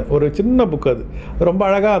புக் ஒன்று, ஒரு சின்ன புக். அது ரொம்ப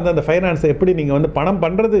அழகாக அந்த ஃபைனான்ஸை எப்படி நீங்கள் வந்து பணம்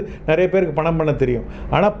பண்ணுறது, நிறைய பேருக்கு பணம் பண்ண தெரியும்,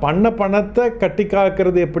 ஆனால் பணத்தை கட்டி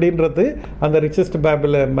காக்கிறது எப்படின்றது அந்த ரிச்சஸ்ட்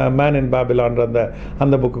மேன் இன் பேபிலான்ற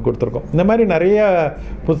அந்த புக்கு கொடுத்துருக்கோம். இந்த மாதிரி நிறைய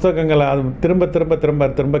புத்தகங்களை அது திரும்ப திரும்ப திரும்ப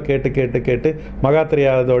திரும்ப கேட்டு கேட்டு கேட்டு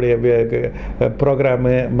மகாத்ரியாதோடைய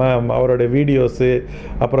ப்ரோக்ராமு, அவருடைய வீடியோஸு,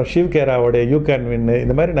 அப்புறம் ஷிவ் கேராவோடைய யூ கேன் வின்னு,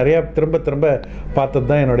 இந்த மாதிரி நிறையா திரும்ப திரும்ப பார்த்தது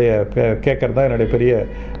தான் என்னுடைய கேட்கறது தான் என்னுடைய பெரிய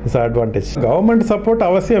அட்வான்டேஜ். கவர்மெண்ட் சப்போர்ட்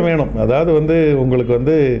அவசியம் வேணும். அதாவது வந்து உங்களுக்கு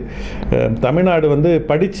வந்து தமிழ்நாடு வந்து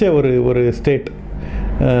படித்த ஒரு ஸ்டேட்.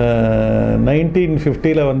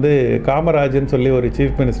 1950 வந்து காமராஜன் சொல்லி ஒரு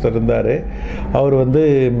சீஃப் மினிஸ்டர் இருந்தார். அவர் வந்து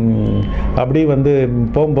அப்படி வந்து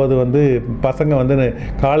போகும்போது வந்து பசங்க வந்து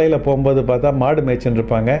காலையில் போகும்போது பார்த்தா மாடு மேய்ச்சின்னு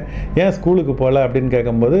இருப்பாங்க. ஏன் ஸ்கூலுக்கு போகல அப்படின்னு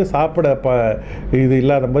கேட்கும்போது, சாப்பிட இது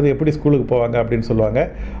இல்லாத போது எப்படி ஸ்கூலுக்கு போவாங்க அப்படின்னு சொல்லுவாங்க.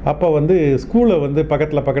 அப்போ வந்து ஸ்கூலை வந்து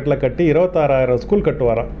பக்கத்தில் கட்டி 26,000 ஸ்கூல்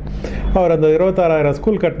கட்டுவாராம். அவர் அந்த 26,000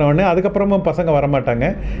 ஸ்கூல் கட்டினோடனே அதுக்கப்புறமும் பசங்க வரமாட்டாங்க.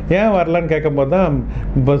 ஏன் வரலான்னு கேட்கும்போது தான்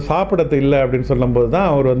சாப்பிடறது இல்லை அப்படின்னு சொல்லும்போது தான்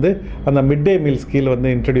அவர் வந்து அந்த மிட் டே மீல் ஸ்கீல் வந்து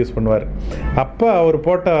இன்ட்ரடியூஸ் பண்ணுவார். அப்போ அவர்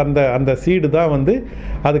போட்ட அந்த சீடு தான் வந்து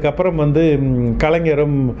அதுக்கப்புறம் வந்து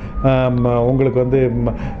கலைஞரும் உங்களுக்கு வந்து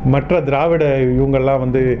மற்ற திராவிட இவங்கெல்லாம்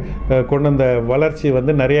வந்து கொண்டு வந்த வளர்ச்சி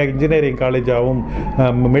வந்து நிறையா இன்ஜினியரிங் காலேஜாகவும்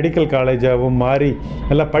மெடிக்கல் காலேஜாகவும் மாறி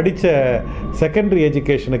எல்லாம் படித்த செகண்டரி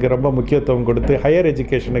எஜுகேஷனுக்கு ரொம்ப முக்கியத்துவம் கொடுத்து, ஹையர்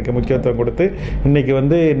எஜுகேஷனுக்கு முக்கியத்துவம் கொடுத்து, இன்றைக்கி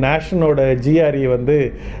வந்து நேஷனோட ஜிஆர்இ வந்து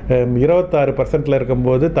 26%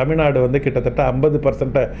 இருக்கும்போது தமிழ்நாடு வந்து கிட்டத்தட்ட 50%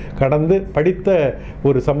 கடந்து படித்த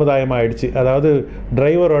ஒரு சமுதாயமாக ஆயிடுச்சு. அதாவது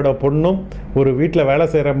டிரைவரோட பொண்ணும் ஒரு வீட்டில் வேலை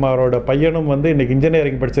செய்கிறவரோட பையனும் வந்து இன்றைக்கி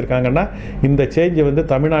இன்ஜினியரிங் படிச்சிருக்காங்கன்னா இந்த சேஞ்ச் வந்து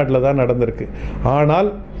தமிழ்நாட்டில் தான் நடந்திருக்கு.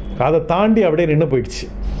 ஆனால் அதை தாண்டி அப்படியே நின்று போயிடுச்சு.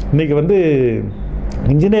 இன்றைக்கி வந்து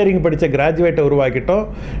இன்ஜினியரிங் படித்த கிராஜுவேட்டை உருவாக்கிட்டோம்.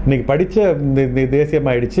 இன்றைக்கி படித்த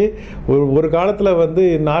தேசியமாகிடுச்சு. ஒரு காலத்தில் வந்து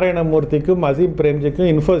நாராயணமூர்த்திக்கும் அசீம் பிரேம்ஜிக்கும்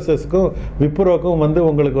இன்ஃபோசிஸ்க்கும் விப்ரோக்கும் வந்து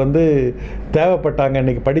உங்களுக்கு வந்து தேவைப்பட்டாங்க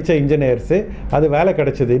இன்றைக்கி படித்த இன்ஜினியர்ஸு. அது வேலை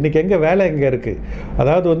கிடச்சிது. இன்றைக்கி வேலை எங்கே இருக்குது?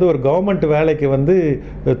 அதாவது வந்து ஒரு கவர்மெண்ட் வேலைக்கு வந்து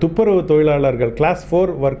துப்புரவு தொழிலாளர்கள் கிளாஸ்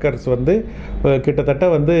 4 ஒர்க்கர்ஸ் வந்து கிட்டத்தட்ட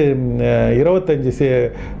வந்து 25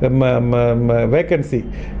 வேக்கன்சி.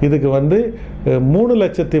 இதுக்கு வந்து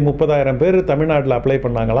 3,30,000 பேர் தமிழ்நாட்டில் அப்ளை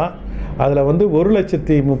பண்ணாங்களாம். அதில் வந்து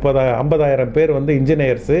 1,50,000 பேர் வந்து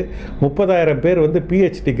இன்ஜினியர்ஸு, 30,000 பேர் வந்து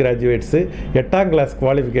பிஹெச்டி கிராஜுவேட்ஸு, 8ஆம் கிளாஸ்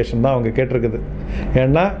குவாலிஃபிகேஷன் தான் அவங்க கேட்டிருக்குது.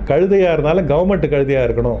 ஏன்னா கழுதையாக இருந்தாலும் கவர்மெண்ட் கழுதையாக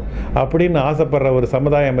இருக்கணும் அப்படின்னு ஆசைப்படுற ஒரு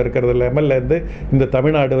சமுதாயம் இருக்கிறது லெவல்லேருந்து இந்த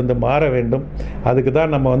தமிழ்நாடு வந்து மாற வேண்டும். அதுக்கு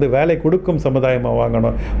தான் நம்ம வந்து வேலை கொடுக்கும் சமுதாயமாக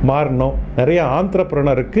மாறணும். நிறைய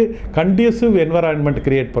ஆந்திரப்ரனருக்கு கண்டியூசிவ் என்வரான்மெண்ட்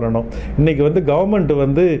கிரியேட் பண்ணணும். இன்றைக்கி வந்து கவர்மெண்ட்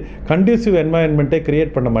வந்து கண்டியூசிவ் என்வரான்மெண்ட்டே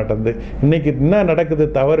கிரியேட் பண்ண மாட்டேங்குது. இன்றைக்கி என்ன நடக்குது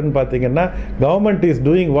தவறுன்னு பார்த்தீங்கன்னா, government is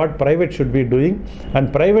doing what private should be doing and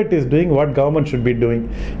private is doing what government should be doing.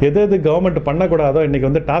 எது கவர்மெண்ட் பண்ணக்கூடாதோ இன்றைக்கி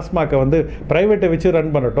வந்து டாஸ்மாகை வந்து ப்ரைவேட்டை வச்சு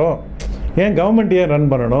ரன் பண்ணட்டும், ஏன் கவர்மெண்ட் ஏன்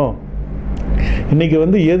ரன் பண்ணணும்? இன்றைக்கி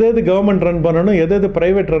வந்து எது கவர்மெண்ட் ரன் பண்ணணும், எது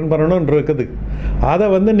ப்ரைவேட் ரன் பண்ணணும்னு இருக்குது. அதை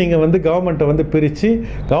வந்து நீங்கள் வந்து கவர்மெண்ட்டை வந்து பிரித்து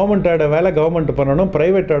கவர்மெண்ட்டோட வேலை கவர்மெண்ட் பண்ணணும்,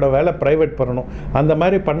 ப்ரைவேட்டோட வேலை ப்ரைவேட் பண்ணணும். அந்த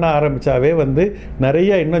மாதிரி பண்ண ஆரம்பித்தாவே வந்து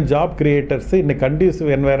நிறைய இன்னும் ஜாப் கிரியேட்டர்ஸு இன்னும் கண்டியூசிவ்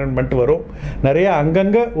என்வைரன்மெண்ட் வரும். நிறைய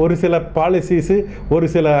அங்கங்கே ஒரு சில பாலிசிஸு, ஒரு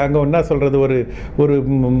சில அங்கே என்ன சொல்கிறது, ஒரு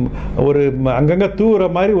ஒரு அங்கங்கே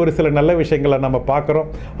தூவுற மாதிரி ஒரு சில நல்ல விஷயங்களை நம்ம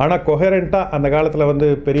பார்க்குறோம். ஆனால் கொஹரண்ட்டாக அந்த காலத்தில் வந்து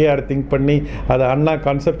பெரியார் திங்க் பண்ணி அதை அண்ணா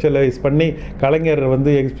கான்செப்டுவலைஸ் பண்ணி கலைஞர்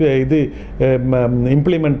வந்து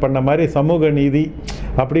இம்ப்ளிமெண்ட் பண்ண மாதிரி சமூக நீதி,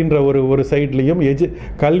 அப்படின்ற ஒரு சைட்லேயும்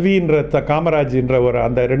கல்வின்ற காமராஜ்ன்ற ஒரு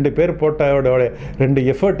அந்த 2 பேர் போட்டோட 2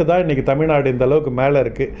 எஃபர்ட் தான் இன்றைக்கி தமிழ்நாடு இந்த அளவுக்கு மேலே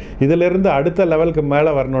இருக்குது. இதிலிருந்து அடுத்த லெவலுக்கு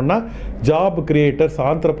மேலே வரணும்னா ஜாப் கிரியேட்டர்ஸ்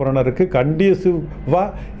ஆண்டர்பிரனருக்கு கண்டிப்பாக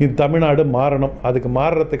இந்த தமிழ்நாடு மாறணும். அதுக்கு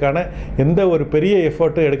மாறுறதுக்கான எந்த ஒரு பெரிய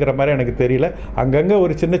எஃபர்ட்டும் எடுக்கிற மாதிரி எனக்கு தெரியல. அங்கங்கே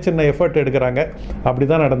ஒரு சின்ன சின்ன எஃபர்ட் எடுக்கிறாங்க, அப்படி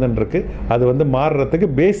தான் நடந்துட்டுருக்கு. அது வந்து மாறுறதுக்கு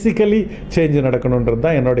பேசிக்கலி சேஞ்ச் நடக்கணுன்றது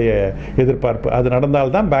தான் என்னுடைய எதிர்பார்ப்பு. அது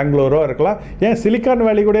நடந்தால்தான் பெங்களூரோ இருக்கலாம், ஏன் சிலிக்கான்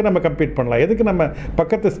வேலி கூட நம்ம கம்பீட் பண்ணலாம். எதுக்கு நம்ம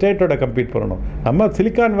பக்கத்து ஸ்டேட்டோட கம்பீட் பண்ணணும்? நம்ம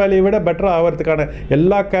சிலிக்கான் வேலியை விட பெட்டராக ஆகிறதுக்கான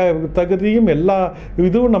எல்லா தகுதியும் எல்லா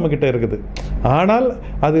இதுவும் நம்மக்கிட்ட இருக்குது. ஆனால்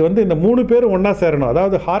அது வந்து இந்த 3 பேரும் ஒன்றா சேரணும்.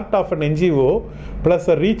 அதாவது heart of an NGO plus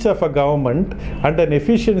a reach of a government and an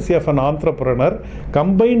efficiency of an entrepreneur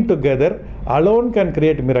combined together alone can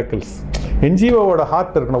create miracles. NGOவோட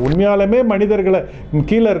heart இருக்கணும். உண்மையாலுமே மனிதர்களை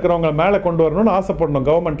கீழே இருக்கிறவங்க மேலே கொண்டு வரணும்னு ஆசைப்படணும்.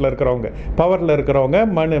 கவர்மெண்ட்டில் இருக்கிறவங்க, பவரில் இருக்கிறவங்க,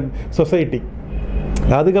 சொசைட்டி.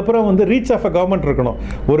 அதுக்கப்புறம் வந்து ரீச் ஆஃப் அ கவர்மெண்ட் இருக்கணும்.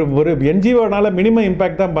 ஒரு NGOனால மினிமம்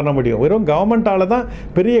இம்பேக்ட் தான் பண்ண முடியும். வெறும் கவர்மெண்ட்டால் தான்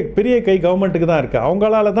பெரிய கை கவர்மெண்ட்டுக்கு தான் இருக்குது.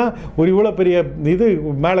 அவங்களால தான் ஒரு இவ்வளோ பெரிய இது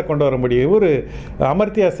மேலே கொண்டு வர முடியும். ஒரு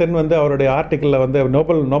அமர்த்தியா சென் வந்து அவருடைய ஆர்டிக்கிளில் வந்து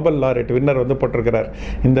நோபல் லாரெட் வின்னர் வந்து போட்டிருக்கிறார்.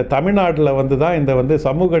 இந்த தமிழ்நாட்டில் வந்து தான் இந்த வந்து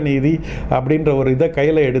சமூக நீதி அப்படின்ற ஒரு இதை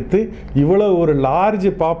கையில் எடுத்து இவ்வளோ ஒரு லார்ஜ்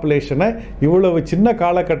பாப்புலேஷனை இவ்வளவு சின்ன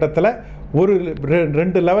காலகட்டத்தில் ஒரு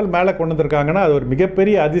 2 லெவல் மேலே கொண்டு வந்திருக்காங்கன்னா அது ஒரு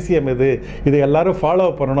மிகப்பெரிய அதிசயம். இது எல்லாரும் ஃபாலோ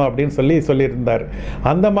பண்ணணும் அப்படின்னு சொல்லியிருந்தார்.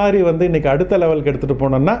 அந்த மாதிரி வந்து இன்றைக்கி அடுத்த லெவலுக்கு எடுத்துகிட்டு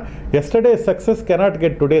போனோம்னா yesterday success cannot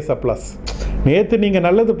get today's applause. நேற்று நீங்கள்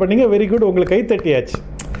நல்லது பண்ணீங்க, வெரி குட், உங்களுக்கு கை தட்டியாச்சு,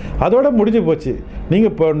 அதோட முடிஞ்சு போச்சு.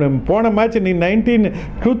 நீங்கள் போன மேட்ச் நீ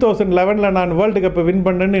 2011 நான் வேர்ல்டு கப்பை வின்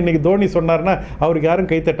பண்ணேன்னு இன்றைக்கி தோனி சொன்னார்னா அவருக்கு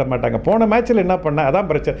யாரும் கை தட்ட மாட்டாங்க. போன மேட்ச்சில் என்ன பண்ண, அதான்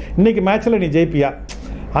பிரச்சனை. இன்றைக்கி மேட்ச்சில் நீ ஜெயிப்பியா?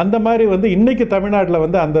 அந்த மாதிரி வந்து இன்றைக்கி தமிழ்நாட்டில்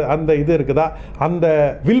வந்து அந்த இது இருக்குதா, அந்த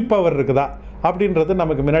வில் பவர் இருக்குதா அப்படின்றது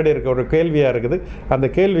நமக்கு முன்னாடி இருக்க ஒரு கேள்வியாக இருக்குது. அந்த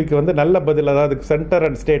கேள்விக்கு வந்து நல்ல பதில், அதாவது சென்டர்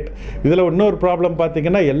அண்ட் ஸ்டேட். இதில் இன்னொரு ப்ராப்ளம்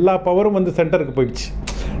பார்த்திங்கன்னா எல்லா பவரும் வந்து சென்டருக்கு போயிடுச்சு.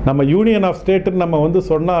 நம்ம யூனியன் ஆஃப் ஸ்டேட்டுன்னு நம்ம வந்து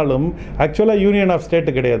சொன்னாலும் ஆக்சுவலாக யூனியன் ஆஃப்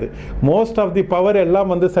ஸ்டேட்டு கிடையாது. மோஸ்ட் ஆஃப் தி பவர் எல்லாம்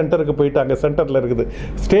வந்து சென்டருக்கு போயிட்டு அங்கே சென்டரில் இருக்குது.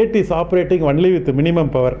 State is operating only with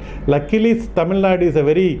minimum power. Luckily Tamil Nadu is a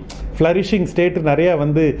very flourishing state. நிறையா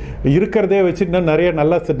வந்து இருக்கிறதே வச்சு இன்னும் நிறைய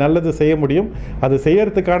நல்லது செய்ய முடியும். அது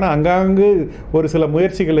செய்யறதுக்கான அங்காங்கு ஒரு சில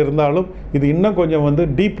முயற்சிகள் இருந்தாலும் இது இன்னும் கொஞ்சம் வந்து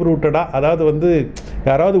டீப் ரூட்டடாக, அதாவது வந்து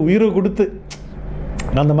யாராவது உயிரை கொடுத்து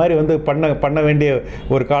அந்த மாதிரி வந்து பண்ண வேண்டிய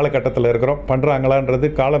ஒரு காலகட்டத்தில் இருக்கிறோம். பண்ணுறாங்களான்றது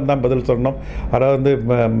காலம்தான் பதில் சொல்லணும். அதாவது வந்து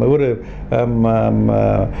ஒரு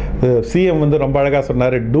சிஎம் வந்து ரொம்ப அழகாக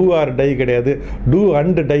சொன்னார், டூ ஆர் டை கிடையாது, டூ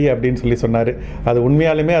அண்ட் டை அப்படின்னு சொன்னார். அது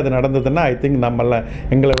உண்மையாலுமே அது நடந்ததுன்னா ஐ திங்க் நம்மளாம்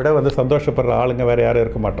எங்களை விட வந்து சந்தோஷப்படுற ஆளுங்க வேறு யாரும்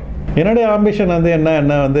இருக்க மாட்டோம். என்னுடைய ஆம்பிஷன் வந்து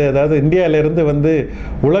என்ன வந்து அதாவது இந்தியாவிலேருந்து வந்து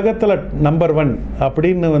உலகத்தில் நம்பர் 1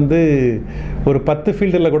 அப்படின்னு வந்து ஒரு 10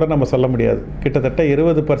 ஃபீல்டில் கூட நம்ம சொல்ல முடியாது. கிட்டத்தட்ட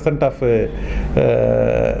 20% ஆஃப்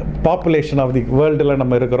பாப்புலேஷன் ஆஃப் தி வேர்ல்டில்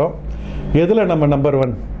நம்ம இருக்கிறோம். எதில் நம்ம நம்பர்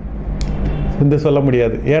 1 இந்த சொல்ல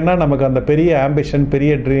முடியாது. ஏன்னா நமக்கு அந்த பெரிய ஆம்பிஷன்,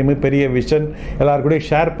 பெரிய ட்ரீமு, பெரிய விஷன் எல்லாருக்கூடயும்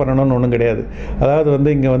ஷேர் பண்ணணும்னு ஒன்றும் கிடையாது. அதாவது வந்து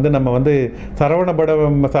இங்கே வந்து நம்ம வந்து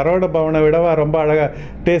சரவண பவனை விடவா ரொம்ப அழகாக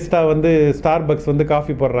டேஸ்ட்டாக வந்து ஸ்டார்பக்ஸ் வந்து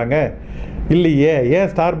காஃபி போடுறாங்க இல்லையே. ஏன்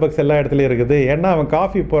ஸ்டார்பக்ஸ் எல்லா இடத்துலையும் இருக்குது? ஏன்னா அவன்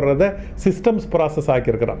காஃபி போடுறத சிஸ்டம்ஸ் ப்ராசஸ்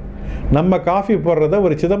ஆக்கியிருக்கிறான். நம்ம காஃபி போடுறத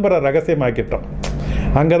ஒரு சிதம்பரம் ரகசியம் ஆக்கிட்டோம்.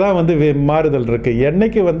 அங்கே தான் வந்து மாறுதல் இருக்குது.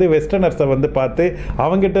 என்றைக்கு வந்து வெஸ்டர்னர்ஸை வந்து பார்த்து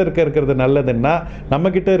அவங்ககிட்ட இருக்கிறது நல்லதுன்னா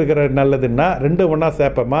நம்மக்கிட்ட இருக்கிற நல்லதுன்னா 2 ஒன்றா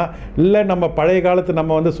சேர்ப்போமா, இல்லை நம்ம பழைய காலத்து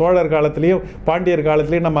நம்ம வந்து சோழர் காலத்துலேயும் பாண்டியர்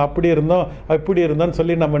காலத்துலேயும் நம்ம அப்படி இருந்தோம் இப்படி இருந்தோம்னு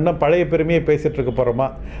சொல்லி நம்ம இன்னும் பழைய பெருமையை பேசிகிட்டு இருக்க போகிறோமா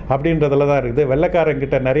அப்படின்றதுல தான் இருக்குது.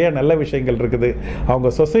 வெள்ளைக்காரங்கிட்ட நிறைய நல்ல விஷயங்கள் இருக்குது.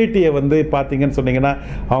 அவங்க சொசைட்டியை வந்து பார்த்தீங்கன்னு சொன்னீங்கன்னா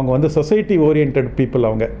அவங்க வந்து சொசைட்டி ஓரியன்ட் பீப்புள்.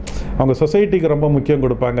 அவங்க சொசைட்டிக்கு ரொம்ப முக்கியம்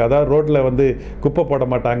கொடுப்பாங்க. அதாவது ரோட்டில் வந்து குப்பை போட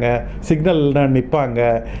மாட்டாங்க, சிக்னல்னா நிற்பாங்க.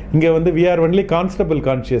 இங்கே வந்து we are only constable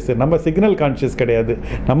conscious, நம்ம சிக்னல் கான்ஷியஸ் கிடையாது.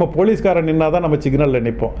 நம்ம போலீஸ்காரன் நின்னா தான் நம்ம சிக்னலில்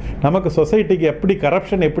நிற்போம். நமக்கு சொசைட்டிக்கு எப்படி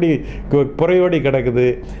கரப்ஷன் எப்படி புறையோடி கிடக்குது,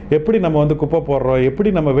 எப்படி நம்ம வந்து குப்பை போடுறோம்,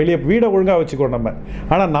 எப்படி நம்ம வெளியே வீடை ஒழுங்காக வச்சுக்கோம் நம்ம.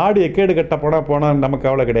 ஆனால் நாடு எக்கேடு கட்ட போனால் நமக்கு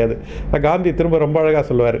கவலை கிடையாது. காந்தி திரும்ப ரொம்ப அழகாக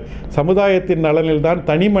சொல்லுவார், சமுதாயத்தின் நலனில் தான்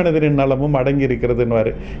தனி மனிதனின் நலமும் அடங்கி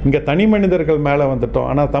இருக்கிறதுன்னு. இங்கே தனி மனிதர்கள் மேலே வந்துட்டோம்,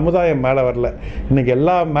 ஆனால் சமுதாயம் மேலே வரல. இன்றைக்கி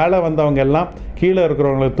எல்லா மேலே வந்தவங்க எல்லாம் கீழே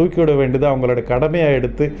இருக்கிறவங்களை தூக்கி விட வேண்டியது அவங்களோட கடமையாக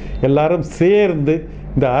எடுத்து எல்லாரும் சேர்ந்து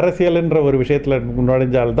இந்த அரசியல்ன்ற ஒரு விஷயத்தில்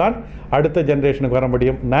நுழைஞ்சால்தான் அடுத்த ஜென்ரேஷனுக்கு வர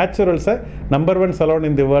முடியும். நேச்சுரல்ஸை நம்பர் 1 சலோன்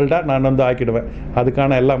இந்த வேர்ல்டாக நான் வந்து ஆக்கிடுவேன்.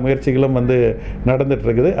 அதுக்கான எல்லா முயற்சிகளும் வந்து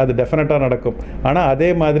நடந்துகிட்ருக்குது. அது டெஃபினட்டாக நடக்கும். ஆனால் அதே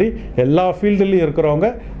மாதிரி எல்லா ஃபீல்டுலேயும் இருக்கிறவங்க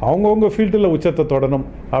அவங்கவுங்க ஃபீல்டில் உச்சத்தை தொடணும்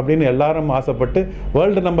அப்படின்னு எல்லாரும் ஆசைப்பட்டு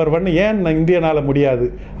வேர்ல்டு நம்பர் 1 ஏன் இந்தியனால் முடியாது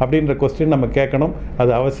அப்படின்ற கொஸ்டின் நம்ம கேட்கணும்.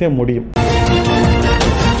 அது அவசியம் முடியும்.